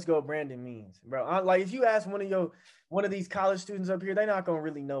what "Let's Go Brandon" means, bro. Like if you ask one of these college students up here, they're not gonna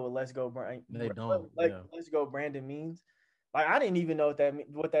really know what "Let's Go Brandon" They don't. like Yeah, "Let's Go Brandon" means. Like I didn't even know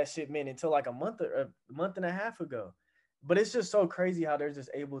what that shit meant until like a month and a half ago. But it's just so crazy how they're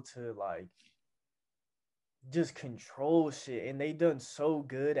just able to like just control shit, and they done so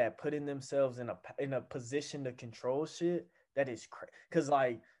good at putting themselves in a position to control shit that is crazy. Because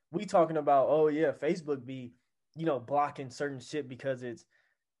like we talking about, oh yeah, Facebook be blocking certain shit because it's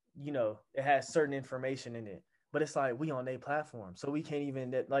it has certain information in it, but it's like we on their platform, so we can't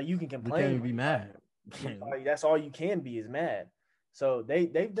even like you can we can't complain. even be mad. Like, that's all you can be is mad. So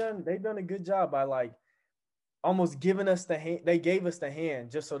they've done a good job by like almost giving us the hand. They gave us the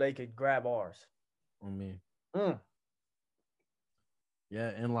hand just so they could grab ours. I mean, Mm. yeah,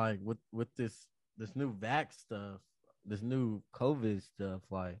 and like with this new vax stuff, this new COVID stuff,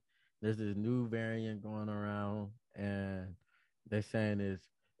 like there's this new variant going around, and they're saying is,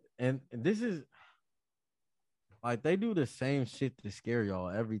 and this is like they do the same shit to scare y'all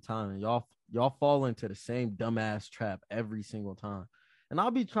every time, and y'all fall into the same dumbass trap every single time. And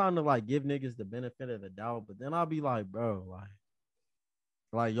I'll be trying to like give niggas the benefit of the doubt, but then I'll be like, bro,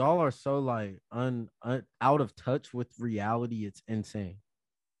 like y'all are so like out of touch with reality. It's insane.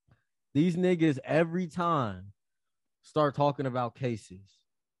 These niggas every time start talking about cases.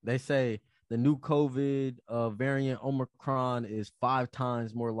 They say the new COVID variant Omicron is 5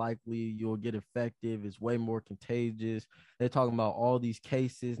 times more likely you'll get effective. It's way more contagious. They're talking about all these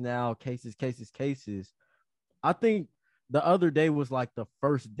cases now, cases. I think the other day was like the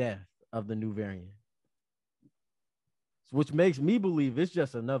first death of the new variant, which makes me believe it's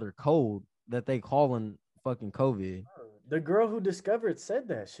just another cold that they calling fucking COVID. The girl who discovered said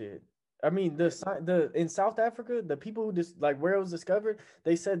that shit. I mean, the in South Africa, the people who just like where it was discovered,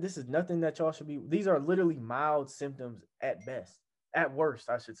 they said this is nothing that y'all should be. These are literally mild symptoms at best, at worst,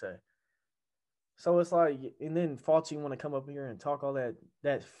 I should say. So it's like, and then Fauci want to come up here and talk all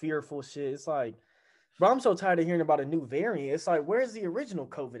that fearful shit. It's like, bro, I'm so tired of hearing about a new variant. It's like, where's the original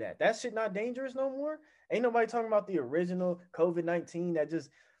COVID at? That shit not dangerous no more. Ain't nobody talking about the original COVID-19 that just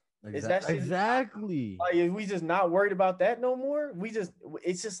is that shit. Exactly. Like, we just not worried about that no more.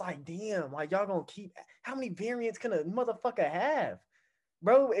 It's just like, damn, like y'all gonna keep. How many variants can a motherfucker have,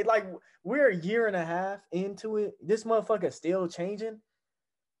 bro? Like we're a year and a half into it. This motherfucker still changing.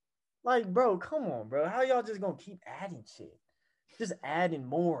 Like, bro, come on, bro. How y'all just gonna keep adding shit? Just adding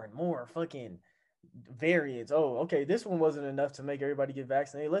more and more fucking variants. Oh, okay, this one wasn't enough to make everybody get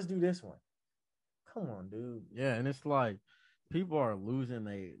vaccinated. Let's do this one. Come on, dude. Yeah, and it's like people are losing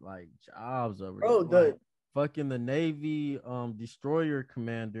their like jobs over Bro, this. Like, fucking the Navy destroyer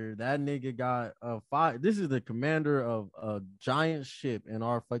commander, that nigga got fired. This is the commander of a giant ship in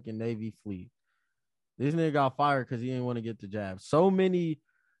our fucking Navy fleet. This nigga got fired because he didn't want to get the jab. So many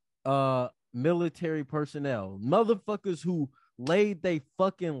military personnel, motherfuckers who laid their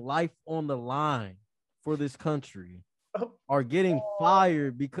fucking life on the line for this country, are getting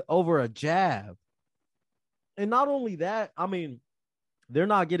fired because over a jab. And not only that, I mean, they're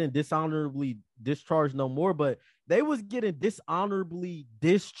not getting dishonorably discharged no more, but they was getting dishonorably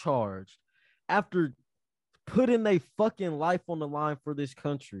discharged after putting their fucking life on the line for this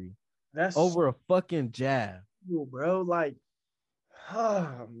country. That's over a fucking jab. Bro, like,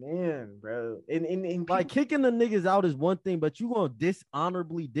 oh man, bro. And like kicking the niggas out is one thing, but you gonna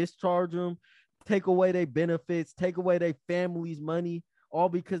dishonorably discharge them, take away their benefits, take away their family's money, all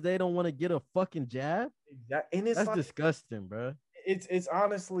because they don't want to get a fucking jab. Exactly. And that's like, disgusting, bro. It's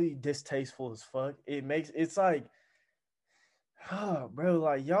honestly distasteful as fuck. It's like, oh, bro,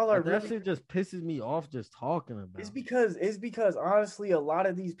 like y'all are that shit just pisses me off just talking about. It's because honestly, a lot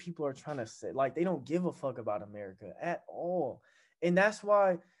of these people are trying to say like they don't give a fuck about America at all, and that's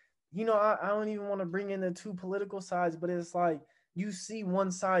why, I don't even want to bring in the two political sides, but it's like you see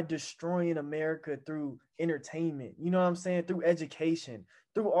one side destroying America through entertainment, you know what I'm saying, through education,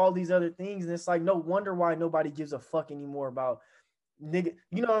 through all these other things, and it's like no wonder why nobody gives a fuck anymore about nigga.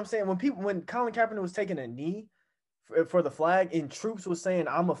 You know what I'm saying? When Colin Kaepernick was taking a knee for the flag and Troops was saying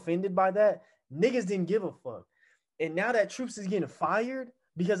I'm offended by that, niggas didn't give a fuck. And now that Troops is getting fired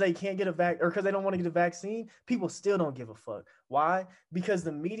because they can't get a or because they don't want to get a vaccine, people still don't give a fuck. Why? Because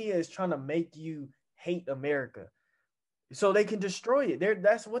the media is trying to make you hate America so they can destroy it.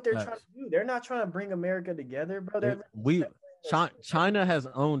 That's what they're trying to do. They're not trying to bring America together, bro. China has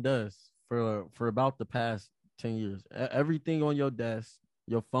owned us for about the past 10 years. Everything on your desk,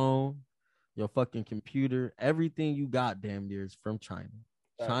 your phone, your fucking computer, everything you got damn near is from China.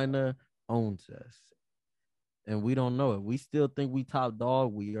 China owns us. And we don't know it. We still think we top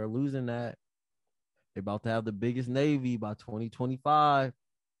dog. We are losing that. They're about to have the biggest navy by 2025.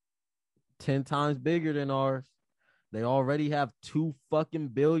 10 times bigger than ours. They already have 2 fucking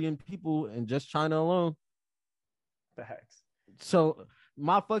billion people in just China alone. Facts. So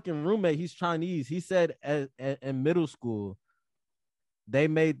my fucking roommate, he's Chinese. He said in middle school, they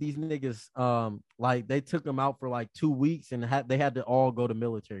made these niggas like they took them out for like 2 weeks and they had to all go to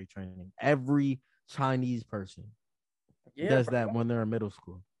military training. Every Chinese person does that when they're in middle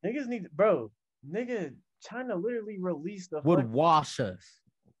school. Niggas need, China literally released wash us.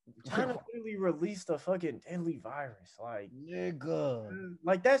 China literally released a fucking deadly virus. Like, nigga.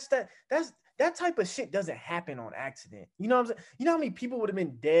 Like that type of shit doesn't happen on accident. You know what I'm saying? You know how many people would have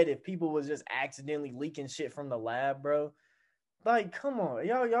been dead if people was just accidentally leaking shit from the lab, bro? Like, come on.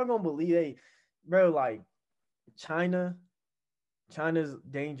 Y'all gonna believe like China's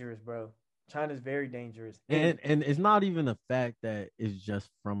dangerous, bro. China's very dangerous. And it's not even the fact that it's just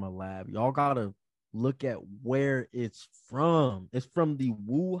from a lab. Y'all gotta look at where it's from. It's from the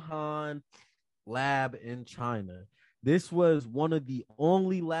Wuhan lab in China. This was one of the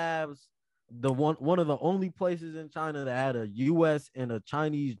only labs, one of the only places in China that had a US and a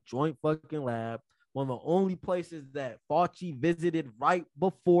Chinese joint fucking lab. One of the only places that Fauci visited right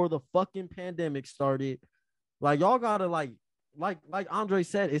before the fucking pandemic started. Like, y'all gotta like Andre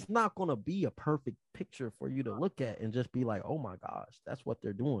said, it's not gonna be a perfect picture for you to look at and just be like, oh my gosh, that's what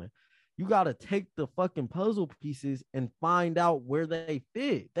they're doing. You gotta take the fucking puzzle pieces and find out where they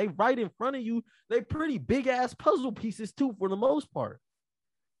fit. They right in front of you. They pretty big ass puzzle pieces too, for the most part.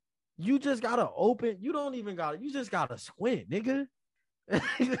 You just gotta open. You just gotta squint, nigga.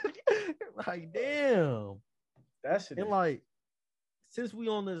 Like, damn. That shit. And like, since we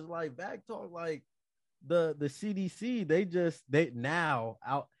on this like back talk, like the CDC, they now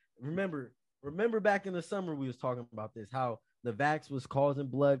out. Remember back in the summer we was talking about this, how the vax was causing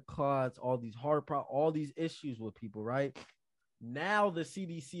blood clots, all these all these issues with people, right? Now the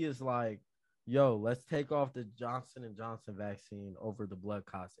CDC is like, yo, let's take off the Johnson & Johnson vaccine over the blood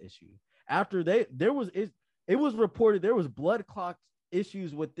clots issue. After it was reported there was blood clot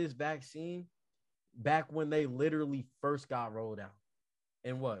issues with this vaccine back when they literally first got rolled out.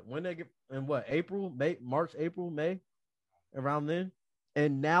 March, April, May, around then.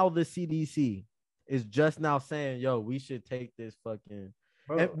 And now the CDC is just now saying, yo, we should take this fucking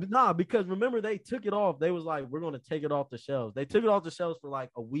because remember they took it off. They was like, we're gonna take it off the shelves. They took it off the shelves for like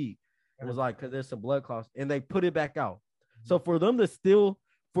a week. It was like, because there's some blood clots, and they put it back out. So for them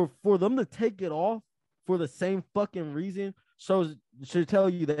to take it off for the same fucking reason should tell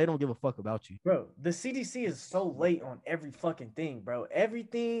you that they don't give a fuck about you. Bro, the CDC is so late on every fucking thing, bro.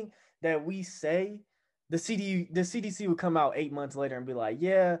 Everything that we say, the CDC would come out 8 months later and be like,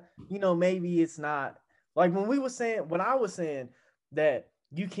 yeah, maybe it's not. Like when I was saying that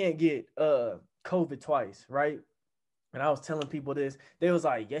you can't get COVID twice, right? And I was telling people this, they was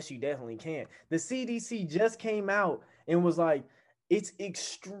like, yes, you definitely can. The CDC just came out and was like, it's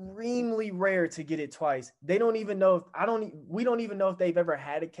extremely rare to get it twice. They don't even know we don't even know if they've ever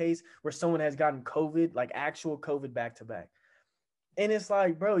had a case where someone has gotten COVID, like actual COVID back to back. And it's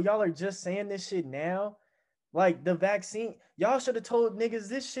like, bro, y'all are just saying this shit now. Like the vaccine, y'all should have told niggas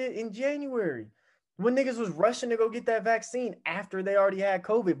this shit in January when niggas was rushing to go get that vaccine after they already had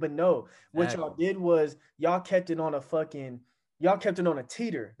COVID. But no, what y'all did was y'all kept it on a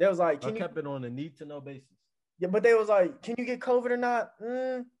teeter. They was like, kept it on a need to know basis. Yeah, but they was like, can you get COVID or not?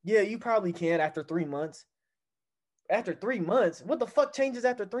 Yeah, you probably can after 3 months. After 3 months? What the fuck changes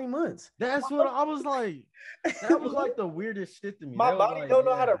after 3 months? That's what I was like. That was like the weirdest shit to me. My body don't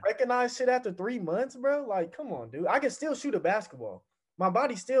know how to recognize shit after 3 months, bro. Like, come on, dude. I can still shoot a basketball. My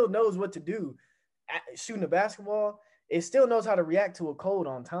body still knows what to do at shooting a basketball. It still knows how to react to a cold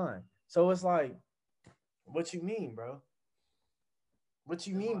on time. So it's like, what you mean, bro? What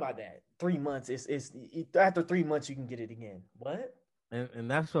you mean by that? 3 months. It's after 3 months you can get it again. What? And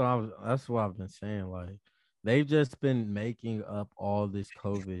that's what I've been saying. Like, they've just been making up all this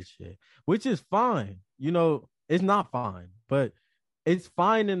COVID shit, which is fine. It's not fine, but it's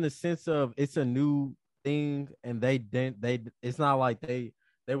fine in the sense of it's a new thing, and it's not like they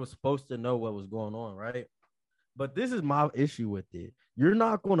were supposed to know what was going on, right? But this is my issue with it. You're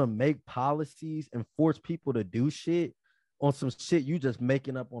not gonna make policies and force people to do shit on some shit you just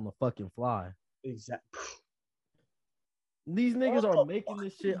making up on the fucking fly. Exactly. These niggas are making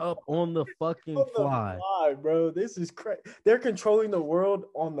this shit up on the fucking On the fly. fly, bro. This is crazy. They're controlling the world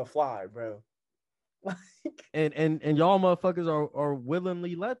on the fly, bro. Like, And y'all motherfuckers are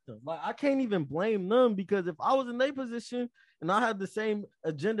willingly let them. Like I can't even blame them because if I was in their position and I had the same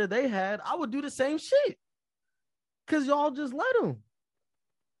agenda they had, I would do the same shit. Cause y'all just let them.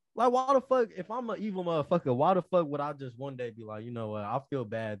 Like why the fuck? If I'm an evil motherfucker, why the fuck would I just one day be like, you know what? I feel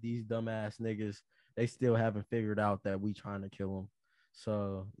bad. These dumbass niggas, they still haven't figured out that we trying to kill them.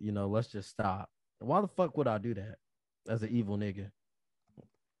 So you know, let's just stop. Why the fuck would I do that as an evil nigga?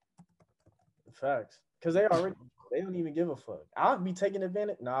 facts. Because they don't even give a fuck. I'd be taking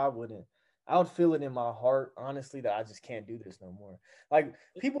advantage. No, I wouldn't. I would feel it in my heart, honestly, that I just can't do this no more. Like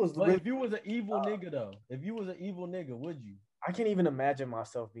people's But really, if you was an evil nigga though, if you was an evil nigga, would you? I can't even imagine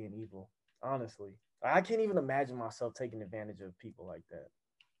myself being evil. Honestly, I can't even imagine myself taking advantage of people like that.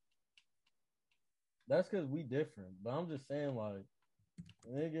 That's because we different. But I'm just saying, like,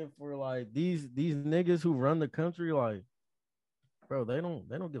 nigga, for like these niggas who run the country, like, bro, they don't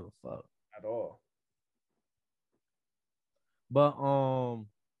give a fuck. At all. But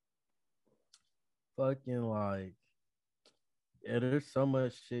fucking like, yeah, there's so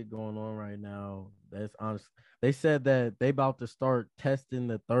much shit going on right now. That's honest. They said that they about to start testing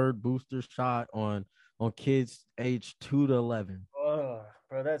the third booster shot on kids age 2 to 11.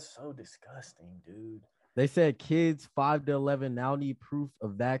 Bro, that's so disgusting, dude. They said kids 5 to 11 now need proof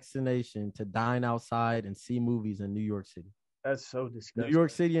of vaccination to dine outside and see movies in New York City. That's so New disgusting.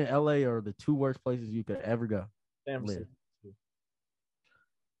 York City and LA are the two worst places you could ever go. Damn, Live.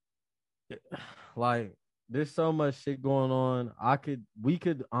 Like, there's so much shit going on. We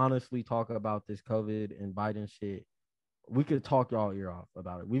could honestly talk about this COVID and Biden shit. We could talk y'all ear off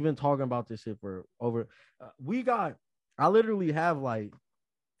about it. We've been talking about this shit for over. I literally have like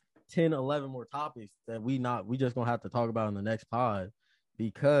 10, 11 more topics that we just gonna have to talk about in the next pod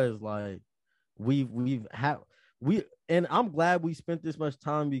because like and I'm glad we spent this much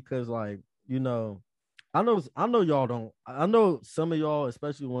time because like, you know, I know y'all don't. I know some of y'all,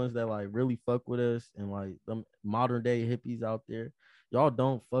 especially ones that like really fuck with us and like them modern day hippies out there, y'all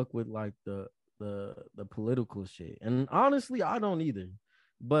don't fuck with like the political shit. And honestly, I don't either.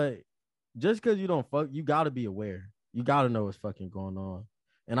 But just because you don't fuck, you gotta be aware. You gotta know what's fucking going on.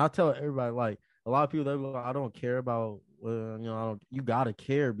 And I tell everybody, like a lot of people, they're like, I don't care about, you know, you gotta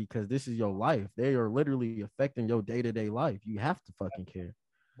care because this is your life. They are literally affecting your day to day life. You have to fucking care,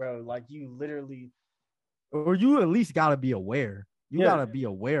 bro. Like you literally, or you at least gotta be aware. You gotta be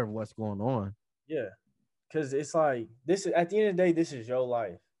aware of what's going on. Yeah, because it's like this. At the end of the day, this is your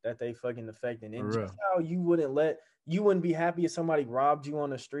life that they fucking affecting, and just how you wouldn't be happy if somebody robbed you on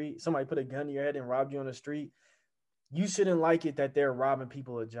the street. Somebody put a gun to your head and robbed you on the street. You shouldn't like it that they're robbing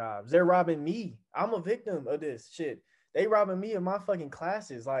people of jobs. They're robbing me. I'm a victim of this shit. They robbing me of my fucking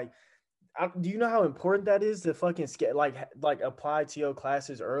classes. Like, do you know how important that is to fucking like apply to your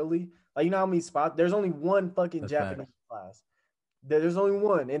classes early? Like, you know how many spots? There's only one fucking Japanese class. There's only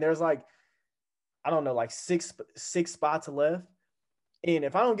one, and there's like, I don't know, like six spots left. And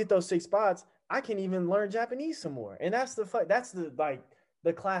if I don't get those 6 spots, I can't even learn Japanese some more. And that's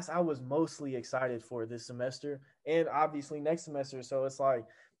the class I was mostly excited for this semester and obviously next semester. So it's like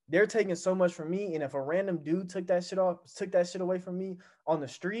they're taking so much from me. And if a random dude took that shit away from me on the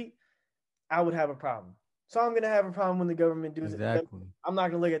street, I would have a problem. So I'm gonna have a problem when the government does it. I'm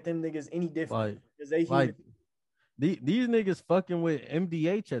not gonna look at them niggas any different because they human. These niggas fucking with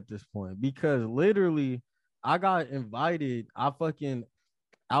MDH at this point because literally I got invited. I fucking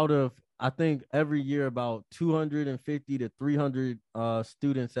out of I think every year about 250 to 300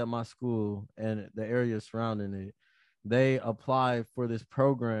 students at my school and the area surrounding it, they apply for this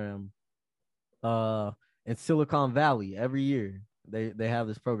program in Silicon Valley every year. They have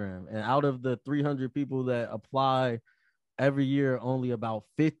this program, and out of the 300 people that apply every year, only about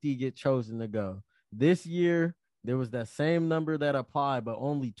 50 get chosen to go. This year there was that same number that applied, but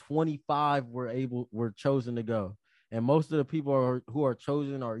only 25 were chosen to go. And most of the people who are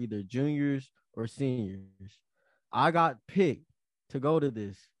chosen are either juniors or seniors. I got picked to go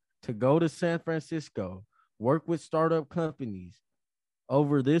to San Francisco, work with startup companies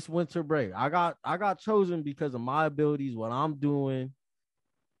over this winter break. I got chosen because of my abilities, what I'm doing,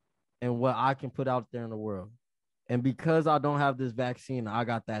 and what I can put out there in the world. And because I don't have this vaccine, I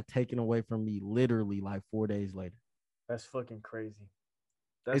got that taken away from me literally like 4 days later. That's fucking crazy.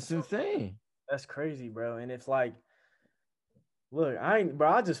 It's insane. That's crazy, bro. And it's like, look, I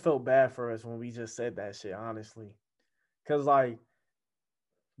just felt bad for us when we just said that shit, honestly. Cause like,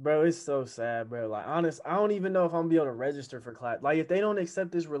 bro, it's so sad, bro. Like, I don't even know if I'm gonna be able to register for class. Like, if they don't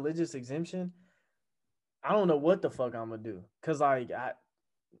accept this religious exemption, I don't know what the fuck I'm gonna do. Cause like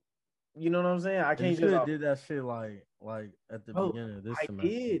you know what I'm saying? I You can't should just have did that shit like at the bro. beginning of this I semester.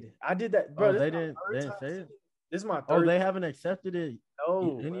 did. I did that, bro. Oh, This is they my didn't they third didn't time say seeing it? it. This is my Oh, third they time. haven't accepted it.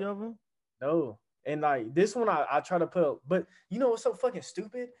 No, Any bro. of them? No. And like this one, I try to put, but you know what's so fucking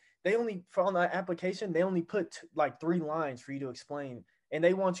stupid? They only for on the application, they only put like 3 lines for you to explain, and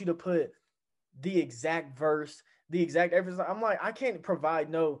they want you to put the exact verse, the exact everything. I'm like, I can't provide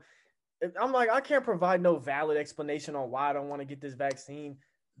no. I'm like, I can't provide no valid explanation on why I don't want to get this vaccine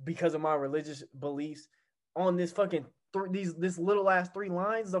because of my religious beliefs on this fucking this little ass 3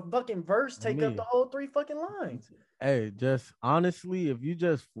 lines. The fucking verse take up the Me. whole 3 fucking lines. Hey, just honestly, if you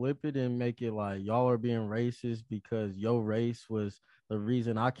just flip it and make it like y'all are being racist because your race was the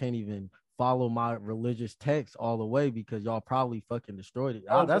reason I can't even follow my religious text all the way because y'all probably fucking destroyed it.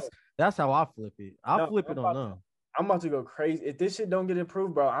 Oh, bro. That's how I flip it. I No, flip it on them. I'm about to go crazy. If this shit don't get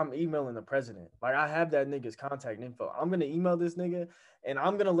approved, bro, I'm emailing the president. Like I have that nigga's contact info. I'm gonna email this nigga and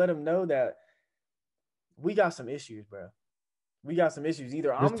I'm gonna let him know that we got some issues, bro. We got some issues.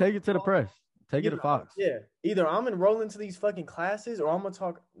 Just take it to the press. Take it to Fox. Either I'm enrolling to these fucking classes or I'm gonna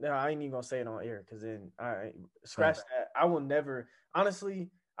talk. No, I ain't even gonna say it on air because then I scratch that. I will never. Honestly,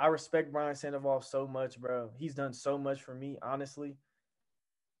 I respect Brian Sandoval so much, bro. He's done so much for me, honestly,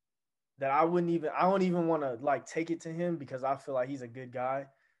 that I don't even want to like take it to him because I feel like he's a good guy,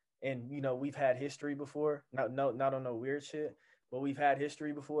 and you know we've had history before. Not on no weird shit, but we've had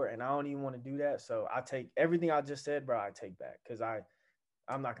history before, and I don't even want to do that. So I take everything I just said, bro. I take back because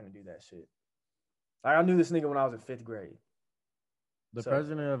I'm not gonna do that shit. Like, I knew this nigga when I was in 5th grade. The So,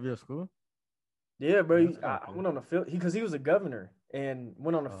 president of your school? yeah, bro. That's I cool. went on a field because he was a governor and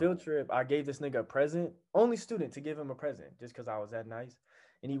went on a field trip. I gave this nigga a present, only student to give him a present, just because I was that nice.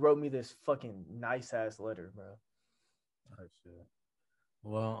 And he wrote me this fucking nice ass letter, bro. Oh shit.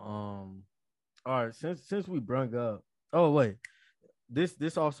 Well, all right. Since we brung up, oh wait,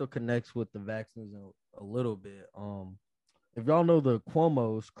 this also connects with the vaccines a little bit. If y'all know the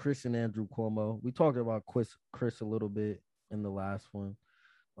Cuomo's, Chris and Andrew Cuomo, we talked about Chris a little bit in the last one.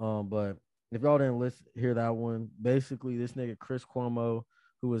 But if y'all didn't hear that one, basically this nigga Chris Cuomo,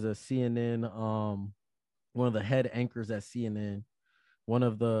 who was a CNN, one of the head anchors at CNN,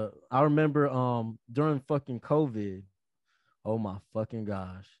 I remember during fucking COVID, oh my fucking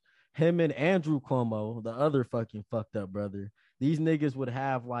gosh, him and Andrew Cuomo, the other fucking fucked up brother, these niggas would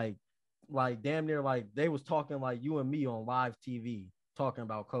have like damn near like they was talking like you and me on live TV talking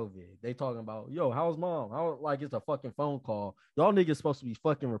about COVID. They talking about, yo, how's mom? How like it's a fucking phone call. Y'all niggas supposed to be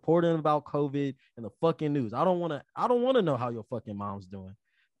fucking reporting about COVID and the fucking news. I don't wanna know how your fucking mom's doing.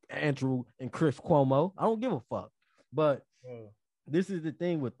 Andrew and Chris Cuomo. I don't give a fuck. But this is the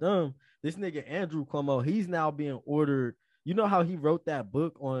thing with them. This nigga Andrew Cuomo, he's now being ordered. You know how he wrote that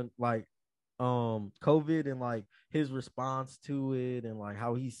book on like COVID and like his response to it and like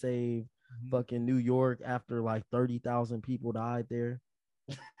how he saved fucking New York after like 30,000 people died there.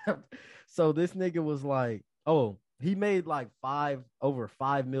 So this nigga was like, oh, he made like over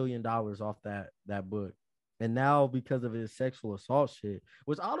 $5 million off that book. And now because of his sexual assault shit,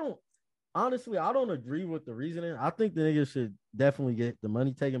 which I don't agree with the reasoning. I think the nigga should definitely get the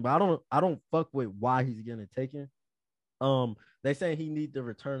money taken, but I don't fuck with why he's getting it taken. They saying he need to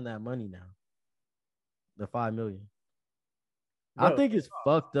return that money now. The 5 million. Bro, I think it's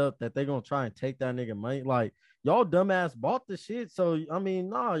fucked up that they're gonna try and take that nigga money. Like, y'all dumbass bought the shit. So I mean,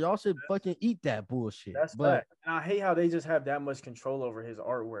 nah, y'all should fucking eat that bullshit. That's but and I hate how they just have that much control over his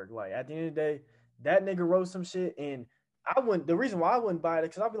artwork. Like at the end of the day, that nigga wrote some shit and the reason why I wouldn't buy it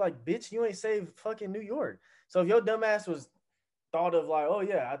because I'd be like, bitch, you ain't saved fucking New York. So if your dumbass was thought of like, oh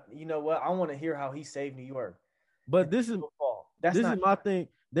yeah, you know what, I want to hear how he saved New York. But this is my thing.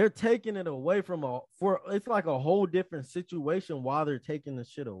 They're taking it away from it's like a whole different situation while they're taking the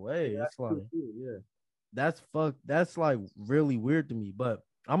shit away. Yeah, it's like, that's like really weird to me. But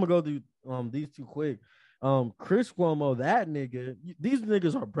I'm gonna go through these two quick. Chris Cuomo, that nigga, these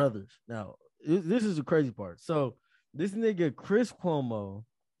niggas are brothers. Now, this is the crazy part. So this nigga Chris Cuomo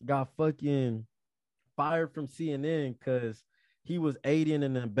got fucking fired from CNN because he was aiding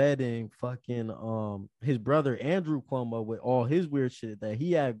and abetting fucking his brother Andrew Cuomo with all his weird shit that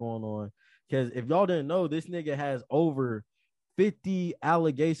he had going on. Because if y'all didn't know, this nigga has over 50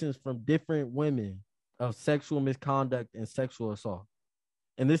 allegations from different women of sexual misconduct and sexual assault.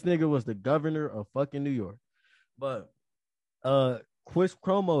 And this nigga was the governor of fucking New York. But Chris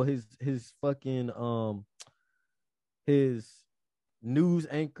Cuomo, his fucking his news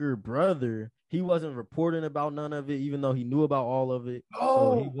anchor brother, he wasn't reporting about none of it, even though he knew about all of it.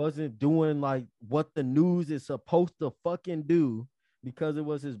 So he wasn't doing like what the news is supposed to fucking do because it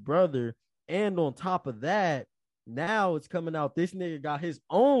was his brother. And on top of that, now it's coming out. This nigga got his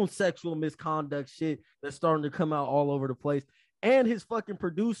own sexual misconduct shit that's starting to come out all over the place. And his fucking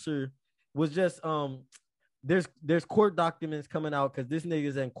producer was just there's court documents coming out because this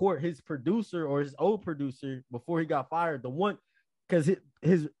nigga's in court. His producer or his old producer before he got fired, the one because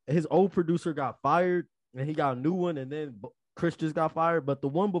his old producer got fired and he got a new one, and then Chris just got fired. But the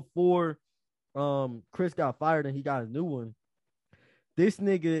one before Chris got fired and he got a new one, this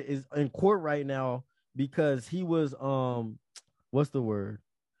nigga is in court right now because he was what's the word?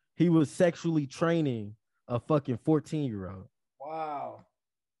 He was sexually training a fucking 14-year-old. Wow.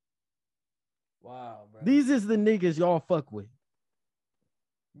 Wow, bro. These is the niggas y'all fuck with.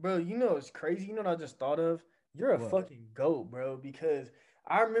 Bro, you know it's crazy. You know what I just thought of? You're a fucking goat, bro, because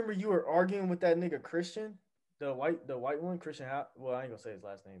I remember you were arguing with that nigga Christian, the white one, Christian well, I ain't gonna say his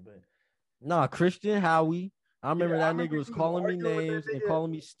last name, but nah, Christian Howie. I remember that nigga was you calling me arguing with that names and nigga.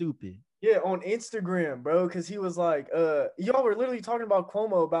 calling me stupid. Yeah, on Instagram, bro, because he was like, y'all were literally talking about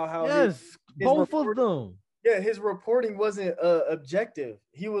Cuomo about how Yes, his both of them. Yeah, his reporting wasn't objective.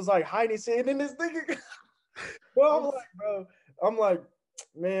 He was like hiding shit, and then this nigga, bro, I'm like,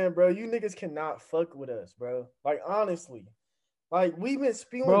 man, bro, you niggas cannot fuck with us, bro. Like honestly, like we've been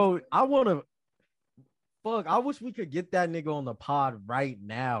spewing. Bro, I wish we could get that nigga on the pod right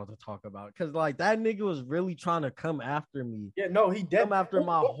now to talk about it. Cause like that nigga was really trying to come after me. Yeah, no, he definitely come after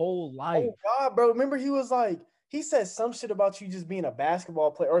my whole life. Oh God, bro. Remember he was like, he said some shit about you just being a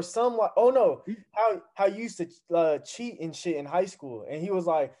basketball player or some like, oh no, how you used to cheat and shit in high school. And he was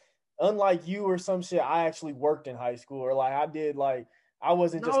like, unlike you or some shit, I actually worked in high school, or like I did, like I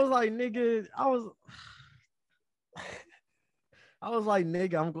wasn't just. I was like, nigga, I was like,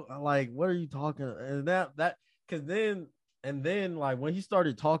 nigga, I'm like, what are you talking? And that because then like when he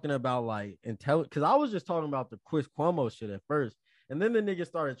started talking about like because I was just talking about the Chris Cuomo shit at first, and then the nigga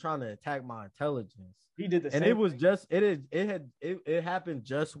started trying to attack my intelligence. He did the same and it was thing. Just it happened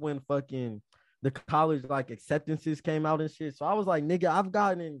just when fucking the college like acceptances came out and shit. So I was like, nigga, I've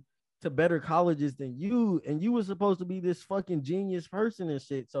gotten into better colleges than you, and you was supposed to be this fucking genius person and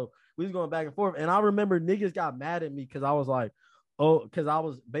shit. So we was going back and forth, and I remember niggas got mad at me because I was like, oh, because I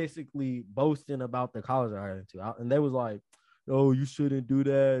was basically boasting about the college I got into, and they was like, oh, you shouldn't do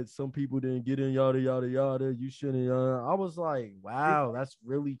that. Some people didn't get in, yada yada yada. You shouldn't. I was like, wow, that's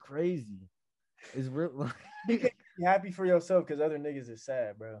really crazy. It's real. Like, you can't be happy for yourself because other niggas is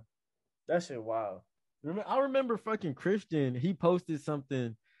sad, bro. That shit wild. I remember fucking Christian. He posted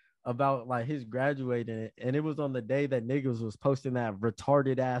something about like his graduating, and it was on the day that niggas was posting that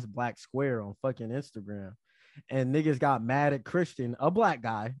retarded ass black square on fucking Instagram, and niggas got mad at Christian, a black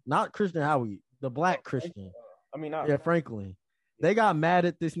guy, not Christian Howie, the black Christian. I mean, Franklin. They got mad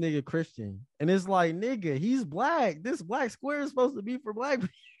at this nigga Christian, and it's like, nigga, he's black. This black square is supposed to be for black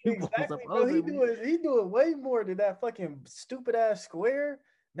people. Exactly, bro. He doing way more than that fucking stupid ass square.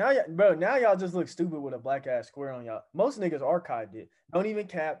 Now y'all just look stupid with a black ass square on y'all. Most niggas archived it. Don't even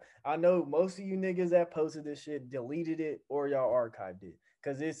cap. I know most of you niggas that posted this shit deleted it or y'all archived it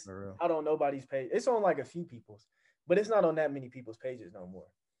because it's not on nobody's page. It's on like a few people's, but it's not on that many people's pages no more.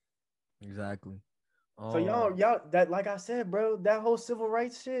 Exactly. So y'all that, like I said, bro, that whole civil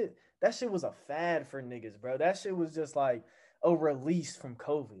rights shit, that shit was a fad for niggas, bro. That shit was just like a release from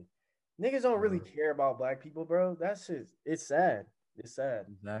COVID. Niggas don't really care about black people, bro. That shit, it's sad. It's sad.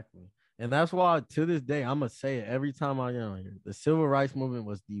 Exactly. And that's why to this day, I'm going to say it every time I get on here. The civil rights movement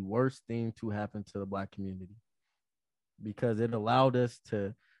was the worst thing to happen to the black community because it allowed us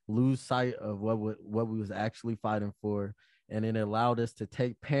to lose sight of what we was actually fighting for. And it allowed us to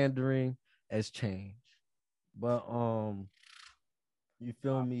take pandering as change. But you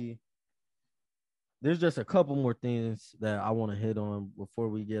feel me? There's just a couple more things that I want to hit on before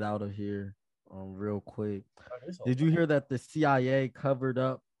we get out of here real quick. Did you hear that the CIA covered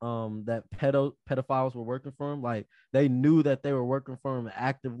up that pedophiles were working for him? Like they knew that they were working for him and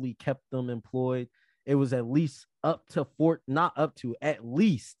actively kept them employed. It was at least at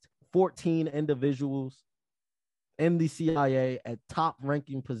least 14 individuals in the CIA at top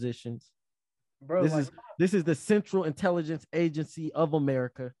ranking positions. Bro, this is the Central Intelligence Agency of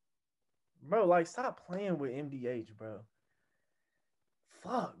America. Bro, like stop playing with MDH, bro.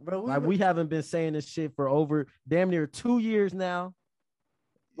 Fuck, bro. We haven't been saying this shit for over damn near 2 years now.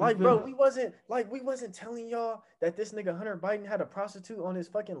 Like, bro, we wasn't telling y'all that this nigga Hunter Biden had a prostitute on his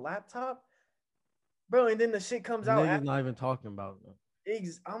fucking laptop, bro. And then the shit comes out. Niggas not even talking about them.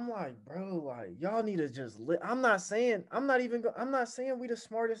 I'm like, bro, like y'all need to just I'm not saying I'm not saying we the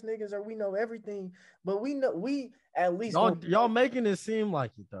smartest niggas or we know everything, but we know we at least gonna Y'all making it seem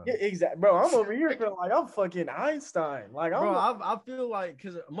like it though. yeah, exactly, bro. I'm over here feeling like I'm fucking Einstein. Like Bro, I'm like, I feel like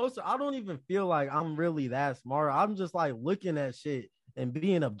because I don't even feel like I'm really that smart. I'm just like looking at shit and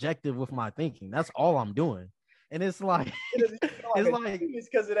being objective with my thinking. That's all I'm doing. And it's like you feel like it's a like genius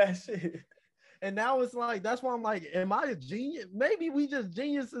because of that shit. and now it's like that's why I'm like, am I a genius? Maybe we just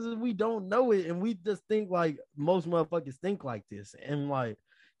geniuses and we don't know it, and we just think like most motherfuckers think like this, and like,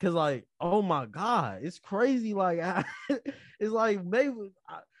 cause like, oh my god, it's crazy. Like, it's like maybe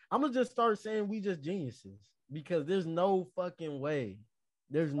I'm gonna just start saying we just geniuses because there's no fucking way.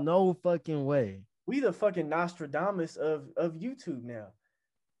 There's no fucking way. We the fucking Nostradamus of YouTube now.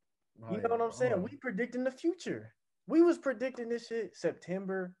 You know Like, what I'm saying? We predicting the future. We was predicting this shit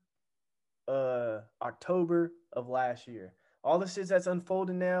September, October of last year. All the shit that's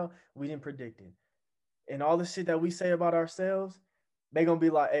unfolding now, we didn't predict it. And all the shit that we say about ourselves, they gonna be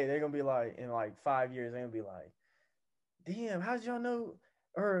like, hey, they're gonna be like in like 5 years, they're gonna be like, damn, how'd y'all know?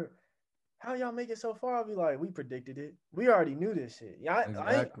 Or how y'all make it so far? I'll be like, we predicted it. We already knew this shit. Yeah,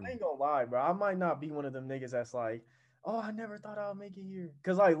 exactly. I ain't gonna lie, bro. I might not be one of them niggas that's like, oh, I never thought I'll make it here.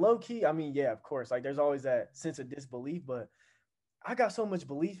 Cause like low key, I mean, yeah, of course, like there's always that sense of disbelief, but I got so much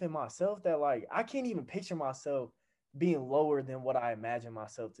belief in myself that like I can't even picture myself being lower than what I imagine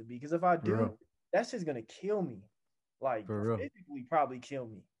myself to be. Because if I For do, real. that's just gonna kill me. Like For real. physically probably kill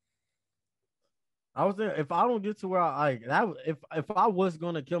me. I was there. If I don't get to where I like that, if I was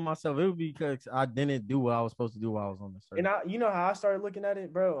gonna kill myself, it would be because I didn't do what I was supposed to do while I was on the And surface. you know how I started looking at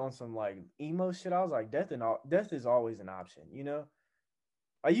it, bro, on some like emo shit. I was like, death is always an option, you know?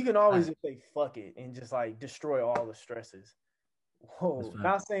 Like you can always Right. just say fuck it and just like destroy all the stresses. That's Whoa. fact.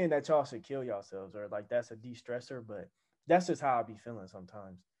 Not saying that y'all should kill yourselves or like that's a de-stressor, but that's just how I be feeling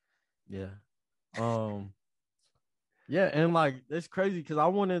sometimes. Yeah. Um. Yeah, and like it's crazy because I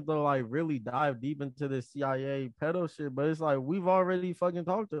wanted to like really dive deep into this CIA pedo shit, but it's like we've already fucking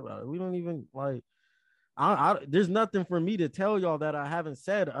talked about it. We don't even like. There's nothing for me to tell y'all that I haven't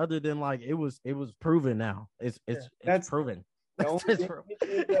said other than like it was proven now. Yeah. It's proven. The only It's thing proven.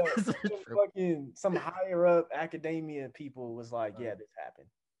 is that It's proven. fucking some higher up academia people was like, yeah, this happened.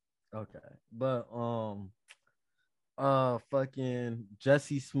 Okay, but fucking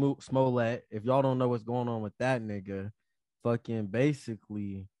Jesse Smollett. If y'all don't know what's going on with that nigga, fucking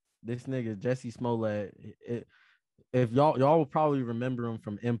basically this nigga Jesse Smollett. If y'all will probably remember him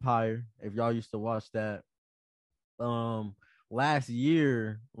from Empire. If y'all used to watch that, um, last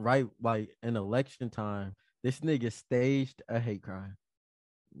year, right, like in election time, this nigga staged a hate crime.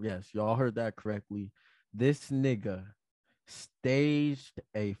 Yes, y'all heard that correctly. This nigga staged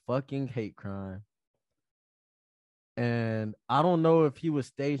a fucking hate crime, and I don't know if he was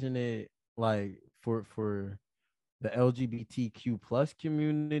staging it like for the LGBTQ plus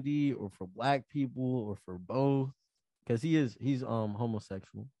community or for black people or for both because he's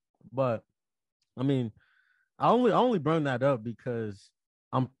homosexual. But I mean, I only bring that up because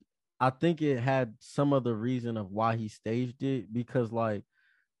I'm I think it had some of the reason of why he staged it because like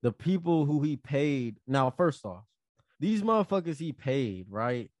the people who he paid. Now first off, these motherfuckers he paid,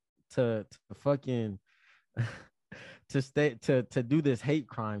 right, to fucking to do this hate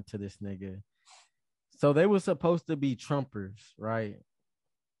crime to this nigga. So they were supposed to be Trumpers, right?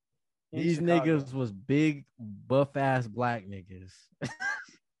 In These Chicago. niggas was big buff ass black niggas.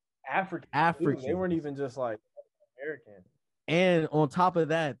 African too. They weren't Africans. even just like American. And on top of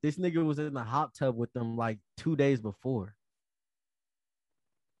that, this nigga was in the hot tub with them like 2 days before.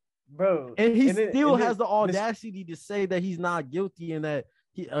 Bro, And he and still then has the this audacity to say that he's not guilty and that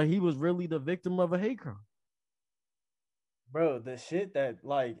he was really the victim of a hate crime. bro, the shit that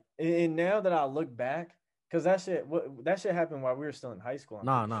like and now that I look back, because that shit happened while we were still in high school, I'm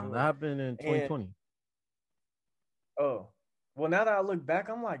Nah, pretty nah, that sure. happened in And 2020. oh, well, now that I look back,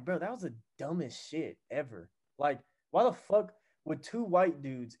 I'm like, bro, that was the dumbest shit ever. Like, why the fuck would two white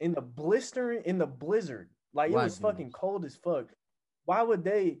dudes in the blizzard, like it Black was fucking dudes. cold as fuck. Why would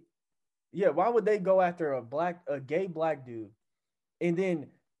they, yeah, why would they go after a gay black dude and then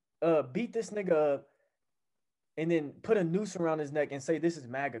beat this nigga up and then put a noose around his neck and say this is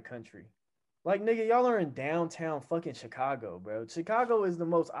MAGA country? Like, nigga, y'all are in downtown fucking Chicago, bro. Chicago is the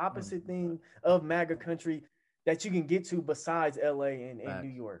most opposite 100%. thing of MAGA country that you can get to besides LA and New Facts.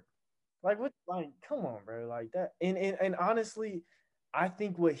 York. Like, what? Like, come on, bro. Like that. And honestly, I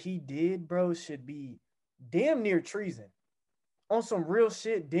think what he did, bro, should be damn near treason. On some real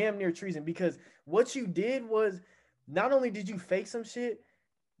shit, damn near treason. Because what you did was not only did you fake some shit,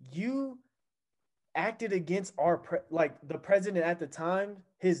 you acted against like the president at the time,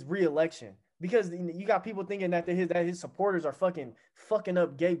 his reelection. Because you got people thinking that his supporters are fucking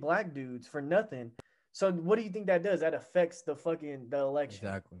up gay black dudes for nothing. So what do you think that does? That affects the election.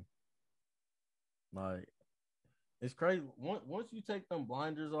 Exactly. Like, it's crazy. Once you take them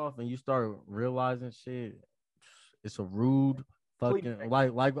blinders off and you start realizing shit, it's a rude fucking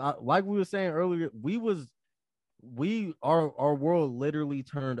like we were saying earlier. Our world literally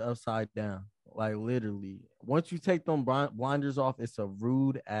turned upside down. Like literally, once you take them blinders off, it's a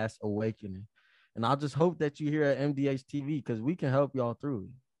rude ass awakening. And I just hope that you here at MDH TV because we can help y'all through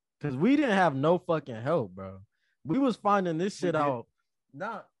it. Because we didn't have no fucking help, bro. We was finding this shit out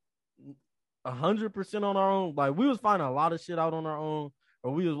not 100% on our own. Like we was finding a lot of shit out on our own,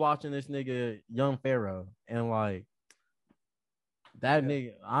 or we was watching this nigga Young Pharaoh, and like that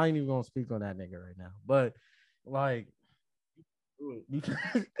nigga. I ain't even gonna speak on that nigga right now, but like, you,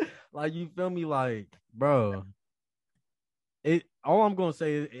 like you feel me, like bro. It all I'm gonna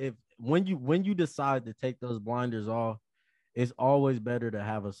say is if when you decide to take those blinders off, it's always better to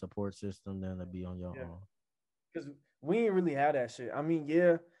have a support system than to be on your own. Because we ain't really had that shit. I mean,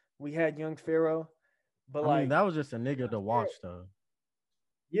 yeah, we had Young Pharaoh, but I mean, that was just a nigga to watch though.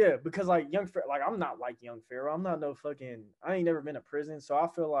 Yeah, because like Young Pharaoh, like I'm not like Young Pharaoh. I'm not no fucking. I ain't never been to prison, so I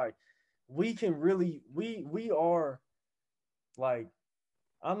feel like we can really we are like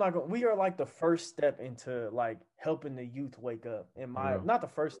we are like the first step into like helping the youth wake up. Not the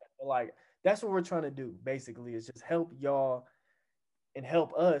first step, but like that's what we're trying to do. Basically, is just help y'all and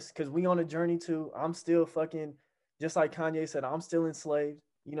help us because we on a journey too. I'm still fucking just like Kanye said. I'm still enslaved.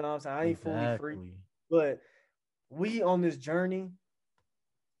 You know what I'm saying? I ain't fully free, but we on this journey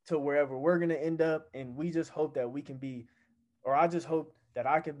to wherever we're gonna end up, and we just hope that we can be, or I just hope that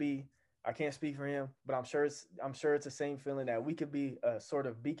I could be. I can't speak for him, but I'm sure it's the same feeling that we could be a sort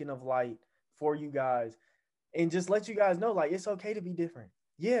of beacon of light for you guys, and just let you guys know like it's okay to be different.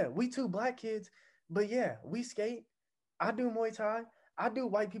 Yeah, we two black kids, but yeah, we skate. I do Muay Thai. I do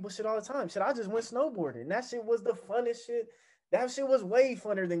white people shit all the time. Shit, I just went snowboarding. That shit was the funnest shit. That shit was way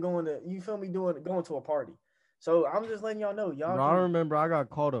funner than going to a party. So I'm just letting y'all know, y'all. I remember I got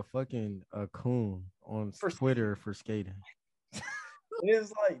called a fucking coon on Twitter for skating.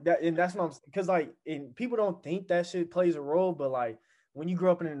 It's like that, and that's what I'm because like, and people don't think that shit plays a role, but like when you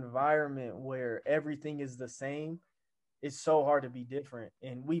grow up in an environment where everything is the same, it's so hard to be different.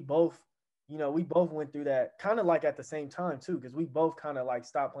 And we both went through that kind of like at the same time too, because we both kind of like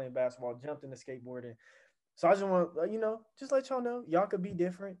stopped playing basketball, jumped into skateboarding. So I just want just let y'all know, y'all could be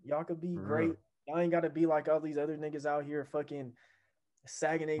different, y'all could be great. Y'all ain't got to be like all these other niggas out here fucking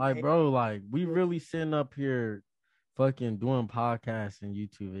sagging their like, bro, like we really sitting up here fucking doing podcasts and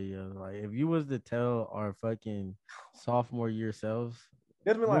YouTube videos. Like if you was to tell our fucking sophomore year selves,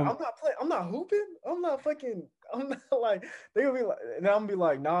 they'd be like, I'm not playing, I'm not hooping, I'm not like, they would be like, and I'm gonna be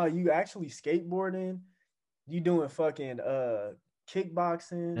like, nah, you actually skateboarding, you doing fucking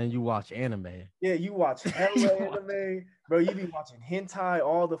kickboxing, and you watch anime. Yeah, you watch hella anime, bro. You be watching hentai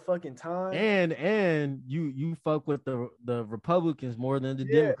all the fucking time, and you fuck with the Republicans more than the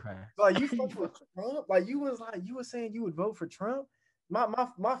Democrats. Like you fuck with Trump. Like you was saying you would vote for Trump. My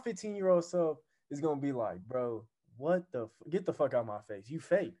 15-year-old self is gonna be like, bro, what the get the fuck out of my face. You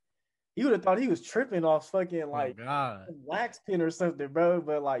fake. He would have thought he was tripping off fucking like wax pin or something, bro.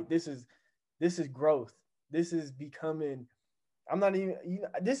 But like this is growth. This is becoming.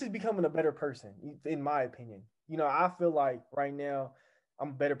 This is becoming a better person, in my opinion. I feel like right now I'm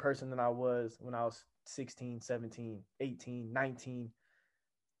a better person than I was when I was 16, 17, 18, 19,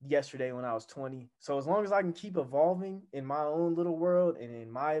 yesterday when I was 20. So as long as I can keep evolving in my own little world and in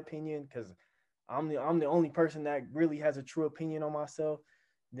my opinion, because I'm the only person that really has a true opinion on myself,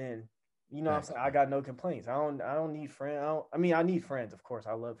 then what I'm saying, I got no complaints. I don't need friends. I need friends, of course.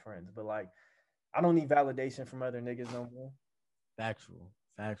 I love friends, but like I don't need validation from other niggas no more. Factual.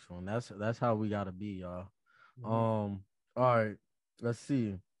 And that's how we gotta be, y'all. All right, let's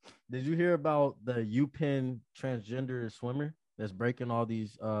see. Did you hear about the UPenn transgender swimmer that's breaking all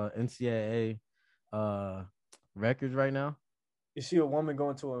these NCAA records right now? Is she a woman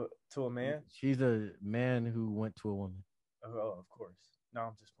going to a man? She's a man who went to a woman. Oh, of course. No,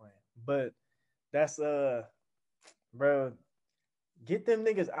 I'm just playing. But that's bro, get them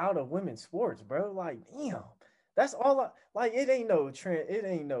niggas out of women's sports, bro. Like, damn. That's all it ain't no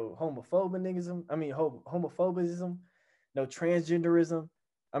homophobism. I mean homophobism, no transgenderism.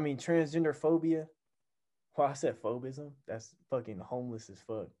 I mean transgender phobia. Well, I said phobism. That's fucking homeless as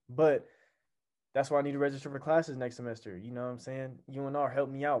fuck. But that's why I need to register for classes next semester. You know what I'm saying? UNR help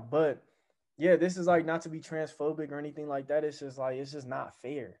me out. But yeah, this is like not to be transphobic or anything like that. It's just like it's just not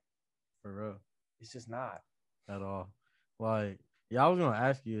fair. For real. It's just not. at all. Like, yeah, I was gonna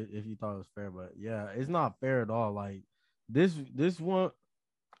ask you if you thought it was fair, but yeah, it's not fair at all. Like this one,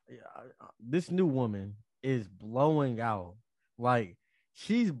 this new woman is blowing out. Like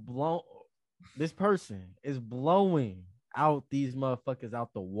she's blown. This person is blowing out these motherfuckers out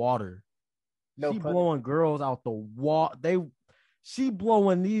the water. No She pun. blowing girls out the water. She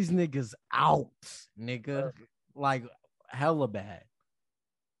blowing these niggas out, nigga, like hella bad.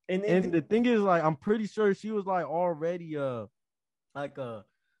 And the thing is, like, I'm pretty sure she was like already like a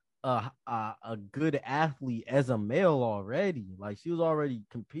good athlete as a male already. Like she was already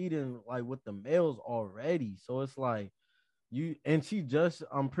competing like with the males already. So it's like she just,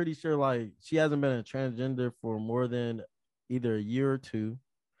 I'm pretty sure like she hasn't been a transgender for more than either a year or two.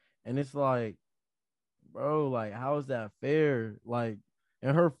 And it's like, bro, like how is that fair? Like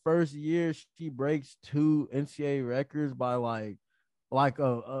in her first year, she breaks 2 NCAA records by like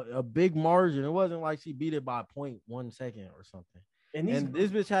a big margin. It wasn't like she beat it by 0.1 second or something. And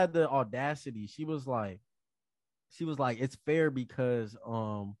this bitch had the audacity. She was like, it's fair because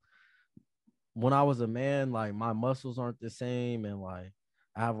when I was a man, like my muscles aren't the same and like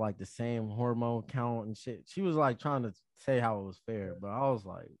I have like the same hormone count and shit. She was like trying to say how it was fair, but I was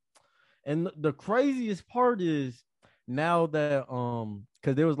like, and the craziest part is now that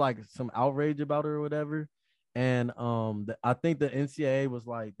because there was like some outrage about her or whatever, and I think the NCAA was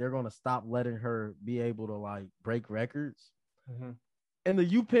like they're gonna stop letting her be able to like break records. Mm-hmm. And the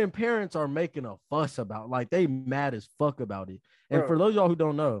UPenn parents are making a fuss about, like, they mad as fuck about it. And Bro, for those of y'all who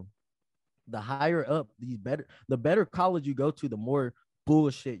don't know, the higher up the better college you go to, the more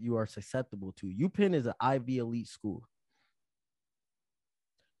bullshit you are susceptible to. UPenn is an Ivy elite school.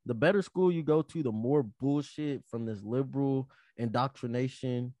 The better school you go to, the more bullshit from this liberal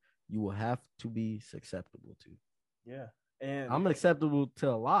indoctrination you will have to be susceptible to. yeah. And I'm acceptable to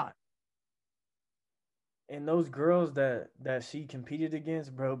a lot. And those girls that she competed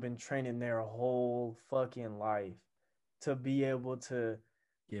against, bro, been training their whole fucking life to be able to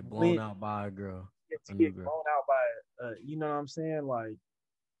Get blown win, out by a girl, to a new get girl. blown out by, you know what I'm saying? Like,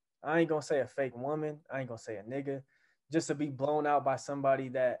 I ain't gonna say a fake woman, I ain't gonna say a nigga, just to be blown out by somebody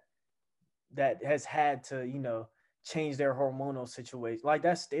that has had to, change their hormonal situation. Like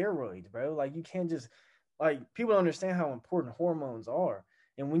that's steroids, bro. Like you can't just like people don't understand how important hormones are.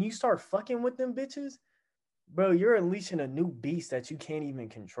 And when you start fucking with them bitches, bro, you're unleashing a new beast that you can't even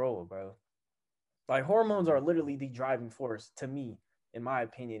control, bro. Like hormones are literally the driving force to me, in my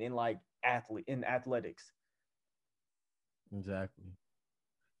opinion, in like athletics. Exactly.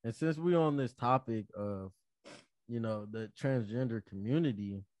 And since we're on this topic of, the transgender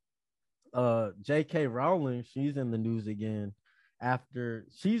community, J.K. Rowling, she's in the news again after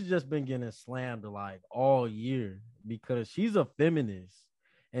she's just been getting slammed like all year because she's a feminist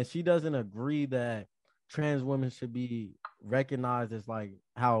and she doesn't agree that trans women should be recognized as like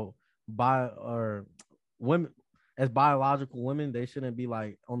how or women as biological women, they shouldn't be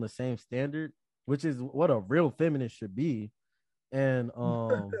like on the same standard, which is what a real feminist should be. And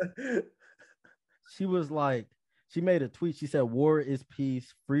she was like, she made a tweet. She said, "War is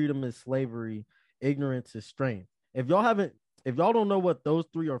peace, freedom is slavery, ignorance is strength." If y'all don't know what those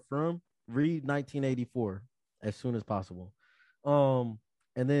three are from, read 1984 as soon as possible. And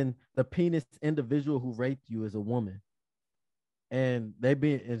then the penis individual who raped you is a woman, and they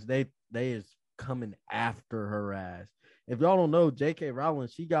is coming after her ass. If y'all don't know, J.K. Rowling,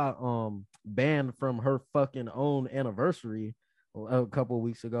 she got banned from her fucking own anniversary a couple of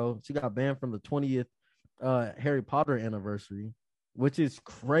weeks ago. She got banned from the 20th Harry Potter anniversary, which is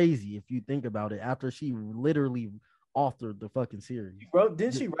crazy if you think about it. After she literally authored the fucking series, Bro,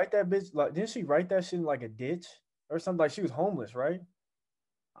 didn't she write that bitch? Like, didn't she write that shit in like a ditch or something? Like she was homeless, right?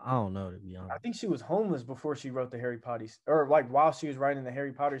 I don't know, to be I honest. think she was homeless before she wrote the Harry Potter, or like while she was writing the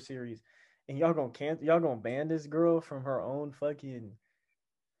Harry Potter series. And y'all gonna ban this girl from her own fucking.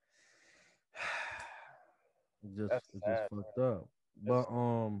 That's It's just sad, fucked up. man. But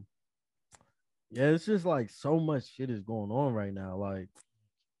yeah, it's just like so much shit is going on right now. Like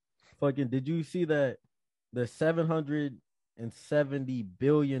fucking, did you see that the 770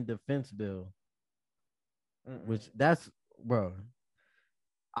 billion defense bill, which that's, bro,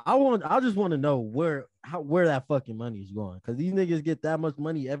 I just want to know where that fucking money is going, because these niggas get that much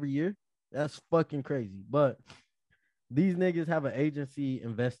money every year. That's fucking crazy. But these niggas have an agency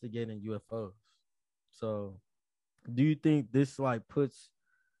investigating UFOs. So do you think this like puts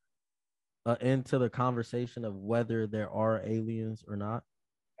an end to the conversation of whether there are aliens or not?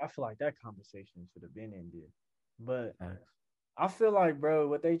 I feel like that conversation should have been ended. But I feel like, bro,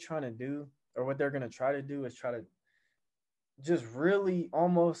 what they trying to do, or what they're gonna try to do, is try to just really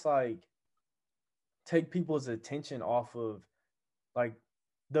almost like take people's attention off of like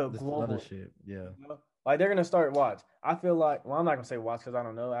the This other global. shit. Yeah. You know? Like they're gonna start watch. I feel like I'm not gonna say watch because I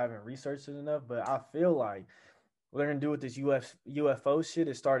don't know. I haven't researched it enough, but I feel like what they're gonna do with this UFO shit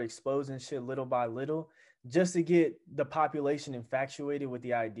is start exposing shit little by little, just to get the population infatuated with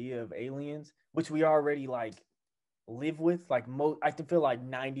the idea of aliens, which we already like live with. Like I can feel like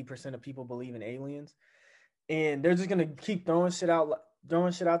 90% of people believe in aliens, and they're just gonna keep throwing shit out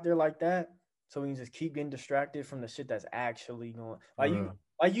there like that, so we can just keep getting distracted from the shit that's actually going.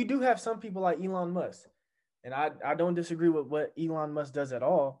 Like you do have some people like Elon Musk, and I don't disagree with what Elon Musk does at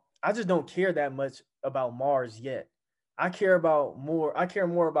all. I just don't care that much about Mars yet. I care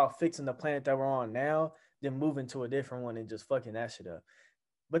more about fixing the planet that we're on now than moving to a different one and just fucking that shit up.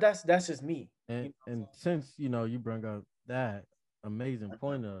 But that's just me. And since you bring up that amazing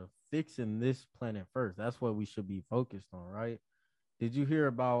point of fixing this planet first, that's what we should be focused on, right? Did you hear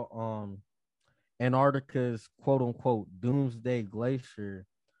about Antarctica's quote unquote doomsday glacier?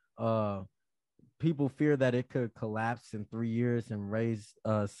 People fear that it could collapse in 3 years and raise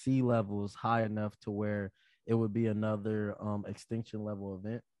sea levels high enough to where it would be another extinction level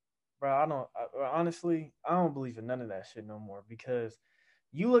event. Bro, honestly, I don't believe in none of that shit no more, because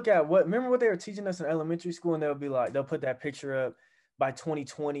you look at remember what they were teaching us in elementary school, and they'll put that picture up, by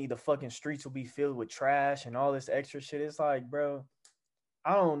 2020 the fucking streets will be filled with trash and all this extra shit. It's like, bro,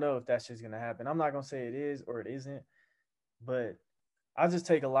 I don't know if that shit's gonna happen. I'm not gonna say it is or it isn't, but I just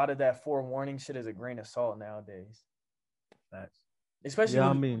take a lot of that forewarning shit as a grain of salt nowadays. Facts. Especially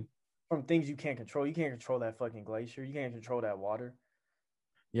from things you can't control. You can't control that fucking glacier. You can't control that water.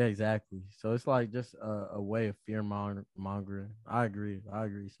 Yeah, exactly. So it's like just a way of fear mongering. I agree.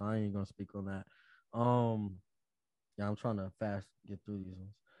 So I ain't gonna speak on that. Yeah, I'm trying to fast get through these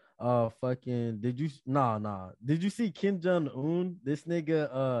ones. Fucking, Did you see Kim Jong Un? This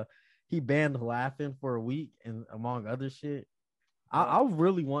nigga, he banned laughing for a week, and among other shit. I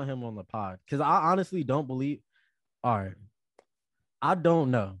really want him on the pod because I honestly don't believe. All right, I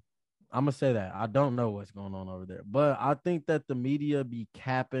don't know. I'm gonna say that I don't know what's going on over there, but I think that the media be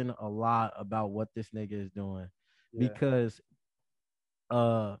capping a lot about what this nigga is doing, because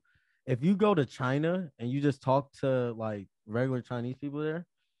if you go to China and you just talk to like regular Chinese people there,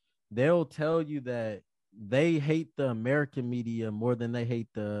 they'll tell you that they hate the American media more than they hate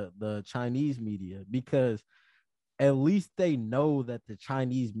the Chinese media, because at least they know that the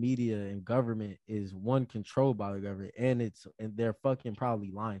Chinese media and government is one controlled by the government, and they're fucking probably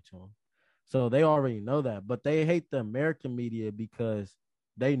lying to them. So they already know that, but they hate the American media because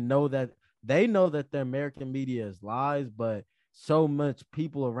they know that the American media is lies, but so much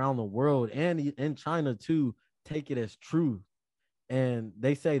people around the world and in China too take it as truth. And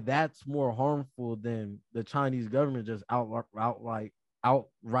they say that's more harmful than the Chinese government just outright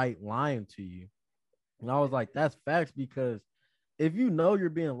lying to you. And I was like, that's facts, because if you know you're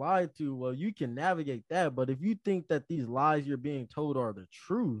being lied to, well, you can navigate that. But if you think that these lies you're being told are the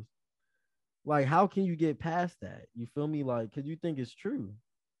truth, like, how can you get past that? You feel me? Like, because you think it's true.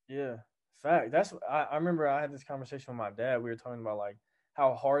 Yeah, fact. I remember I had this conversation with my dad. We were talking about like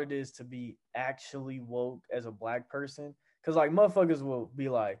how hard it is to be actually woke as a black person. Cause like motherfuckers will be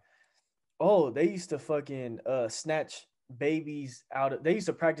like, oh, they used to fucking snatch babies they used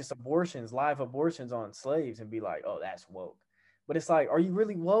to practice live abortions on slaves, and be like, oh, that's woke. But it's like, are you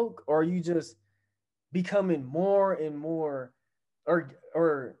really woke, or are you just becoming more and more,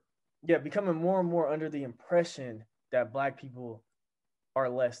 or yeah, becoming more and more under the impression that black people are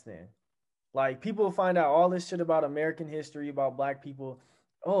less than? Like, people find out all this shit about American history, about black people.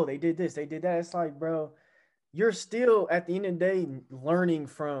 Oh, they did this, they did that. It's like, bro, you're still at the end of the day learning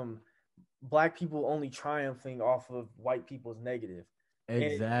from black people only triumphing off of white people's negative.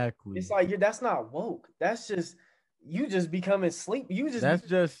 Exactly. And it's like, that's not woke. That's just you just becoming sleep. You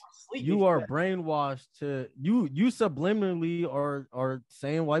are brainwashed to you subliminally are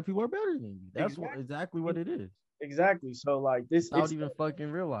saying white people are better than you. That's exactly what it is. Exactly. So like this, without even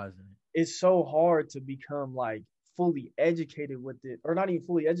fucking realizing it. It's so hard to become like fully educated with it, or not even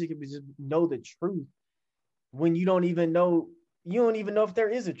fully educated, but just know the truth when you don't even know if there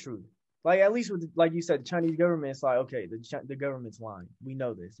is a truth. Like, at least with, like you said, the Chinese government, it's like, okay, the government's lying. We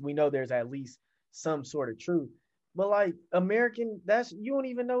know this. We know there's at least some sort of truth. But like American, you don't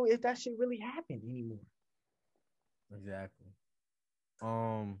even know if that shit really happened anymore. Exactly.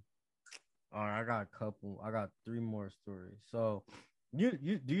 All right, I got 3 more stories. So do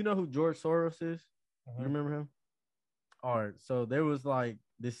you know who George Soros is? You remember him? All right, so there was like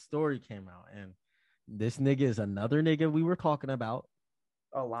this story came out, and this nigga is another nigga we were talking about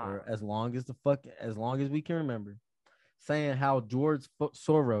a lot, as long as we can remember, saying how George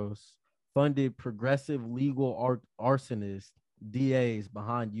Soros funded progressive legal arsonists, DAs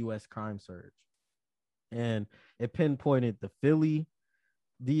behind U.S. crime surge. And it pinpointed the Philly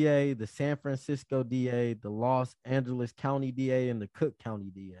DA, the San Francisco DA, the Los Angeles County DA, and the Cook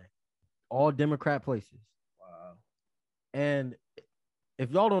County DA, all Democrat places. Wow. And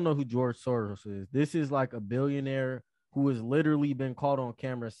if y'all don't know who George Soros is, this is like a billionaire who has literally been caught on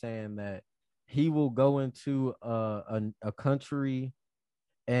camera saying that he will go into a country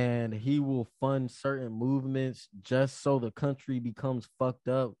and he will fund certain movements just so the country becomes fucked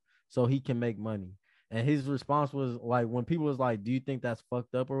up so he can make money. And his response was like, when people was like, do you think that's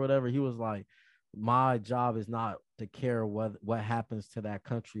fucked up or whatever? He was like, my job is not to care what happens to that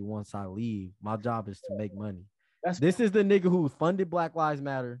country once I leave. My job is to make money. This is the nigga who funded Black Lives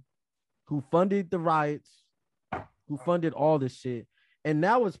Matter, who funded the riots, who funded all this shit. And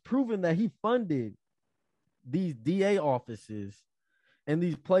now it's proven that he funded these DA offices and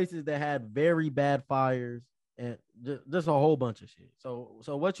these places that had very bad fires and just a whole bunch of shit. So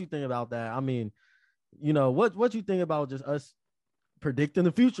what you think about that? I mean, you know, what you think about just us predicting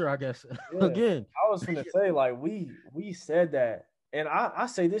the future, I guess. Yeah. Again. I was gonna say, like, we said that, and I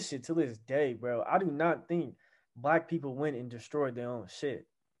say this shit to this day, bro. I do not think Black people went and destroyed their own shit.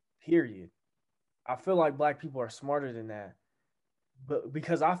 Period. I feel like Black people are smarter than that. But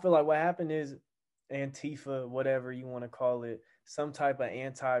because I feel like what happened is Antifa, whatever you want to call it, some type of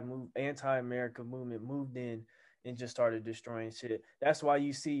anti-America movement moved in and just started destroying shit. That's why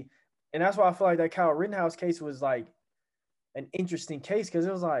you see, and that's why I feel like that Kyle Rittenhouse case was like an interesting case, because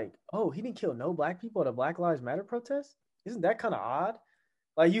it was like, oh, he didn't kill no Black people at a Black Lives Matter protest? Isn't that kind of odd?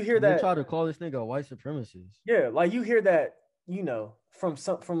 Like, you hear that they try to call this nigga a white supremacist. Yeah, like you hear that, you know, from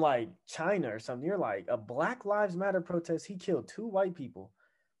like China or something. You're like, a Black Lives Matter protest, he killed 2 white people.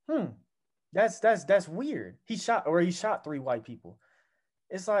 That's weird. He shot 3 white people.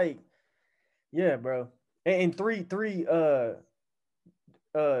 It's like, yeah, bro. And 2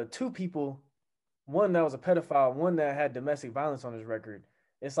 people, one that was a pedophile, one that had domestic violence on his record.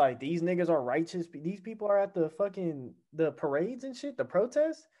 It's like, these niggas are righteous. These people are at the parades and shit, the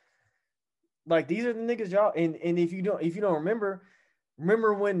protests. Like, these are the niggas y'all. And if you don't remember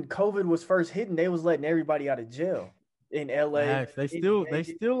when COVID was first hitting, they was letting everybody out of jail in LA. Max, they still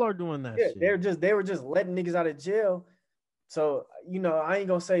are doing that shit. They were just letting niggas out of jail. So, you know, I ain't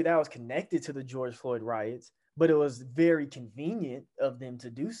gonna say that was connected to the George Floyd riots, but it was very convenient of them to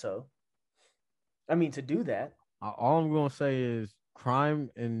do so. I mean, to do that. All I'm gonna say is crime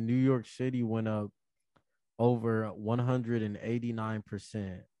in New York City went up over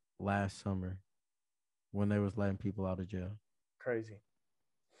 189% last summer when they was letting people out of jail. Crazy.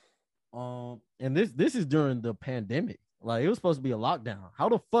 And this is during the pandemic. Like, it was supposed to be a lockdown. How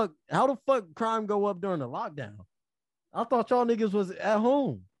the fuck crime go up during the lockdown? I thought y'all niggas was at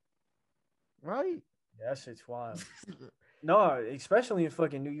home, right? Yeah, that shit's wild. No, especially in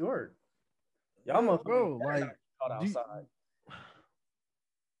fucking New York. Y'all motherfuckers, bro, like, caught outside.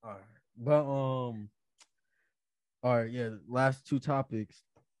 All right, but all right, yeah. Last 2 topics.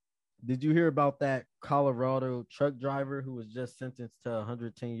 Did you hear about that Colorado truck driver who was just sentenced to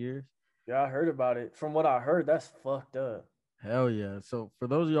 110 years? Yeah, I heard about it. From what I heard, that's fucked up. Hell yeah. So for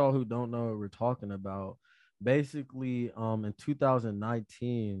those of y'all who don't know what we're talking about, basically, in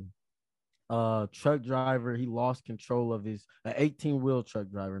 2019, truck driver, he lost control of an 18-wheel truck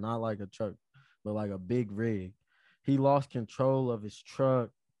driver, not like a truck, but like a big rig. He lost control of his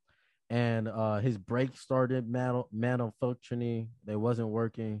truck, and his brakes started malfunctioning. They wasn't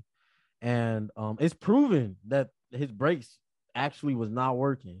working. And it's proven that his brakes actually was not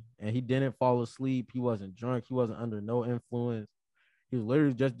working, and he didn't fall asleep. He wasn't drunk. He wasn't under no influence. He was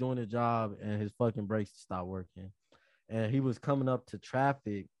literally just doing the job, and his fucking brakes stopped working. And he was coming up to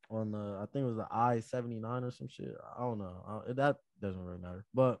traffic on I think it was the I-79 or some shit. I don't know. That doesn't really matter.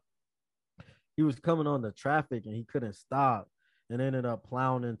 But he was coming on the traffic, and he couldn't stop, and ended up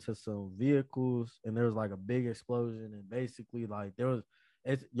plowing into some vehicles, and there was like a big explosion, and basically like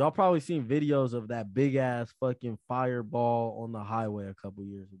y'all probably seen videos of that big ass fucking fireball on the highway a couple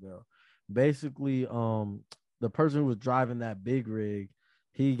years ago. Basically, the person who was driving that big rig,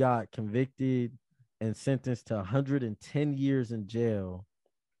 he got convicted and sentenced to 110 years in jail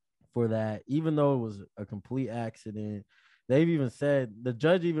for that, even though it was a complete accident. They've even said, the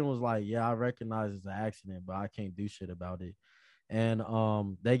judge even was like, yeah, I recognize it's an accident, but I can't do shit about it. And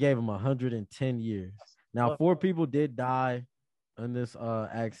they gave him 110 years. Now, 4 people did die in this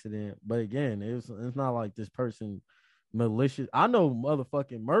accident, but again, it's not like this person malicious. I know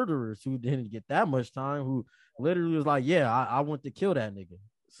motherfucking murderers who didn't get that much time, who literally was like, yeah, I want to kill that nigga.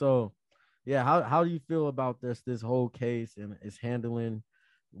 So yeah, how do you feel about this whole case and its handling?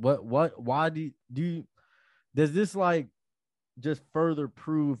 Why do you, does this like just further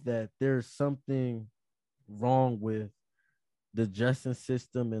prove that there's something wrong with the justice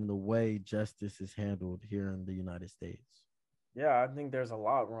system and the way justice is handled here in the United States? Yeah, I think there's a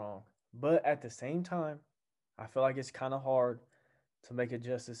lot wrong. But at the same time, I feel like it's kind of hard to make a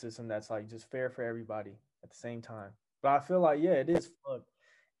justice system that's like just fair for everybody at the same time. But I feel like yeah, it is fucked.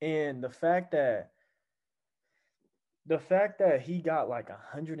 And the fact that he got like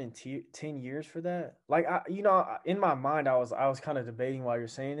 110 years for that, like in my mind, I was kind of debating while you're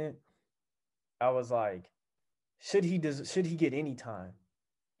saying it. I was like, should he get any time?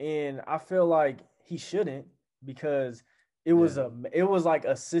 And I feel like he shouldn't because Yeah. it was like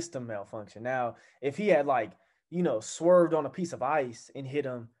a system malfunction. Now, if he had like swerved on a piece of ice and hit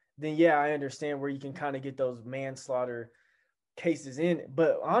him, then yeah, I understand where you can kind of get those manslaughter cases in.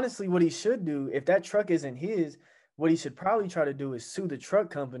 But honestly, what he should do, if that truck isn't his, what he should probably try to do is sue the truck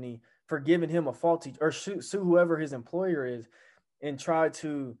company for giving him a faulty, or sue whoever his employer is, and try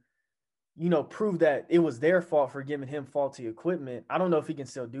to prove that it was their fault for giving him faulty equipment. I don't know if he can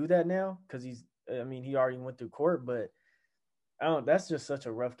still do that now because I mean, he already went through court, but I don't. That's just such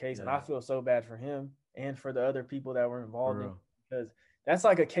a rough case, and I Yeah, feel so bad for him and for the other people that were for involved in it, real. because that's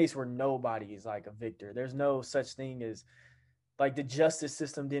like a case where nobody is like a victor. There's no such thing as like the justice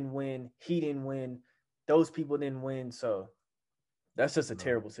system didn't win, he didn't win, those people didn't win. So that's just a No.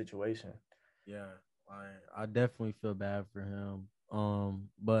 terrible situation. Yeah, I definitely feel bad for him.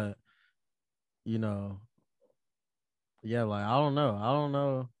 But you know, yeah, like I don't know. I don't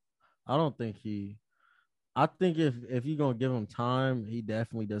know. I don't think he I think if you're gonna give him time, he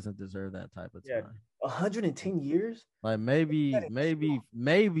definitely doesn't deserve that type of Yeah, time. 110 years. Like That is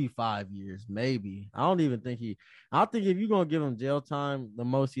maybe 5 years, maybe. I don't even think he. I think if you're gonna give him jail time, the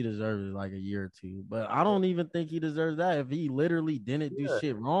most he deserves is like a year or two. But I don't even think he deserves that if he literally didn't do yeah,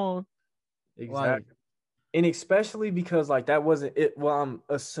 shit wrong. Like, exactly. And especially because like that wasn't it. Well, I'm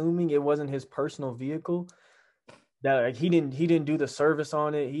assuming it wasn't his personal vehicle. That like, he didn't do the service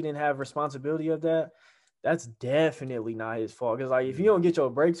on it. He didn't have responsibility of that. That's definitely not his fault. Because like if you yeah, don't get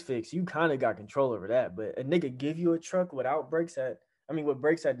your brakes fixed, you kind of got control over that. But a nigga give you a truck without brakes that I mean with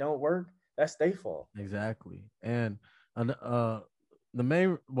brakes that don't work, that's their fault. exactly. And the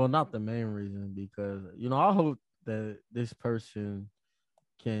main, well, not the main reason, because I hope that this person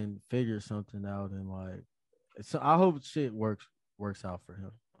can figure something out, and like, so I hope shit works out for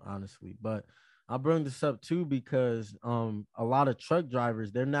him, honestly. But I bring this up too because a lot of truck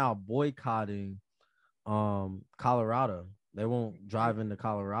drivers, they're now boycotting Colorado. They won't drive into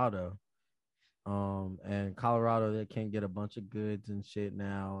Colorado. And Colorado, they can't get a bunch of goods and shit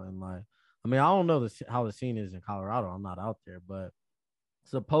now. And like, I mean, I don't know how the scene is in Colorado. I'm not out there, but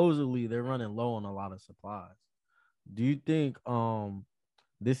supposedly they're running low on a lot of supplies. Do you think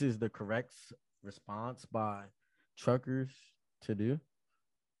this is the correct response by truckers to do?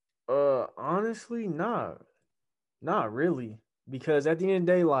 Honestly, not really. Because at the end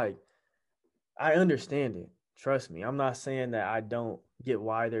of the day, like I understand it. Trust me. I'm not saying that I don't get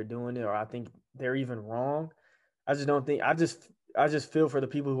why they're doing it or I think they're even wrong. I just don't think I just feel for the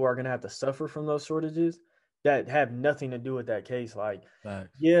people who are gonna have to suffer from those shortages that have nothing to do with that case. Like,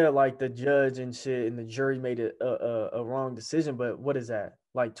 Facts. yeah, like the judge and shit and the jury made a wrong decision, but what is that?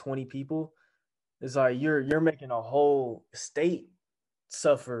 Like 20 people? It's like you're making a whole state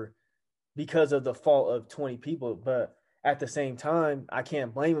suffer because of the fault of 20 people. But at the same time, I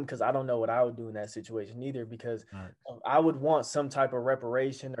can't blame him because I don't know what I would do in that situation either. Because Facts. I would want some type of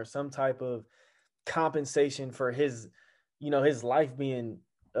reparation or some type of compensation for his life being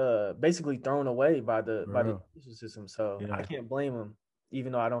basically thrown away For by the real. judicial system. So I Yeah. can't blame him,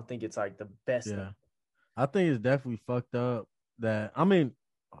 even though I don't think it's like the best thing. Yeah. I think it's definitely fucked up that, I mean,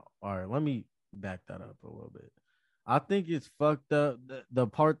 all right, let me back that up a little bit. I think it's fucked up. The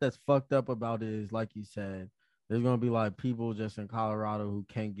part that's fucked up about it is, like you said, there's gonna be like people just in Colorado who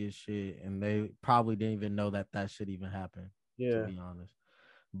can't get shit, and they probably didn't even know that that shit even happened. To Yeah. be honest,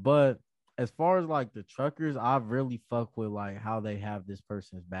 but as far as like the truckers, I really fuck with like how they have this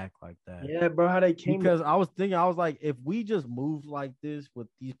person's back like that. Yeah, bro, how they came to Because I was thinking, I was like, if we just move like this with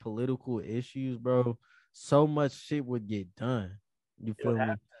these political issues, bro, so much shit would get done. You it would feel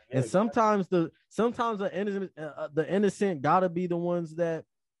happen. me? Yeah, And sometimes the innocent gotta be the ones that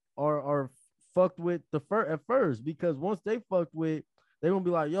are fucked with at first, because once they fucked with, they're gonna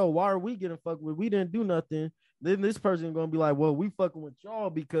be like, yo, why are we getting fucked with? We didn't do nothing. Then this person gonna be like, well, we fucking with y'all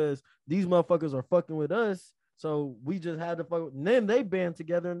because these motherfuckers are fucking with us. So we just had to fuck. And then they band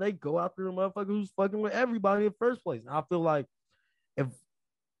together and they go after the motherfucker who's fucking with everybody in the first place. And I feel like if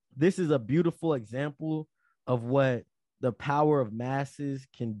this is a beautiful example of what the power of masses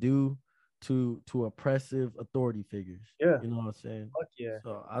can do to oppressive authority figures. Yeah. You know what I'm saying? Fuck yeah.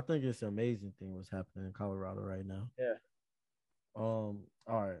 So I think it's an amazing thing what's happening in Colorado right now. Yeah. All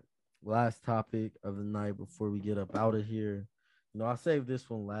right. Last topic of the night before we get up out of here. I saved this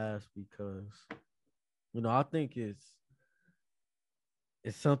one last because I think it's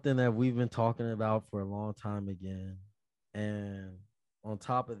something that we've been talking about for a long time again. And on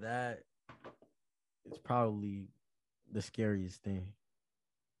top of that, it's probably the scariest thing.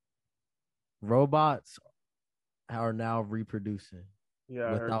 Robots are now reproducing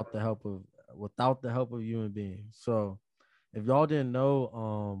without the help of human beings. So if y'all didn't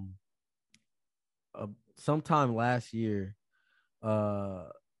know, sometime last year, there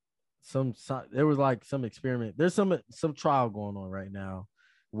was like some experiment. There's some trial going on right now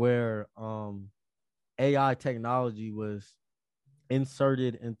where AI technology was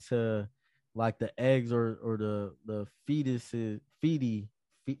inserted into like the eggs or the fetuses, fetuses,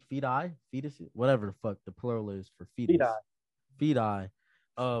 whatever the fuck the plural is for fetus, feti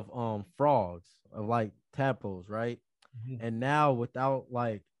of frogs, of like tadpoles, right? Mm-hmm. And now without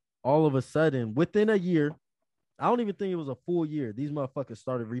like all of a sudden within a year, I don't even think it was a full year, these motherfuckers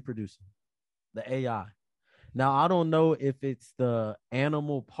started reproducing the AI. Now I don't know if it's the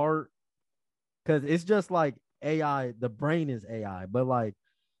animal part, because it's just like AI, the brain is AI, but like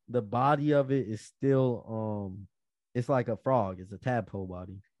the body of it is still it's like a frog, it's a tadpole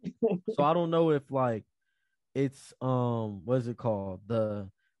body. So I don't know if like it's what is it called, the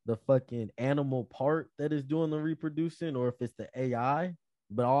fucking animal part that is doing the reproducing, or if it's the AI.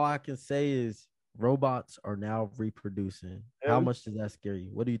 But all I can say is robots are now reproducing. How much does that scare you?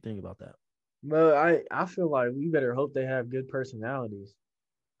 What do you think about that? But I feel like we better hope they have good personalities,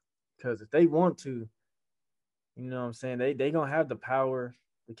 because if they want to, you know what I'm saying, they gonna have the power,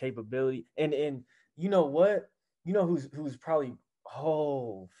 the capability, and you know what, who's probably,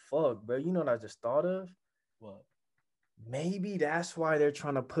 oh fuck, bro, you know what I just thought of? What? Maybe that's why they're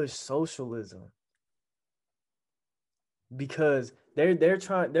trying to push socialism, because they're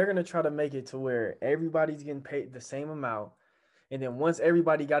gonna try to make it to where everybody's getting paid the same amount, and then once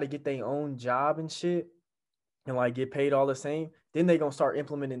everybody got to get their own job and shit, and like get paid all the same, then they gonna start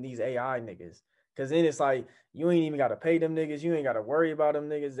implementing these AI niggas. Cause then it's like you ain't even gotta pay them niggas, you ain't gotta worry about them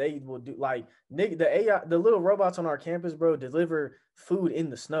niggas. They will do like the AI, the little robots on our campus, bro, deliver food in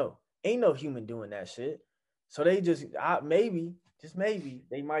the snow. Ain't no human doing that shit. So they just maybe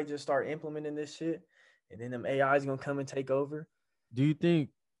they might just start implementing this shit, and then them AIs gonna come and take over. Do you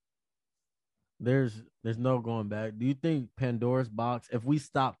think there's no going back? Do you think Pandora's box, if we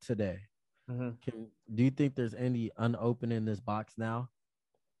stop today, do you think there's any unopening this box now?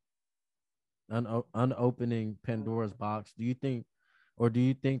 Unopening Pandora's box. Do you think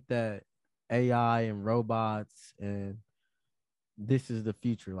that AI and robots and this is the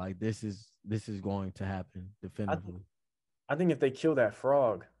future? Like this is going to happen definitively. I think if they kill that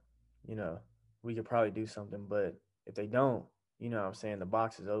frog, we could probably do something. But if they don't, you know what I'm saying, the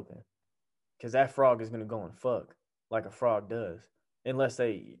box is open. Because that frog is gonna go and fuck like a frog does. Unless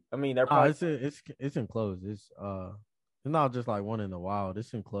they're probably it's enclosed. It's not just like one in the wild.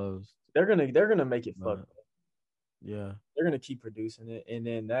 It's enclosed. They're gonna make it fuck. Yeah. They're gonna keep producing it, and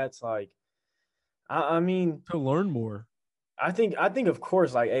then that's like, I mean, to learn more. I think of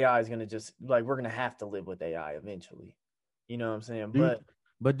course like AI is gonna just like, we're gonna have to live with AI eventually. You know what I'm saying?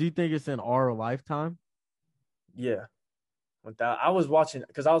 But do you think it's in our lifetime? Yeah. I was watching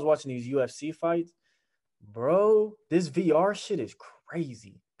these UFC fights, bro. This VR shit is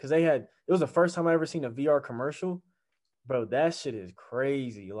crazy. Cause it was the first time I ever seen a VR commercial. Bro, that shit is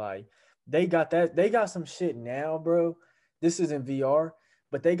crazy. Like they got some shit now, bro. This isn't VR,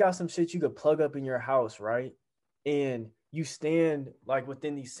 but they got some shit you could plug up in your house, right? And you stand like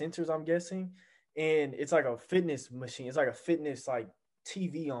within these sensors, I'm guessing, and it's like a fitness machine. It's like a fitness like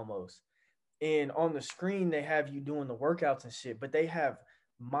TV almost. And on the screen they have you doing the workouts and shit, but they have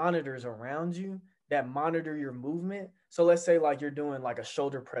monitors around you that monitor your movement. So let's say like you're doing like a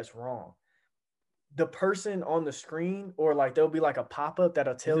shoulder press wrong. The person on the screen, or like there'll be like a pop-up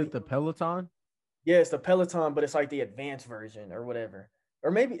that'll tell you. Is it the Peloton? Yeah, it's the Peloton, but it's like the advanced version or whatever. Or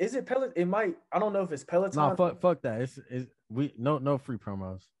maybe is it Peloton? It might. I don't know if it's Peloton. No, fuck that. No free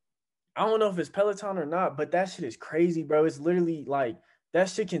promos. I don't know if it's Peloton or not, but that shit is crazy, bro. It's literally like that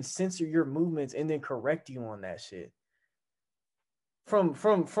shit can censor your movements and then correct you on that shit. From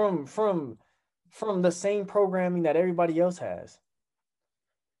the same programming that everybody else has.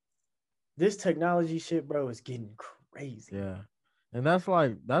 This technology shit, bro, is getting crazy. Yeah. And that's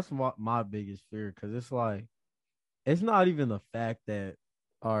my biggest fear, because it's like, it's not even the fact that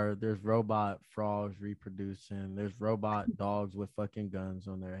are there's robot frogs reproducing. There's robot dogs with fucking guns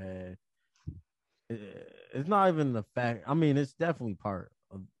on their head. It's not even the fact. I mean, it's definitely part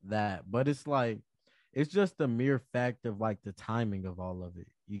of that, but it's like it's just the mere fact of like the timing of all of it.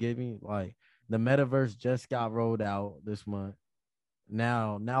 You get me? Like the metaverse just got rolled out this month.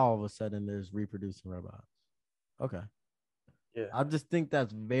 Now all of a sudden there's reproducing robots. Okay. Yeah. I just think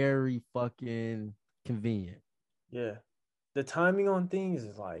that's very fucking convenient. Yeah. The timing on things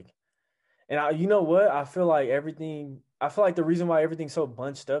is like, and you know what? I feel like the reason why everything's so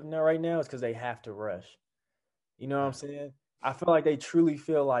bunched up now right now is because they have to rush. You know what I'm saying? I feel like they truly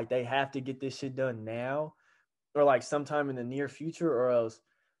feel like they have to get this shit done now or like sometime in the near future or else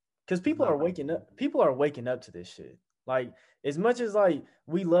because people are waking up to this shit. Like as much as like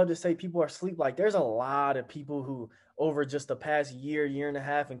we love to say people are asleep, like there's a lot of people who over just the past year and a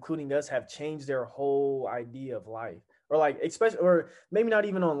half, including us, have changed their whole idea of life. Or like especially or maybe not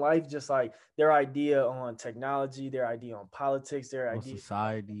even on life, just like their idea on technology, their idea on politics, their On idea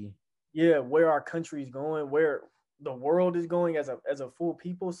society. yeah, where our country is going, where the world is going as a full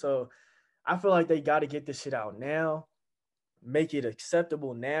people. So I feel like they got to get this shit out now, make it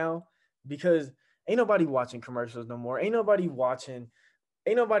acceptable now, because ain't nobody watching commercials no more. Ain't nobody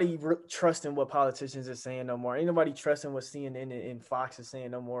trusting what politicians are saying no more. Ain't nobody trusting what CNN and Fox is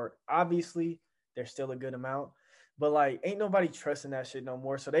saying no more. Obviously, there's still a good amount, but like, ain't nobody trusting that shit no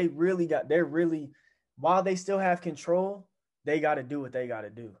more. So they're really, while they still have control, they got to do what they got to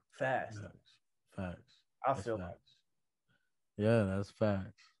do fast. Facts. I That's feel like. facts. Yeah, that's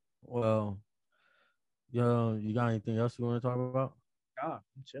facts. Well, yo, you got anything else you want to talk about? God,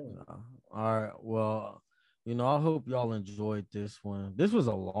 I'm chilling. All right. Well, I hope y'all enjoyed this one. This was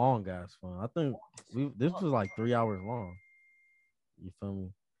a long ass one. I think this was like 3 hours long. You feel me?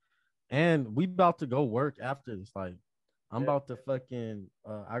 And we about to go work after this. Like, I'm Yeah. about to fucking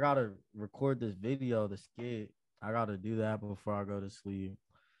I gotta record this video, the skit. I gotta do that before I go to sleep.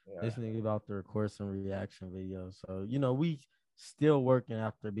 Yeah. This nigga about to record some reaction videos. So, we still working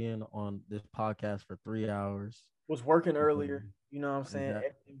after being on this podcast for 3 hours. Was working You feel me? earlier. You know what I'm saying? Exactly.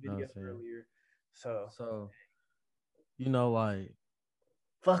 Editing You know what videos I'm saying? earlier. So So, like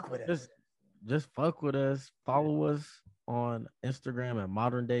fuck with us. just fuck with us. Follow us on Instagram at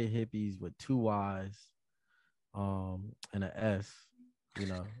Modern Day Hippies with 2 Y's, and an S.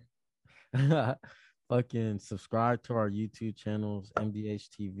 You know, fucking subscribe to our YouTube channels, MDH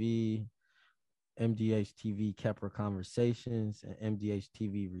TV, MDH TV Kepler Conversations, and MDH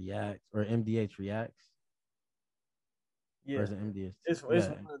TV Reacts or MDH Reacts. Or Yeah. is it MDH? It's Yeah,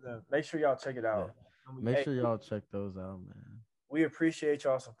 one of them. Make sure y'all check it yeah. out. Make Hey, sure y'all check those out, man. we appreciate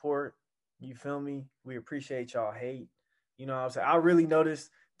y'all support. You feel me? We appreciate y'all hate. You know what I'm saying? I really noticed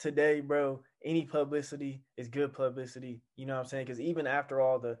today, bro, any publicity is good publicity. You know what I'm saying? Because even after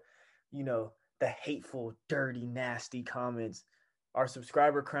all the hateful, dirty, nasty comments, our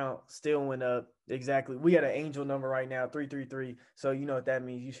subscriber count still went up. Exactly. We got an angel number right now, 333. So you know what that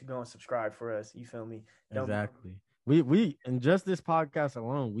means. You should go and subscribe for us. You feel me? Exactly. We in just this podcast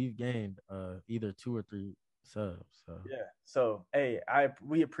alone, we've gained either 2 or 3 subs. So Yeah. So hey,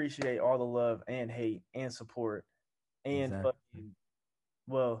 we appreciate all the love and hate and support and exactly. fucking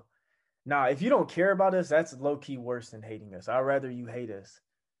well, nah, if you don't care about us, that's low key worse than hating us. I'd rather you hate us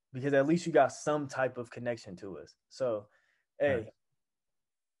because at least you got some type of connection to us. So hey,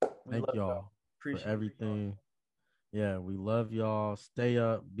 we Thank love y'all. y'all for Appreciate everything. Yeah, we love y'all. Stay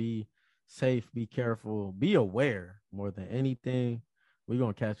up, be safe, be careful, be aware more than anything. We're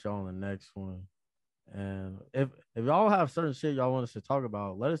gonna catch y'all on the next one. And if y'all have certain shit y'all want us to talk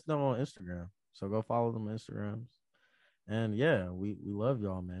about, let us know on Instagram. So go follow them on Instagrams. And yeah, we love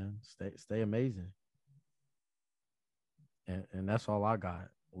y'all, man. Stay amazing. And that's all I got,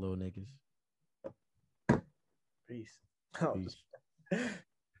 little niggas. Peace. Peace.